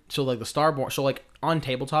Slan, so like the Starborn, so like on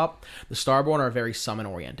tabletop, the Starborn are very summon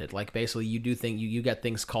oriented. Like basically, you do think you get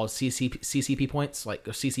things called CCP points, like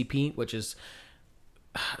CCP, which is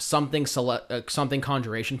something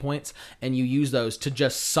conjuration points, and you use those to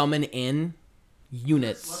just summon in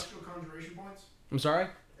units. Celestial conjuration points? I'm sorry.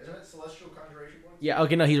 Isn't it celestial conjuration points? Yeah,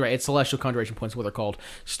 okay, no, he's right. It's celestial conjuration points, what they're called.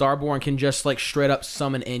 Starborn can just like straight up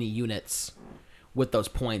summon any units with those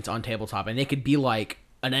points on tabletop, and it could be like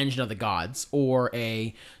an Engine of the Gods or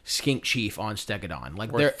a Skink Chief on Stegodon,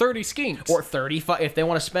 like Or they're 30 skinks. or 30. If they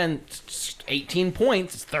want to spend 18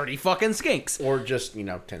 points, it's 30 fucking skinks. Or just, 10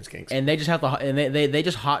 skinks. And they just have to, and they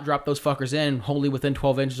just hot drop those fuckers in wholly within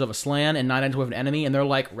 12 inches of a Slan and 9 inches of an enemy, and they're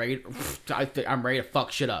like ready. I'm ready to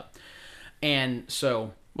fuck shit up. And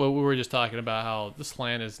so, Well, we were just talking about how the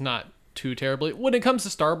Slan is not too terribly. When it comes to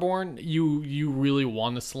Starborn, you really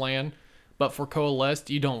want a Slan, but for Coalesced,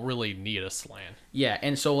 you don't really need a Slan yeah,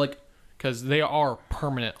 and so like, because they are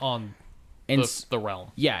permanent on and the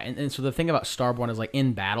realm. yeah, and so the thing about Starborn is like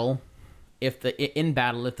in battle, if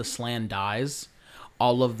the Slan dies,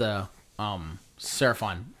 all of the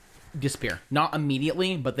Seraphon disappear. Not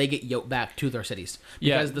immediately, but they get yoked back to their cities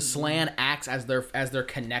because Yeah. the Slan acts as their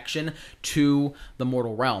connection to the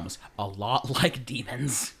mortal realms, a lot like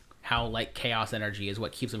demons. How like chaos energy is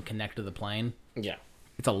what keeps them connected to the plane. Yeah.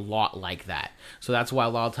 It's a lot like that. So that's why a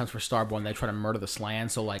lot of times for Starborn, they try to murder the Slan.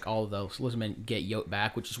 So, like, all of those lizardmen get yoked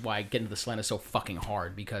back, which is why getting to the Slan is so fucking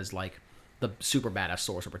hard because, like, the super badass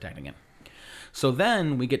Source are protecting it. So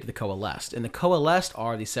then we get to the Coalesced. And the Coalesced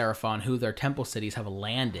are the Seraphon who their temple cities have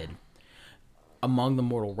landed among the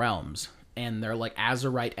mortal realms. And they're like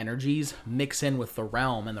Azurite energies mix in with the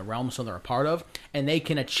realm and the realms that they're a part of. And they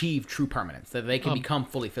can achieve true permanence. That they can become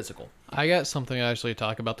fully physical. I got something to actually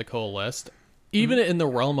talk about the Coalesced. Even in the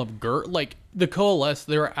realm of Gert, like the Coalesced,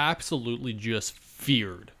 they're absolutely just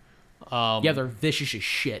feared. Yeah, they're vicious as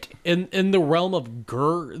shit. In the realm of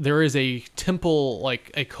Gur, there is a temple, like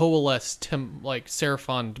a coalesced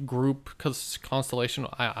Seraphon group constellation.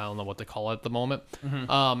 I don't know what to call it at the moment.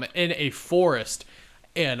 In a forest,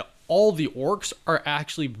 and all the orcs are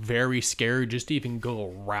actually very scared just to even go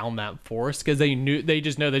around that forest because they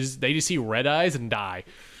just see red eyes and die.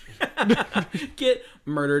 Get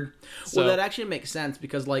murdered. So- Well, that actually makes sense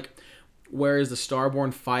because, like, whereas the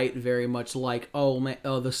Starborn fight very much like,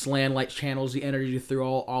 the Slan like channels the energy through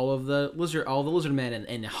all of the lizard men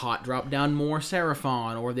and hot drop down more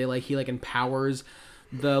Seraphon, or he empowers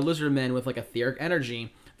the lizard men with like etheric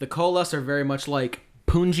energy. The Coalesced are very much like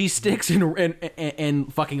punji sticks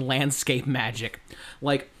and fucking landscape magic,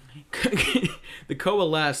 like. The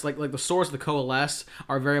Coalesced, like the swords of the Coalesced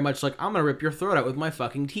are very much like, I'm gonna rip your throat out with my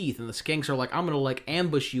fucking teeth, and the Skinks are like, I'm gonna like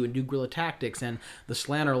ambush you and do guerrilla tactics, and the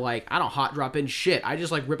Slan are like, I don't hot drop in shit, I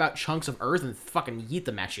just like rip out chunks of earth and fucking yeet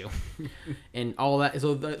them at you, and all that.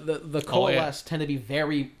 So the Coalesced tend to be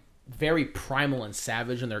very, very primal and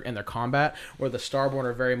savage in their combat, where the Starborn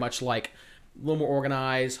are very much like a little more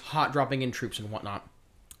organized, hot dropping in troops and whatnot,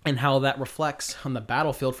 and how that reflects on the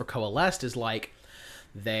battlefield for Coalesced is like.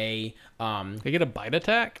 They get a bite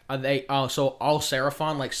attack. So all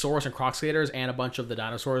Seraphon, like Saurus and Croxgators and a bunch of the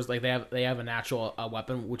dinosaurs, like they have a natural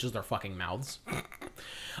weapon, which is their fucking mouths.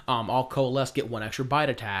 All Coalesced get 1 extra bite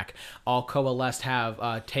attack. All Coalesced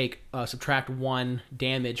have subtract 1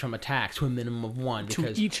 damage from attacks to a minimum of 1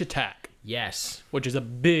 To each attack. Yes, which is a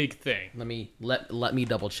big thing. Let me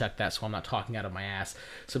double check that so I'm not talking out of my ass.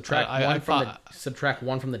 Subtract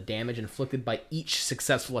one from the damage inflicted by each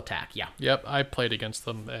successful attack. Yeah. Yep, I played against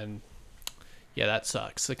them, and yeah, that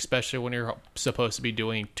sucks. Especially when you're supposed to be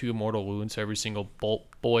doing 2 mortal wounds every single bolt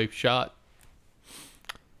boy shot.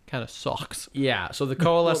 Kind of sucks. Yeah. So the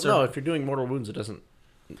Coalesced. No, if you're doing mortal wounds, it doesn't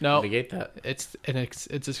negate that. It's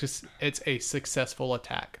a successful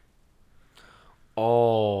attack.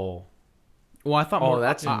 Oh. Well, I thought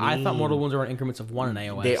that's I thought mean. mortal wounds are in increments of 1 in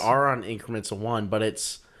AOS. They are on increments of 1, but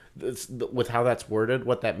it's with how that's worded.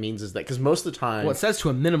 What that means is that because most of the time, Well, it says to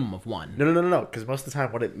a minimum of 1. no. Because most of the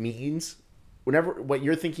time, what it means, whenever what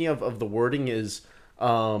you're thinking of the wording is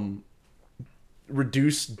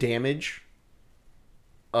reduce damage.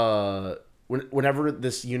 Whenever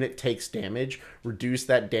this unit takes damage, reduce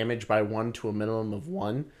that damage by 1 to a minimum of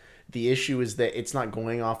 1. The issue is that it's not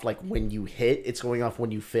going off like when you hit; it's going off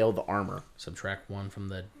when you fail the armor. Subtract 1 from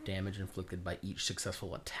the damage inflicted by each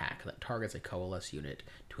successful attack that targets a coalesce unit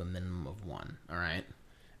to a minimum of 1. All right.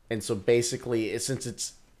 And so basically, since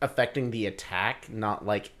it's affecting the attack, not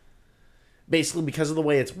like basically because of the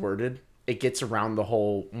way it's worded, it gets around the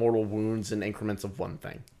whole mortal wounds and increments of 1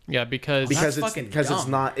 thing. Yeah, because That's It's fucking because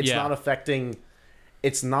dumb. it's Yeah. not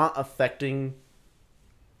affecting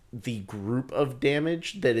the group of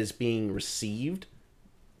damage that is being received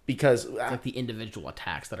because Like the individual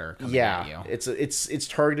attacks that are coming at you. it's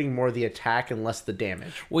targeting more the attack and less the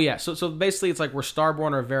damage. Well, yeah. So basically, it's like where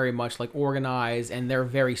Starborn are very much like organized and they're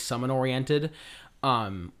very summon oriented.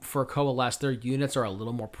 For Coalesce, their units are a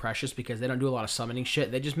little more precious because they don't do a lot of summoning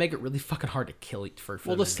shit. They just make it really fucking hard to kill for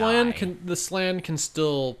well, them to die. the Slan can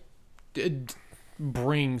still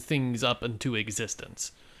bring things up into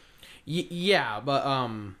existence. Yeah, but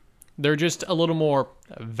They're just a little more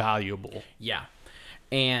valuable. yeah.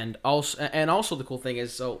 And also the cool thing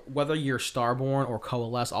is, so whether you're Starborn or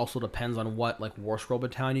Coalesce also depends on what like War Scroll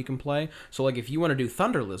Battalion you can play. So like if you want to do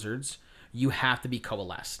Thunder Lizards, you have to be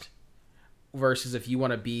Coalesced. Versus if you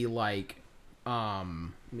want to be like, let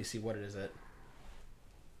me see, what is it?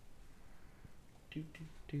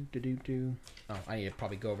 Oh, I need to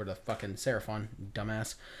probably go over to fucking Seraphon,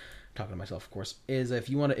 dumbass. I'm talking to myself, of course. Is if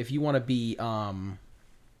you want to be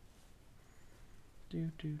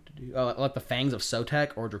like the Fangs of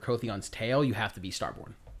Sotek or Dracothion's Tail, you have to be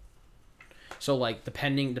Starborn. So like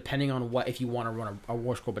depending on what, if you want to run a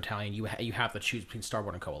War Scroll Battalion, you have to choose between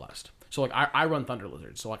Starborn and Coalesced. So like I run Thunder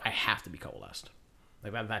Lizards, so like I have to be Coalesced.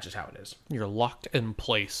 Like that's just how it is. You're locked in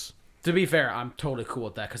place. To be fair, I'm totally cool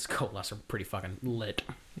with that because Coalesce are pretty fucking lit.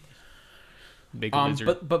 Big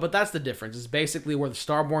lizard. But that's the difference. It's basically where the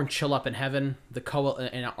Starborn chill up in heaven,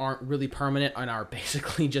 and aren't really permanent and are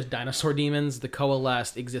basically just dinosaur demons. The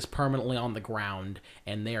Coalesced exist permanently on the ground,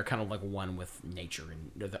 and they are kind of like one with nature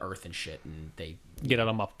and the earth and shit, and they Get out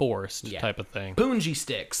of my forest Yeah. type of thing. Boonji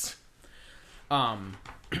sticks.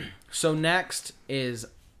 So next is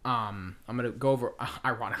I'm gonna go over.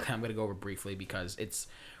 Ironically, I'm gonna go over briefly because it's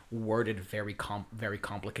worded very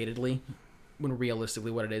complicatedly. When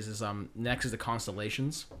realistically, what it is next is the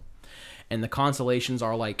constellations, and the constellations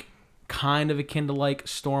are like kind of akin to like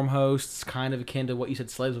storm hosts, kind of akin to what you said,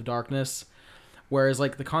 slaves of darkness. Whereas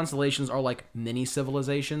like the constellations are like mini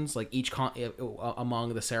civilizations, like each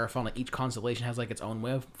among the Seraphon, like each constellation has like its own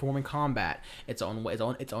way of forming combat, its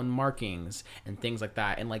own markings and things like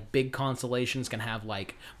that. And like big constellations can have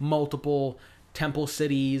like multiple temple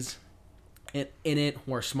cities in it,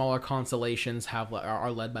 where smaller constellations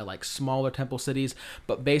are led by like smaller temple cities.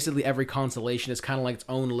 But basically every constellation is kind of like its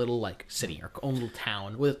own little like city or own little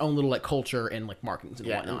town with its own little like culture and like markings and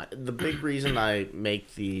whatnot. And the big reason I make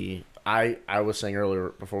I was saying earlier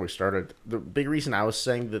before we started, the big reason I was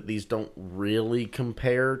saying that these don't really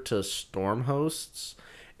compare to storm hosts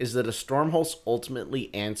is that a storm host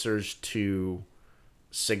ultimately answers to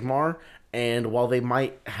Sigmar, and while they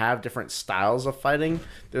might have different styles of fighting,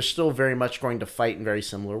 they're still very much going to fight in very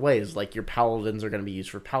similar ways. Like your paladins are going to be used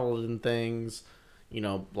for paladin things,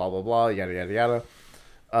 blah blah blah, yada yada yada.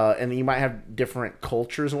 And you might have different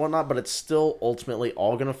cultures and whatnot, but it's still ultimately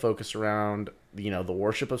all going to focus around, the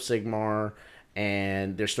worship of Sigmar,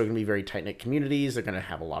 and they're still going to be very tight-knit communities. They're going to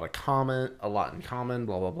have a lot in common,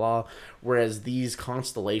 blah, blah, blah. Whereas these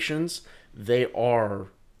constellations, they are,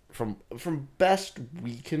 from best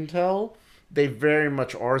we can tell, they very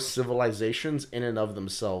much are civilizations in and of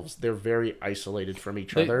themselves. They're very isolated from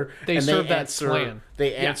each other. They and serve that slan.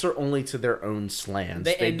 They answer only to their own slans.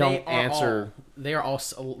 They don't answer... They are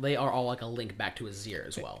all like a link back to Azir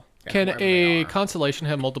as well. Can wherever they a are. constellation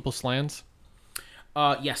have multiple slans?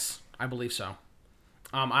 Yes, I believe so.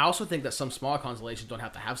 I also think that some smaller constellations don't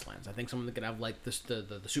have to have slants. I think some of them could have like the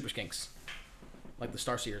super skinks, like the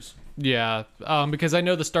Starseers. Yeah, because I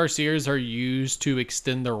know the Starseers are used to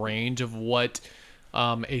extend the range of what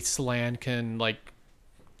a slan can, like,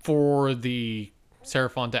 for the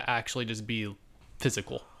Seraphon to actually just be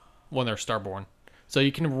physical when they're Starborn. So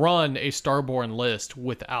you can run a Starborn list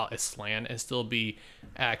without a slan and still be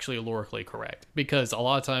actually lorically correct. Because a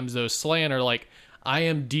lot of times those slan are like, I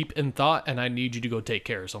am deep in thought and I need you to go take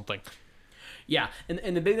care of something. Yeah,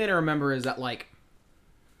 and the big thing to remember is that like,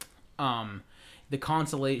 the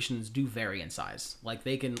constellations do vary in size. Like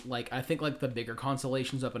they can I think like the bigger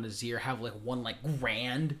constellations up in Azir have like one like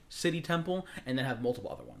grand city temple and then have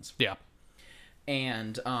multiple other ones. Yeah.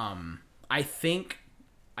 And I think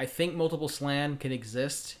multiple Slan can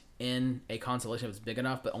exist in a constellation if it's big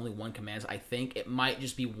enough, but only one commands. I think it might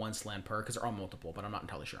just be one Slan per because there are multiple, but I'm not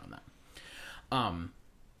entirely sure on that.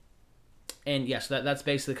 And yes, that's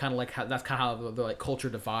basically kind of like how the like culture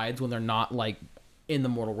divides when they're not like in the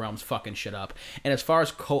mortal realms fucking shit up. And as far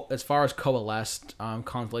as coalesced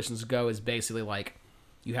constellations go, is basically like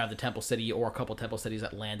you have the temple city or a couple temple cities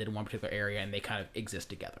that landed in one particular area and they kind of exist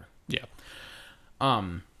together. Yeah.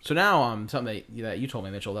 So now something that you told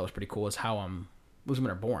me, Mitchell, that was pretty cool is how Lizardmen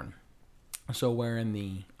are born. So where in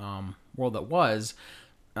the world that was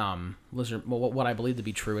what I believe to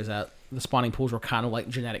be true is that the spawning pools were kind of like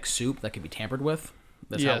genetic soup that could be tampered with.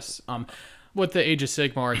 That's yes. How, with the Age of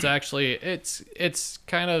Sigmar, it's actually it's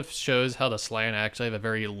kind of shows how the Slan actually have a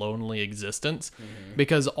very lonely existence,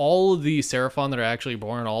 because all of the Seraphon that are actually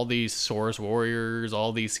born, all these Saurus warriors,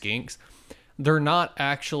 all these skinks, they're not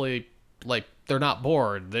actually like they're not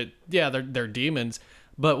born. They're demons,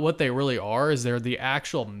 but what they really are is they're the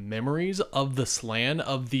actual memories of the Slan,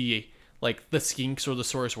 of the like the skinks or the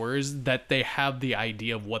Saurus warriors, that they have the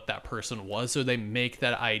idea of what that person was, so they make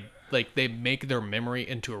they make their memory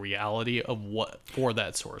into a reality of what for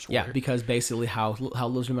that Saurus warrior. Yeah, because basically how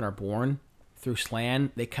Lizardmen are born through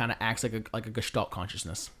Slan, they kind of acts like a Gestalt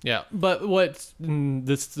consciousness. Yeah, but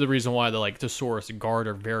this is the reason why the Saurus Guard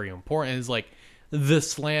are very important is like the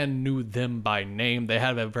Slan knew them by name. They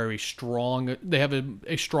have a stronger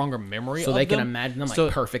memory. So of they can them. imagine them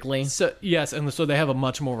perfectly. So yes, and so they have a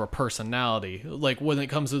much more of a personality. Like when it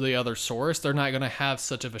comes to the other Saurus, they're not going to have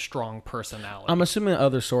such of a strong personality. I'm assuming the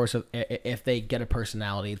other Saurus, if they get a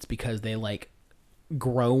personality, it's because they like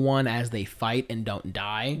grow one as they fight and don't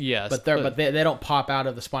die. Yes, but they don't pop out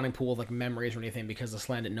of the spawning pool of like memories or anything because the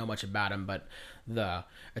Slan didn't know much about them. But the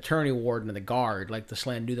Eternity Warden and the Guard, like the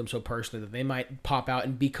Slan knew them so personally that they might pop out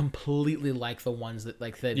and be completely like the ones that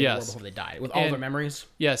like they were before they died with all their memories.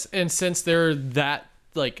 Yes, and since they're that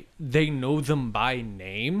like they know them by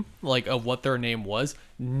name, like of what their name was,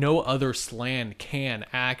 no other Slan can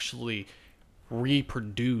actually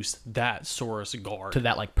reproduce that Saurus Guard to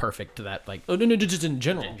that like perfect to that like no, just in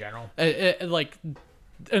general. Like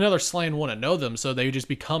another Slan wouldn't know them, so they just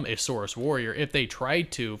become a Saurus warrior if they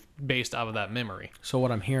tried to, based off of that memory. So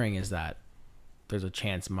what I'm hearing is that there's a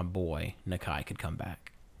chance my boy Nakai could come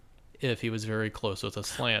back if he was very close with a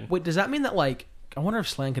Slan. Wait, does that mean that like I wonder if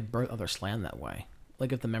Slan could birth other Slan that way?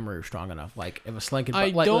 Like if the memory was strong enough, like if a Slan could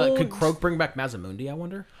could Croak bring back Mazamundi? I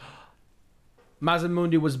wonder.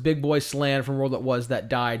 Mazamundi was big boy Slan from World That Was that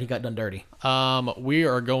died. He got done dirty. We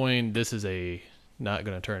are going. This is not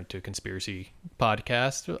going to turn into a conspiracy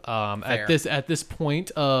podcast. At this point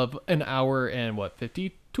of an hour and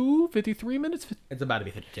 53 minutes. It's about to be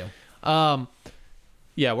 52.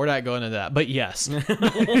 Yeah, we're not going into that, but yes.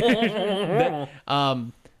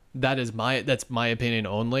 That's my opinion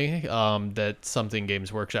only. That something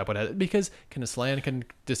Games Workshop would have, because can a Slan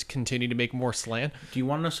just continue to make more Slan? Do you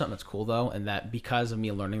want to know something that's cool though, and that because of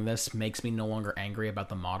me learning this makes me no longer angry about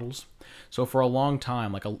the models? So for a long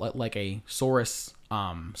time, like a Saurus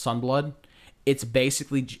Sunblood, it's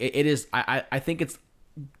basically I think it's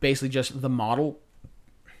basically just the model.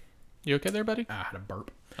 You okay there, buddy? I had a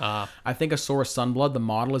burp. I think a Saurus Sunblood, the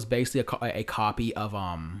model is basically a copy of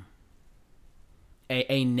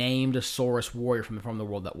a named Saurus warrior from the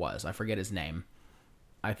World That Was. I forget his name.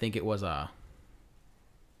 I think it was I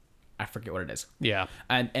forget what it is. Yeah.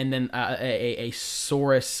 And then a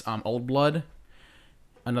Saurus Old Blood,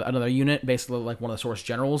 another unit, basically like one of the Saurus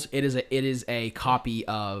generals. It is a copy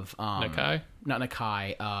of Nakai? Not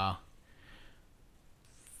Nakai.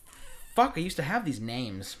 Fuck, I used to have these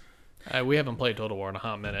names. We haven't played Total War in a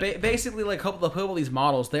hot minute. Basically, like a couple of these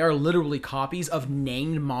models, they are literally copies of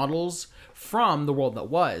named models from the World That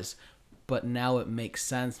Was. But now it makes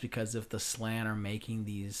sense, because if the Slan are making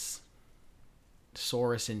these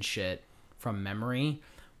Saurus and shit from memory,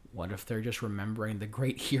 what if they're just remembering the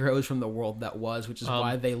great heroes from the World That Was, which is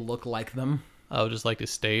why they look like them? I would just like to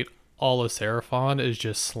state, all of Seraphon is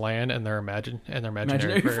just Slan and their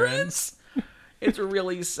imaginary friends. It's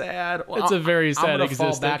really sad. Well, it's a very sad existence. I'm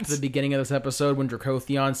existence. Fall back to the beginning of this episode when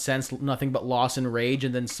Dracothion sensed nothing but loss and rage,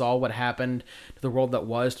 and then saw what happened to the World That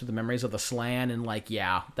Was through the memories of the Slan, and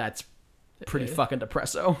yeah, that's pretty fucking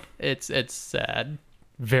depresso. It's sad,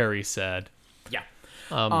 very sad. Yeah.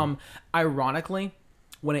 Ironically,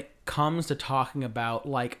 when it comes to talking about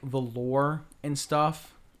like the lore and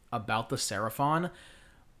stuff about the Seraphon,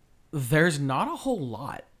 there's not a whole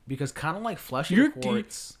lot, because kind of like Flesh and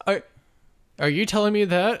Quartz. Are you telling me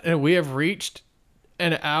that? And we have reached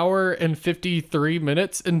an hour and 53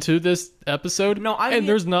 minutes into this episode? No, I and mean,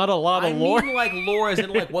 there's not a lot of lore. I mean, like lore is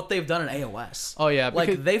in like what they've done in AOS. Oh yeah,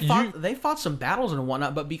 like they fought some battles and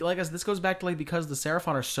whatnot, but like this goes back to like because the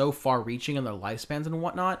Seraphon are so far-reaching in their lifespans and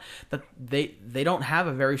whatnot that they don't have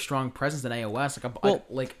a very strong presence in AOS.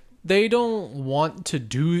 Like they don't want to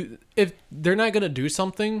do if they're not gonna do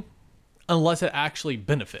something unless it actually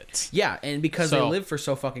benefits. Yeah, and because they live for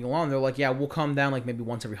so fucking long, they're like, yeah, we'll come down like maybe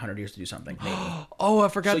once every 100 years to do something. Maybe. Oh, I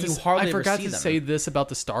forgot to say this about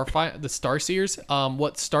the Starseers.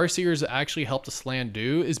 What Starseers actually help the Slan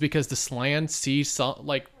do is because the Slan see some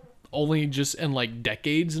like only just in like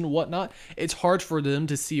decades and whatnot. It's hard for them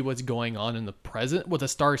to see what's going on in the present with the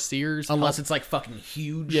Starseers, unless it's like fucking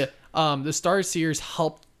huge. Yeah. The Starseers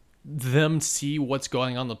help them see what's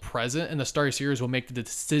going on in the present, and the Starseers will make the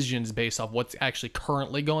decisions based off what's actually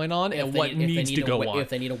currently going on and what needs to go on. If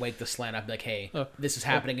they need to wake the Slan up, like, hey, this is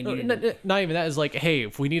happening, and not even that is like, hey,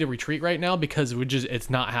 if we need to retreat right now because it's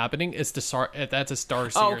not happening, it's that's a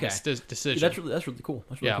Starseer decision. Yeah, that's really cool.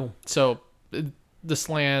 That's really cool. So the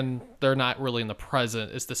Slan, they're not really in the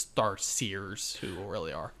present. It's the Starseers who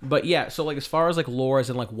really are. But yeah, so like as far as like lore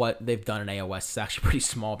and like what they've done in AOS, it's actually pretty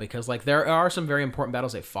small because like there are some very important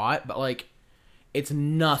battles they fought, but like it's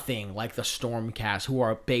nothing like the Stormcast, who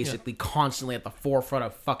are basically constantly at the forefront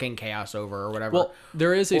of fucking chaos over or whatever. Well,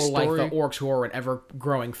 there is a story, like the orcs, who are an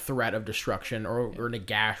ever-growing threat of destruction or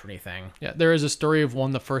Nagash or anything. Yeah, there is a story of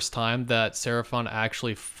the first time that Seraphon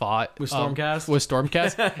actually fought with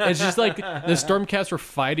Stormcast. It's just like the Stormcast were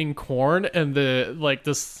fighting Khorne, and the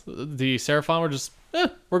Seraphon were just,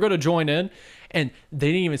 we're going to join in. And they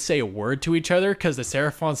didn't even say a word to each other because the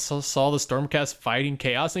Seraphon saw the Stormcast fighting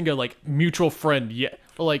chaos and go like, mutual friend, yeah.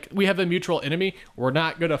 Like, we have a mutual enemy. We're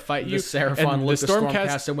not going to fight you. The Seraphon looked at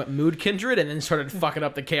Stormcast and went mood kindred and then started fucking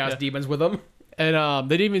up the chaos demons with them. And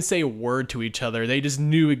they didn't even say a word to each other. They just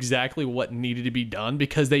knew exactly what needed to be done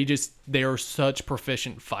because they are such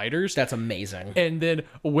proficient fighters. That's amazing. And then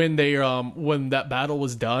when when that battle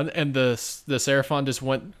was done and the Seraphon just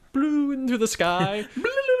went blue into the sky,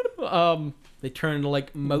 they turn into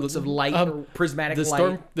like motes of light or prismatic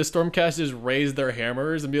light. The Stormcast just raised their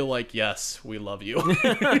hammers and be like, "Yes, we love you."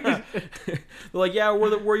 They're like, "Yeah,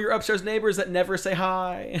 we're your upstairs neighbors that never say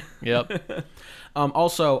hi." Yep.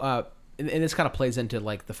 Also, and this kind of plays into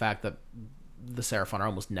like the fact that the Seraphon are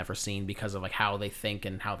almost never seen because of like how they think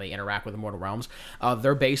and how they interact with the mortal realms.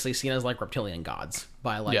 They're basically seen as like reptilian gods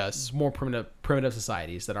by like more primitive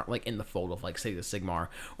societies that aren't like in the fold of like say the Sigmar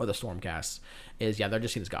or the Stormcast. They're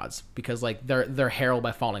just seen as gods because like they're heralded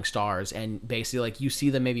by falling stars, and basically like you see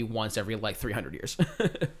them maybe once every like 300 years.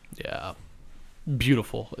 Yeah,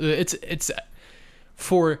 beautiful. It's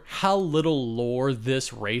for how little lore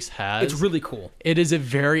this race has. It's really cool. It is a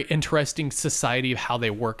very interesting society of how they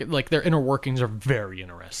work. Like their inner workings are very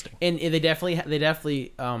interesting. And they definitely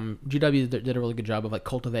GW did a really good job of like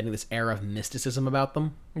cultivating this air of mysticism about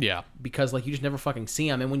them. Yeah, because like you just never fucking see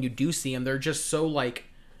them, and when you do see them, they're just so like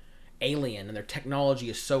alien, and their technology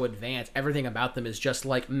is so advanced. Everything about them is just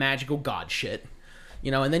like magical god shit.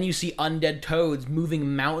 And then you see undead toads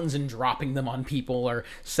moving mountains and dropping them on people, or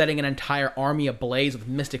setting an entire army ablaze with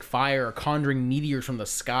mystic fire, or conjuring meteors from the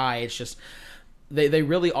sky. It's just, they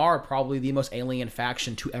really are probably the most alien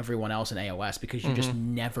faction to everyone else in AOS, because you just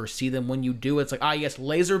never see them. When you do, it's like, yes,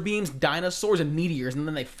 laser beams, dinosaurs, and meteors, and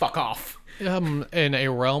then they fuck off. In a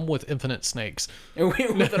realm with infinite snakes.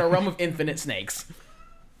 Within a realm of infinite snakes.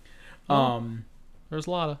 There's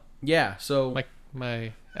a lot of... Yeah, so...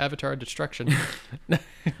 My Avatar Destruction.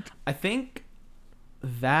 I think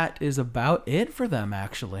that is about it for them,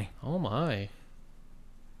 actually. Oh my.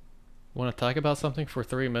 Want to talk about something for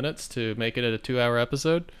 3 minutes to make it a 2-hour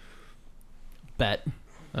episode? Bet.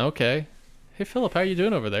 Okay. Hey Philip, how are you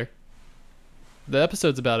doing over there? The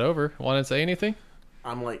episode's about over. Want to say anything?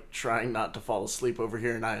 I'm like trying not to fall asleep over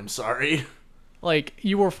here, and I am sorry. Like,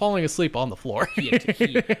 you were falling asleep on the floor.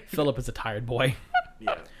 Philip is a tired boy.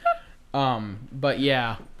 Yeah. But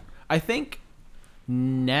yeah, I think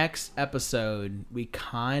next episode we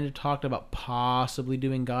kind of talked about possibly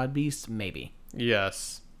doing God Beasts, maybe.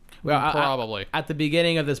 Yes. Well, probably. At the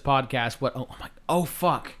beginning of this podcast, oh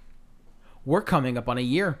fuck, we're coming up on a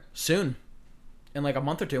year soon, in like a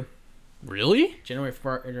month or two. Really? January,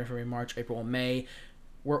 February, March, April, May.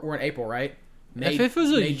 We're in April, right? May, if it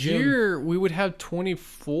was a year, we would have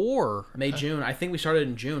 24. May, June. I think we started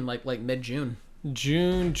in June, like mid-June.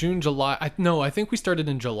 June, July. I think we started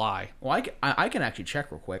in July. Well, I can actually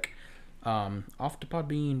check real quick. Off to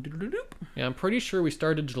Podbean. Yeah, I'm pretty sure we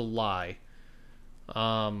started July.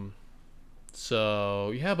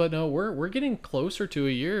 So yeah, but no, we're getting closer to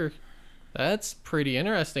a year. That's pretty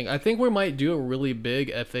interesting. I think we might do a really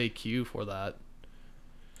big FAQ for that.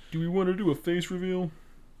 Do we want to do a face reveal?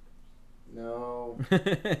 No.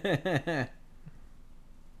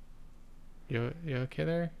 You okay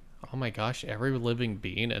there? Oh my gosh, every living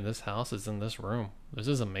being in this house is in this room. This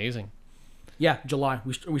is amazing. Yeah, July.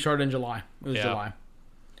 We started in July. It was Yeah. July.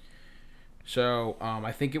 So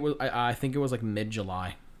I think it was I think it was like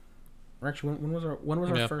mid-July. Or actually, when was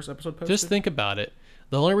our Yeah. first episode posted? Just think about it.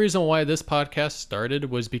 The only reason why this podcast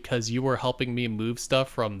started was because you were helping me move stuff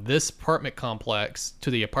from this apartment complex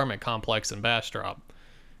to the apartment complex in Bastrop.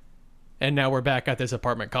 And now we're back at this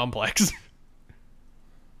apartment complex.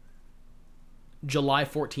 July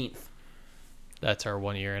 14th. That's our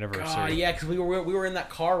 1 year anniversary. Yeah, because we were in that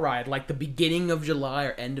car ride like the beginning of July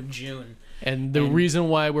or end of June. And the reason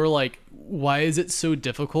why we're like, why is it so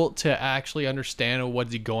difficult to actually understand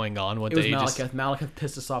what's going on with It was the Malekith. Malekith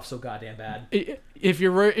pissed us off so goddamn bad. If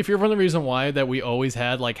you're from the reason why that we always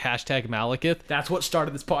had like hashtag Malekith, That's what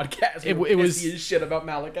started this podcast. It We were was- pissy as shit about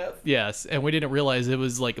Malekith. yes, and we didn't realize it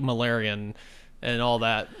was like Malarian and all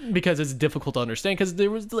that because it's difficult to understand because there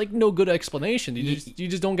was like no good explanation. You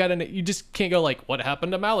just don't get it. You just can't go like, what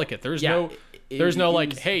happened to Malekith? There's Yeah, there's no it like,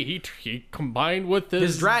 was- hey, he combined with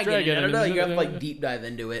This dragon. I don't know. and- You have to like deep dive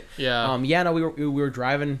into it. Yeah. Yeah. No. We were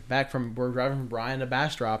driving from Bryan to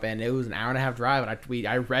Bastrop, and it was an hour and a half drive. And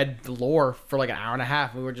I read the lore for like an hour and a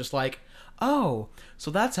half. And we were just like, oh, so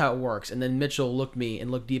that's how it works. And then Mitchell looked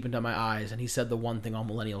deep into my eyes, and he said the one thing all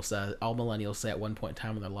millennials say at one point in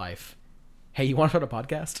time in their life. Hey, you want to start a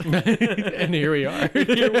podcast? and here we are.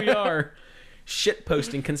 Here we are, shit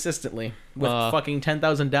posting consistently with fucking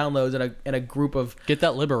 10,000 downloads and a group of Get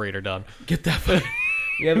that Liberator done. get that.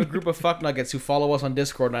 We have a group of fuck nuggets who follow us on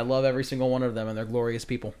Discord, and I love every single one of them, and they're glorious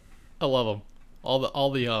people. I love them. All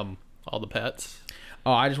the pets.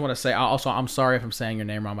 Oh, I just want to say also I'm sorry if I'm saying your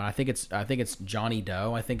name wrong, but I think it's Johnny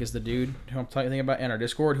Doe. I think is the dude who I'm talking about in our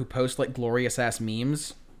Discord who posts like glorious ass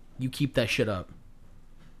memes. You keep that shit up.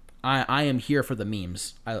 I am here for the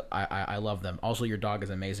memes. I love them. Also, your dog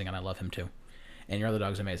is amazing, and I love him too. And your other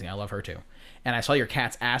dog's amazing. I love her too. And I saw your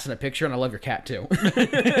cat's ass in a picture, and I love your cat too. That's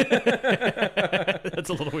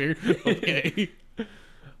a little weird. Okay.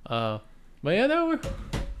 But yeah, no,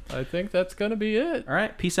 I think that's gonna be it. All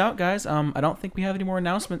right, peace out, guys. I don't think we have any more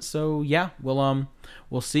announcements, so yeah, we'll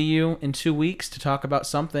see you in 2 weeks to talk about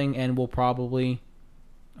something, and we'll probably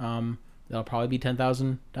there'll probably be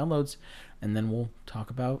 10,000 downloads, and then we'll talk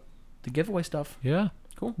about the giveaway stuff. Yeah.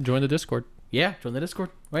 Cool. Join the Discord. Yeah, join the Discord.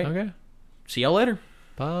 Wait. Okay. See y'all later.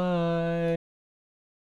 Bye.